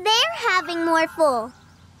fun they're having, Morphle.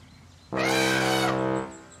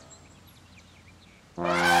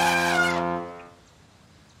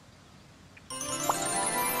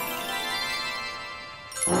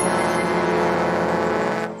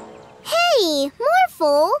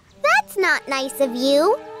 nice of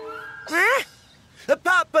you. Huh? A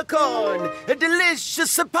popcorn! A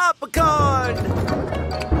delicious popcorn!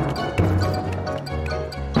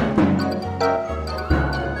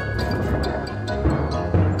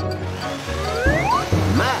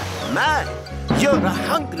 My, you're a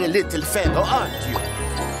hungry little fellow, aren't you?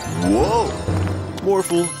 Whoa!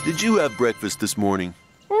 Morphle, did you have breakfast this morning?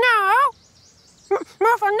 No.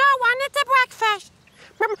 Morphle no wanted the breakfast.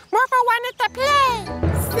 Morphle wanted to play.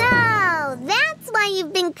 So, that's why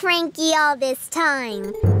you've been cranky all this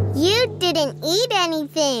time. You didn't eat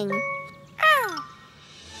anything. Oh.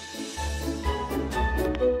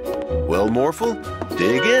 Well, Morphle,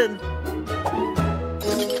 dig in.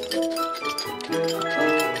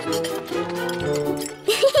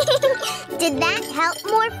 Did that help,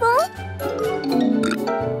 Morphle?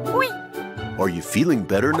 Wait. Are you feeling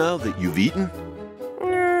better now that you've eaten?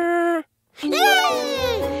 Yay!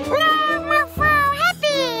 No, Morphle,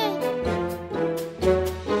 happy!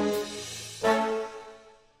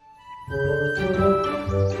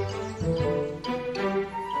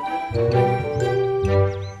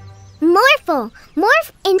 Morphle,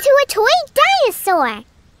 morph into a toy dinosaur.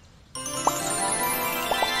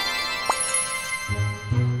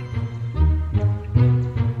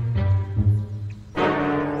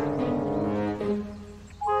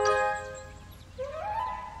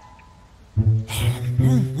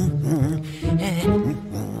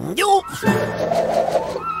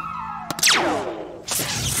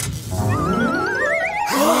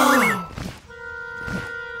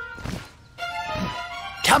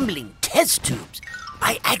 Tumbling test tubes.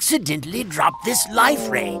 I accidentally dropped this life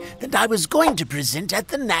ray that I was going to present at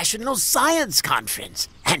the National Science Conference,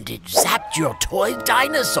 and it zapped your toy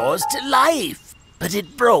dinosaurs to life. But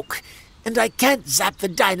it broke, and I can't zap the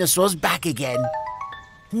dinosaurs back again.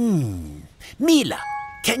 Mila,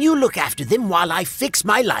 can you look after them while I fix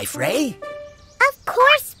my life ray? Of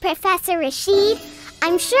course, Professor Rashid.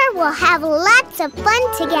 I'm sure we'll have lots of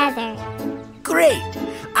fun together. Great.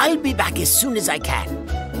 I'll be back as soon as I can.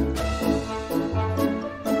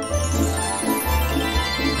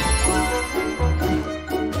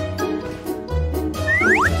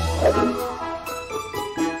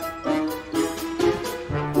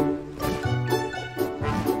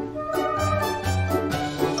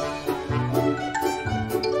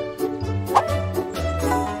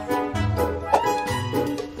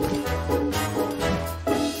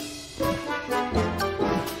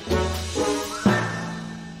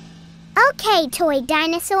 Okay, toy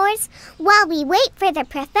dinosaurs. While we wait for the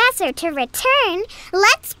professor to return,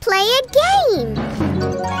 let's play a game.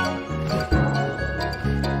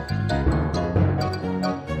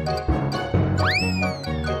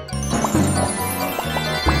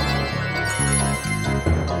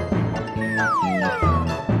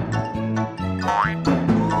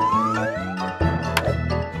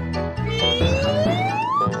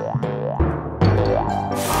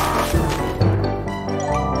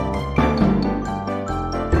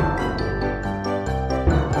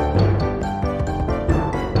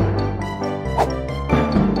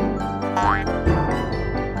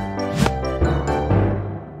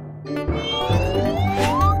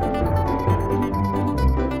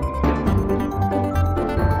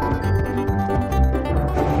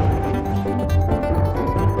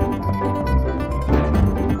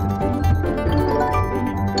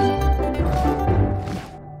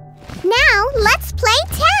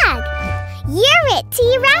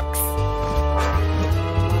 T-Rex?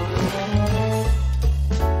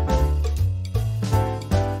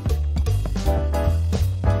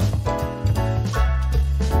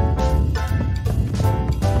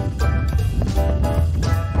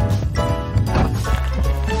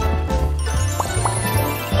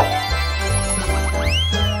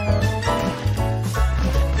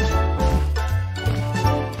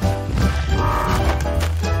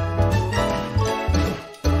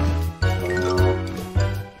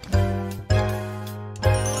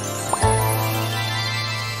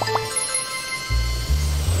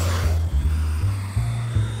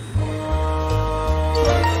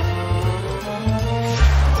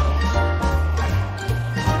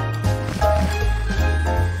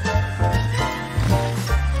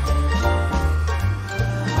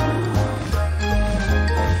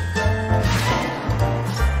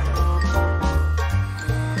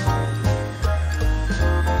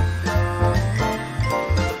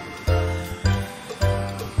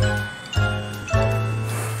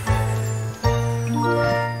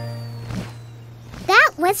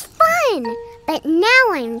 Was fun, but now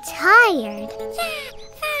I'm tired. Yeah,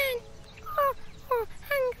 fun.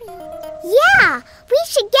 Hungry. Yeah, we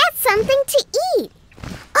should get something to eat.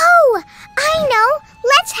 Oh, I know.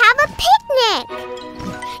 Let's have a picnic!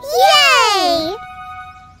 Yay!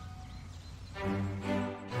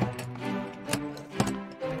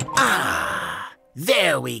 Ah,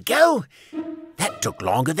 there we go. That took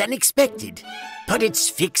longer than expected, but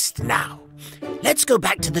it's fixed now. Let's go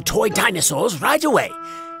back to the toy dinosaurs right away.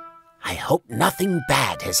 I hope nothing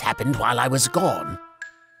bad has happened while I was gone.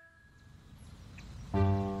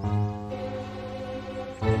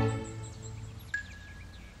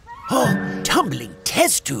 Oh, tumbling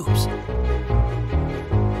test tubes.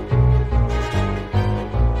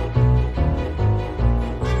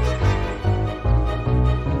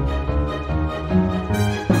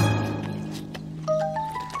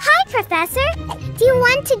 Hi, Professor. Do you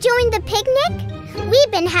want to join the picnic?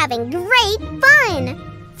 We've been having great fun.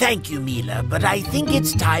 Thank you, Mila, but I think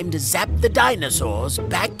it's time to zap the dinosaurs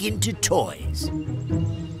back into toys.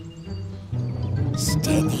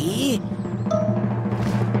 Steady.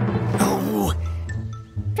 Oh.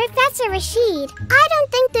 Professor Rashid, I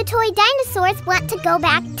don't think the toy dinosaurs want to go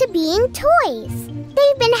back to being toys.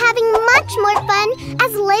 They've been having much more fun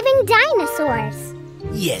as living dinosaurs.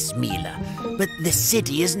 Yes, Mila, but the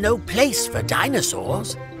city is no place for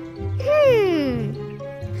dinosaurs.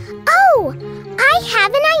 Oh, I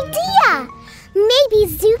have an idea. Maybe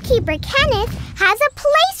Zookeeper Kenneth has a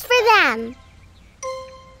place for them.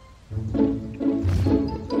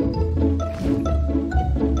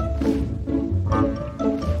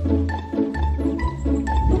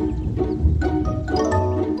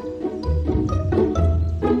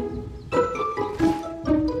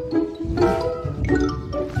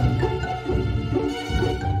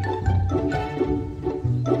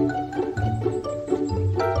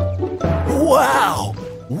 Wow!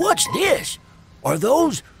 What's this? Are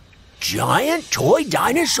those giant toy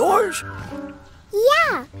dinosaurs?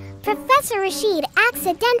 Yeah, Professor Rashid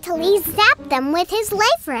accidentally zapped them with his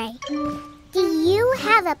life ray. Do you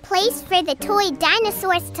have a place for the toy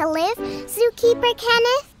dinosaurs to live, Zookeeper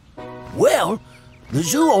Kenneth? Well, the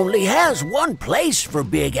zoo only has one place for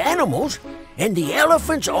big animals, and the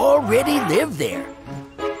elephants already live there.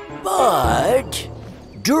 But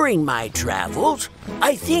during my travels,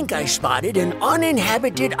 I think I spotted an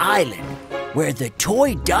uninhabited island where the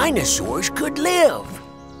toy dinosaurs could live.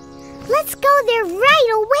 Let's go there right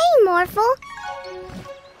away, Morphle.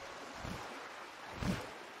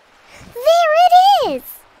 There it is!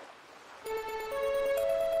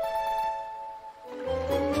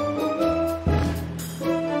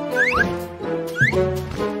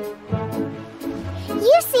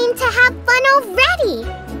 You seem to have fun already.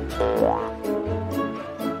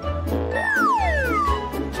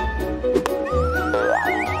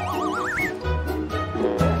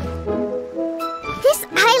 This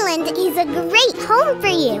island is a great home for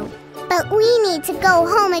you, but we need to go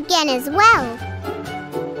home again as well.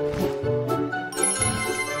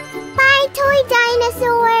 Bye, toy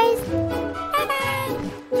dinosaurs!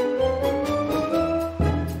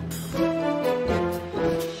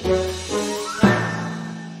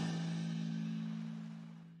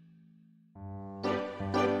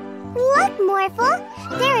 Look, Morphle!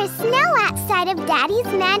 There is snow outside of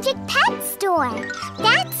Daddy's magic pet store.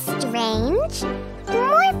 That's strange.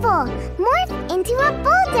 Morphle, morph into a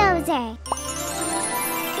bulldozer.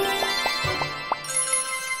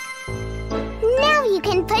 Now you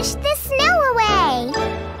can push the snow away.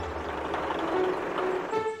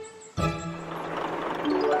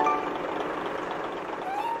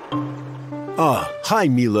 Hi,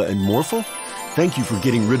 Mila and Morphle. Thank you for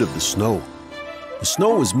getting rid of the snow. The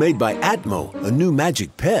snow was made by Atmo, a new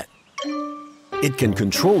magic pet. It can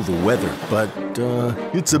control the weather, but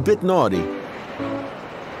it's a bit naughty.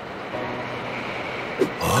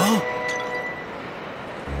 Huh?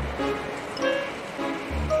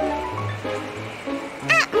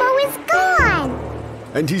 Atmo is gone!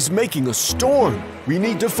 And he's making a storm. We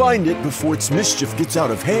need to find it before its mischief gets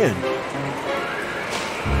out of hand.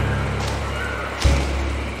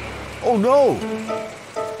 Oh no!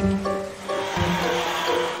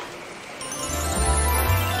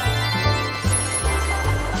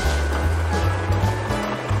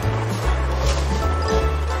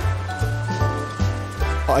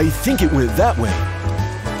 I think it went that way.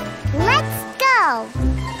 Let's go!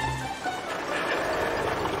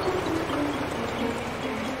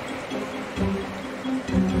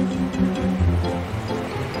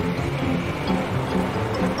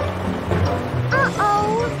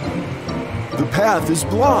 Uh-oh! The path is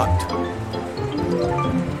blocked.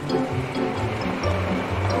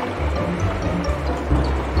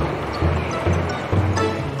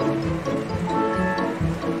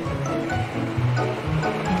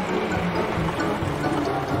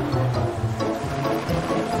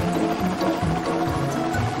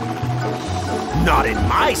 in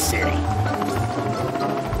my city.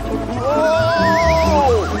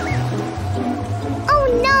 Whoa! Oh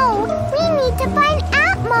no! We need to find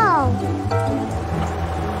Atmo!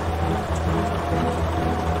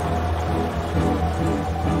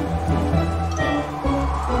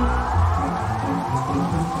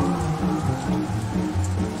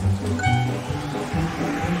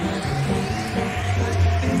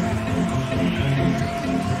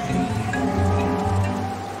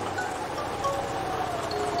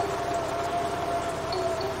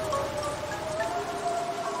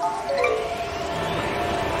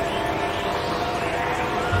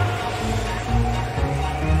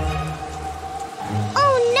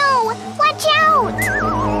 Watch out!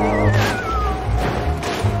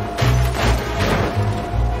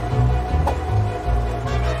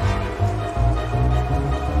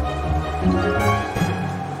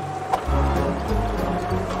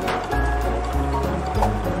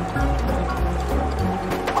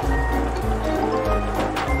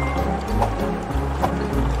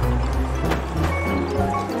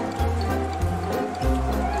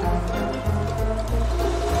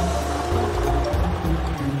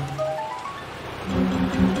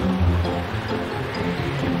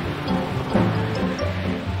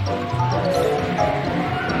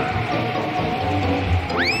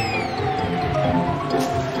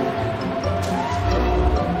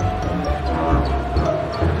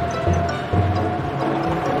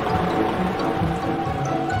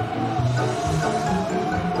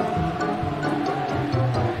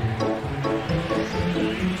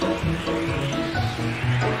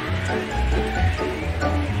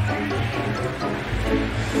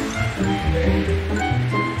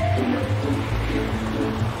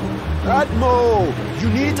 Atmo! You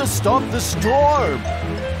need to stop the storm!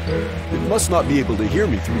 It must not be able to hear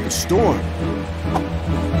me through the storm.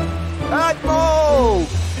 Atmo!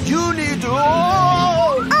 You need to...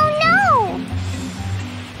 Oh! Oh no!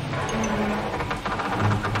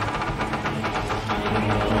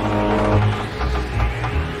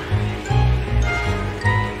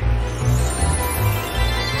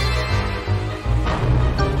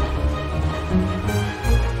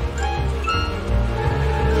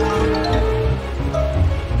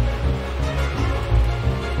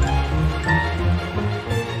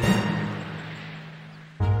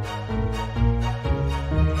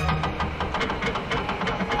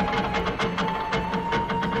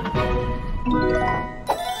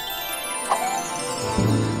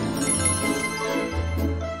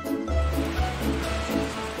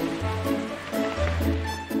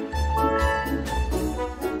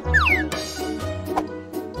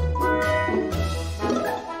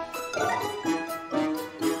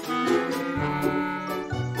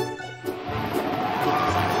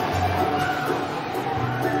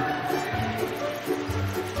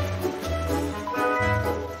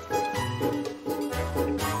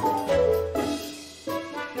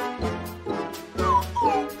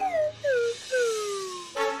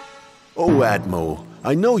 Oh, Atmo,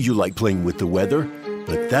 I know you like playing with the weather,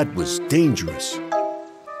 but that was dangerous.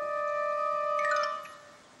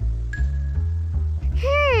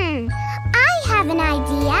 I have an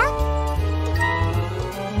idea.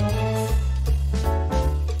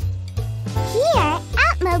 Here,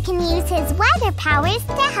 Atmo can use his weather powers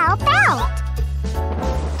to help out.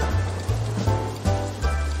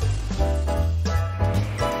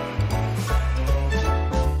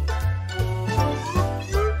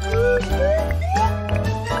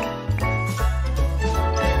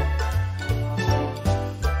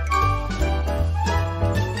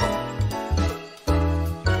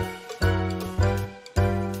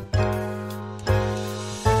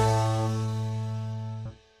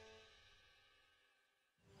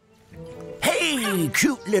 Hey,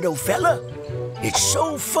 cute little fella. It's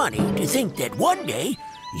so funny to think that one day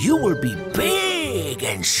you will be big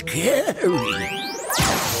and scary.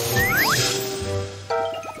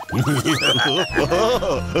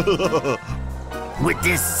 With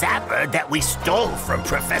this zapper that we stole from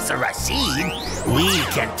Professor Rashid, we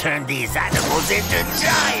can turn these animals into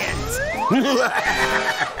giants.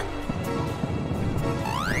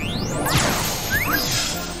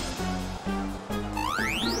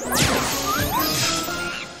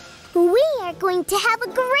 We are going to have a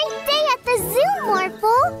great day at the zoo,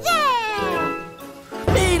 Morphle!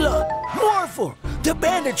 Yeah! Mila, Morphle, the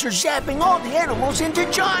bandits are zapping all the animals into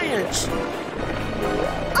giants.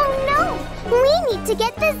 Oh no! We need to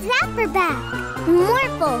get the zapper back!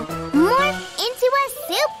 Morphle, morph into a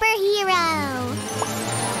superhero!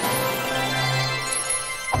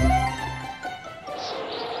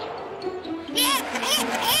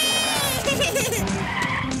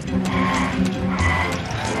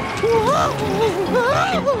 Whoa!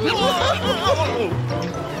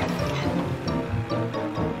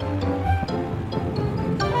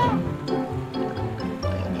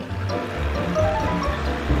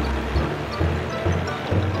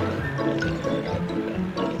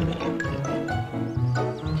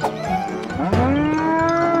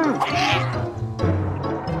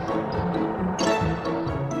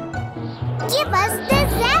 Give us the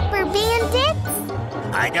zapper, bandits!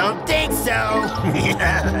 I don't think so.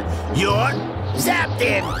 You're zapped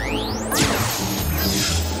in.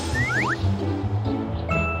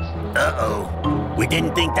 Uh-oh. We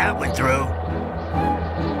didn't think that one through.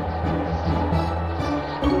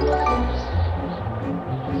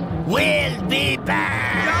 We'll be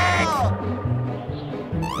back!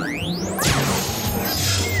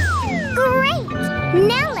 Great!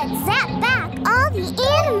 Now let's zap back all the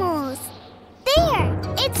animals. There!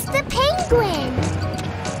 It's the penguin!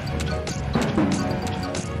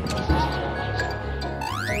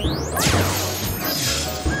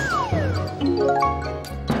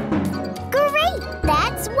 Great!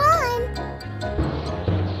 That's one!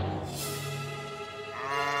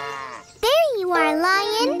 There you are,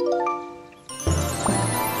 Lion!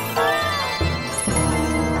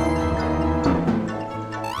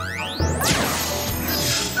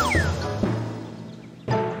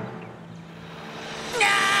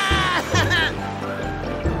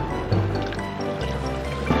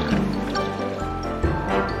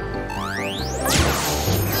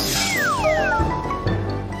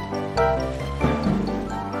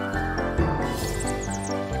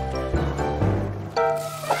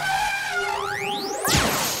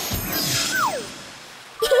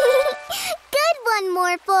 Good one,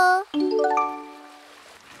 Morphle.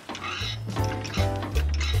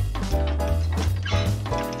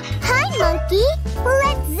 Hi, Monkey.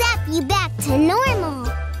 Let's zap you back to normal.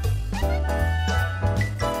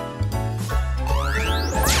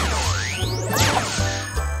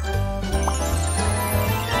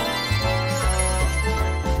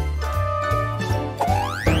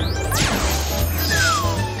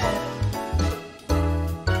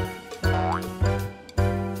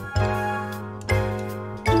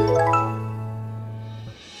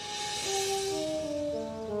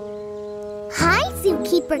 Hi,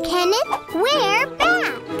 Zookeeper Kenneth. We're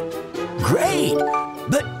back. Great!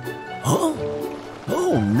 But,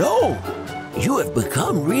 oh no! You have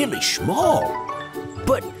become really small.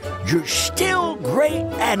 But you're still great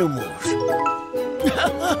animals.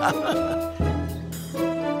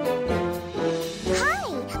 Hi,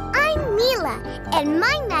 I'm Mila, and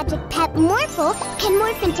my magic pet Morphle can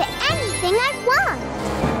morph into anything I want.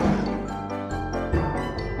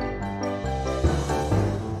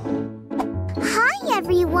 Hi,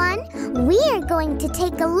 everyone. We are going to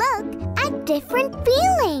take a look at different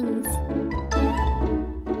feelings.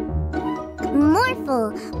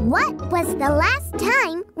 Morphle, what was the last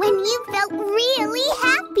time when you felt really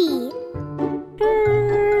happy?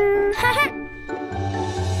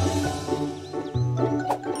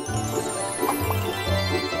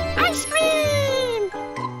 Ice cream!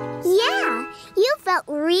 Yeah, you felt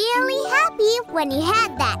really happy when you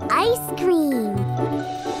had that ice cream.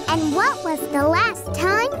 And what was the last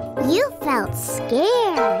time you felt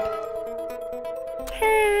scared?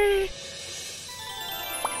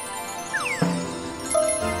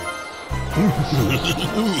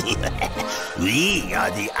 We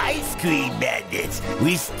are the ice cream bandits.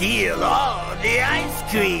 We steal all the ice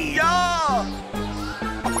cream.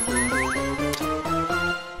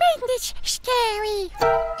 Bandits scary.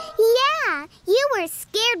 Yeah, you were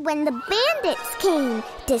scared when the bandits came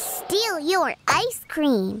to steal your ice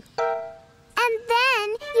cream. And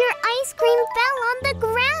then your ice cream fell on the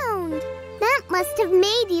ground. That must have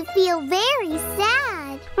made you feel very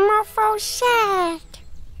sad. Morphle sad.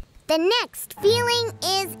 The next feeling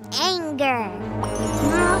is anger.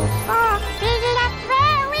 Morphle feeling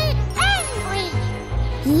very angry.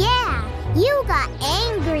 Yeah, you got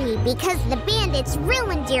angry because the bandits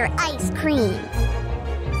ruined your ice cream.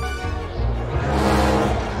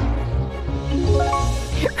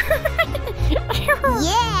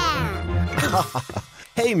 Yeah!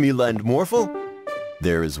 Hey, Mila and Morphle.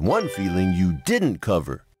 There is one feeling you didn't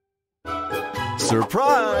cover.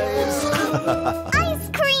 Surprise! Ice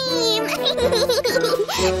cream!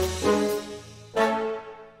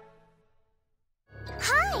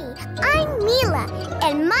 Hi, I'm Mila,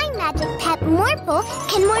 and my magic pet Morphle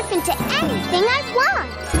can morph into anything I want.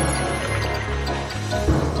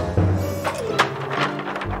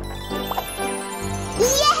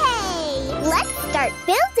 Yay! Let's start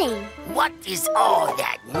building. What is all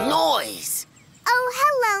that noise? Oh,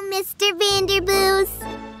 hello, Mr. Vanderboos.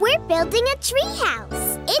 We're building a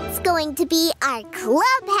treehouse. It's going to be our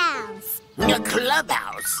clubhouse. A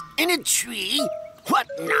clubhouse? In a tree? What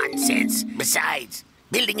nonsense. Besides,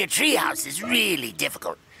 building a treehouse is really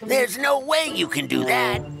difficult. There's no way you can do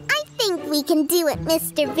that. I think we can do it,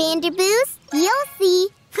 Mr. Vanderboos. You'll see.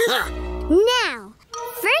 Huh. Now,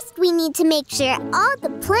 first we need to make sure all the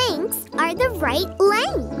planks are the right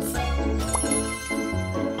length.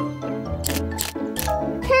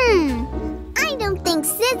 I don't think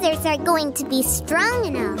scissors are going to be strong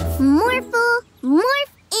enough. Morphle,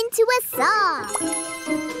 morph into a saw.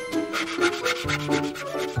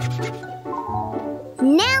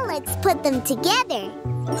 Now let's put them together.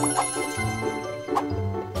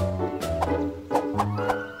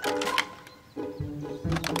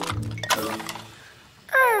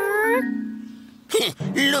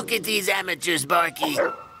 Look at these amateurs, Barky.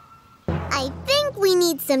 I think we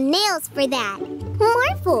need some nails for that.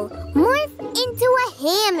 Morphle, morph into a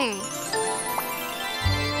hammer.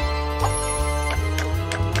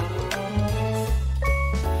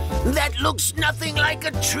 That looks nothing like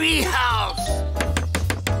a treehouse.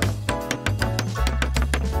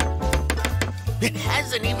 It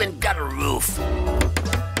hasn't even got a roof.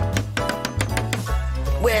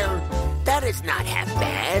 Well, that is not half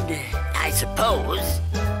bad, I suppose.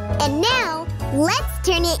 And now, let's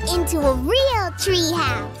turn it into a real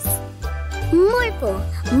treehouse. Morphle,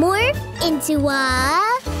 morph into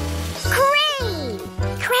a crane.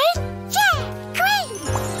 Crane? Yeah, crane.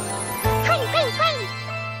 Crane, crane, crane.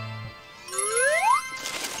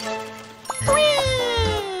 Whee!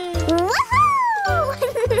 Woohoo!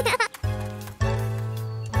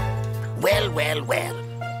 Well.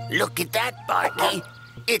 Look at that, Barky.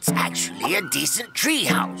 It's actually a decent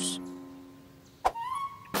treehouse.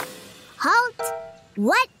 Halt!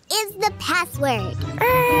 What is the password?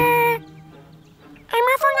 I'm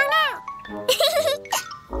Morphle now.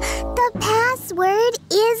 The password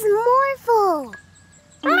is Morphle.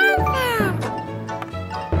 Morphle.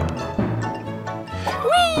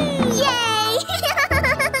 Whee! Yay!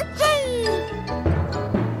 Yay!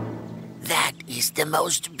 That is the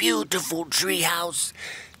most beautiful treehouse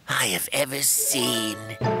I have ever seen.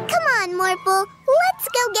 Come on, Morphle. Let's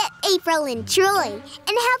go get April and Troy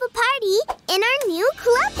and have a party in our new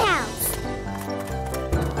clubhouse.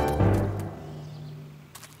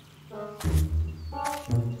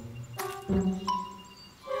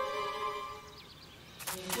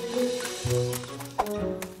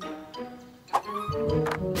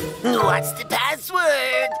 What's the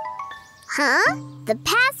password? Huh? The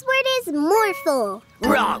password is Morphle.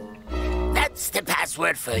 Wrong. That's the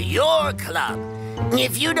password for your club.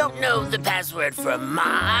 If you don't know the password for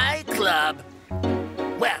my club,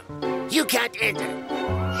 well, you can't enter.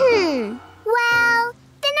 Well,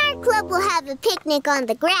 then our club will have a picnic on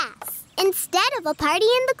the grass instead of a party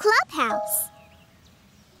in the clubhouse.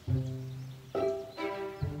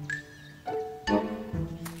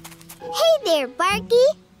 Hey there, Barky.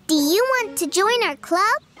 Do you want to join our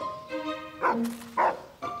club?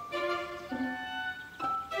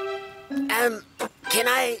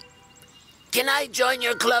 Can I join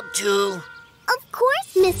your club too? Of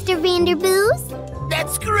course, Mr. Vanderboos.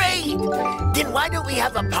 That's great! Then why don't we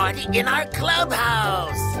have a party in our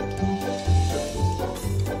clubhouse?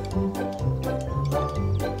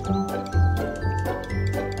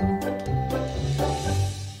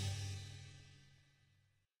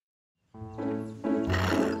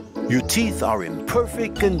 Your teeth are in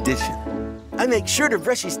perfect condition. I make sure to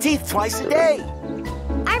brush his teeth twice a day.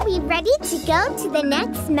 Are we ready to go to the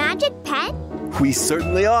next magic pet? We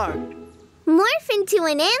certainly are. Morph into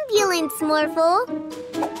an ambulance, Morphle.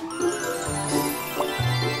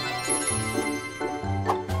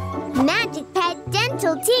 Magic Pet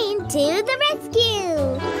Dental Team to the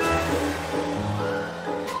rescue!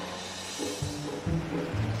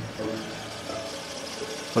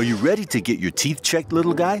 Are you ready to get your teeth checked,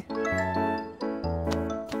 little guy?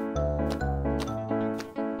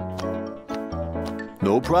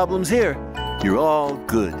 No problems here. You're all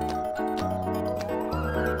good.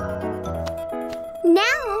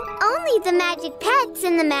 Now, only the Magic Pets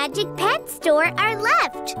in the Magic Pet store are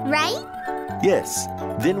left, right? Yes,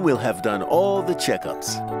 then we'll have done all the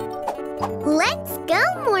checkups. Let's go,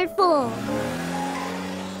 Morphle!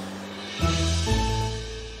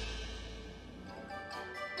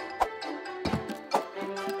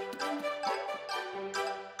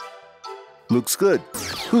 Looks good.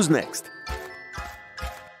 Who's next?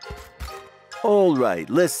 All right,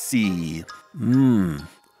 let's see.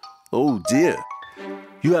 Oh dear.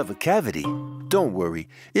 You have a cavity. Don't worry,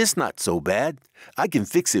 it's not so bad. I can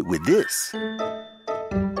fix it with this.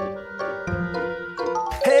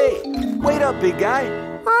 Hey, wait up, big guy.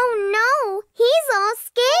 Oh no, He's all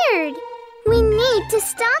scared. We need to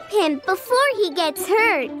stop him before he gets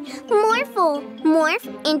hurt. Morphle, morph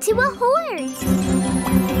into a horse.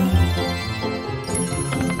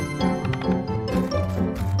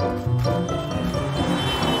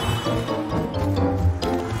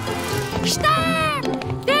 Stop!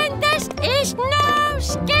 Then this is no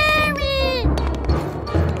scary!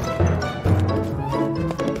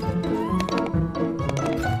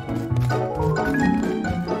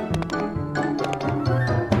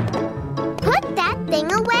 Put that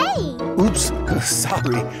thing away. Oops,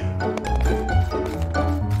 sorry.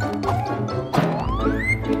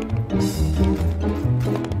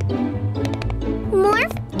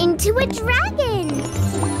 Morph into a dragon.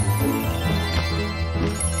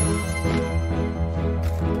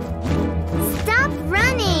 Stop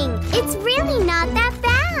running. It's really not that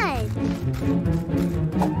bad.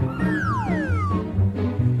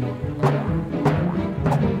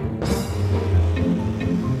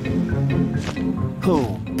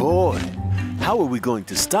 Oh, boy. How are we going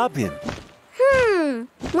to stop him?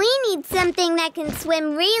 We need something that can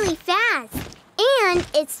swim really fast. And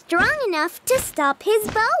it's strong enough to stop his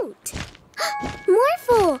boat.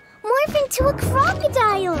 Morphle, morph into a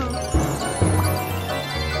crocodile.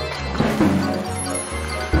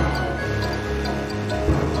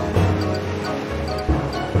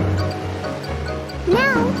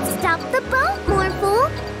 Now, stop the boat, Morphle.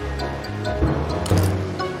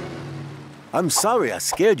 I'm sorry I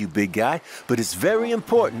scared you, big guy, but it's very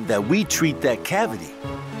important that we treat that cavity.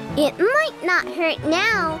 It might not hurt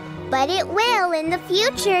now, but it will in the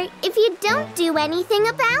future if you don't do anything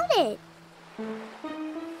about it.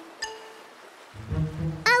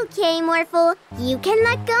 Okay, Morphle, you can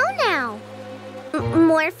let go now.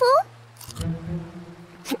 Morphle?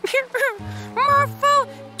 Morphle,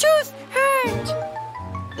 tooth hurt!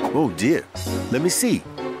 Oh, dear. Let me see.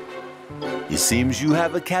 It seems you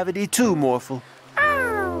have a cavity too, Morphle.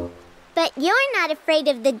 Oh! But you're not afraid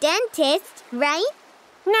of the dentist, right?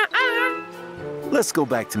 Nuh-uh. Let's go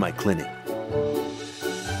back to my clinic.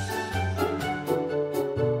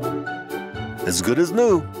 As good as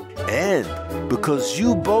new. And because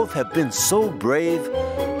you both have been so brave,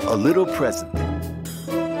 a little present.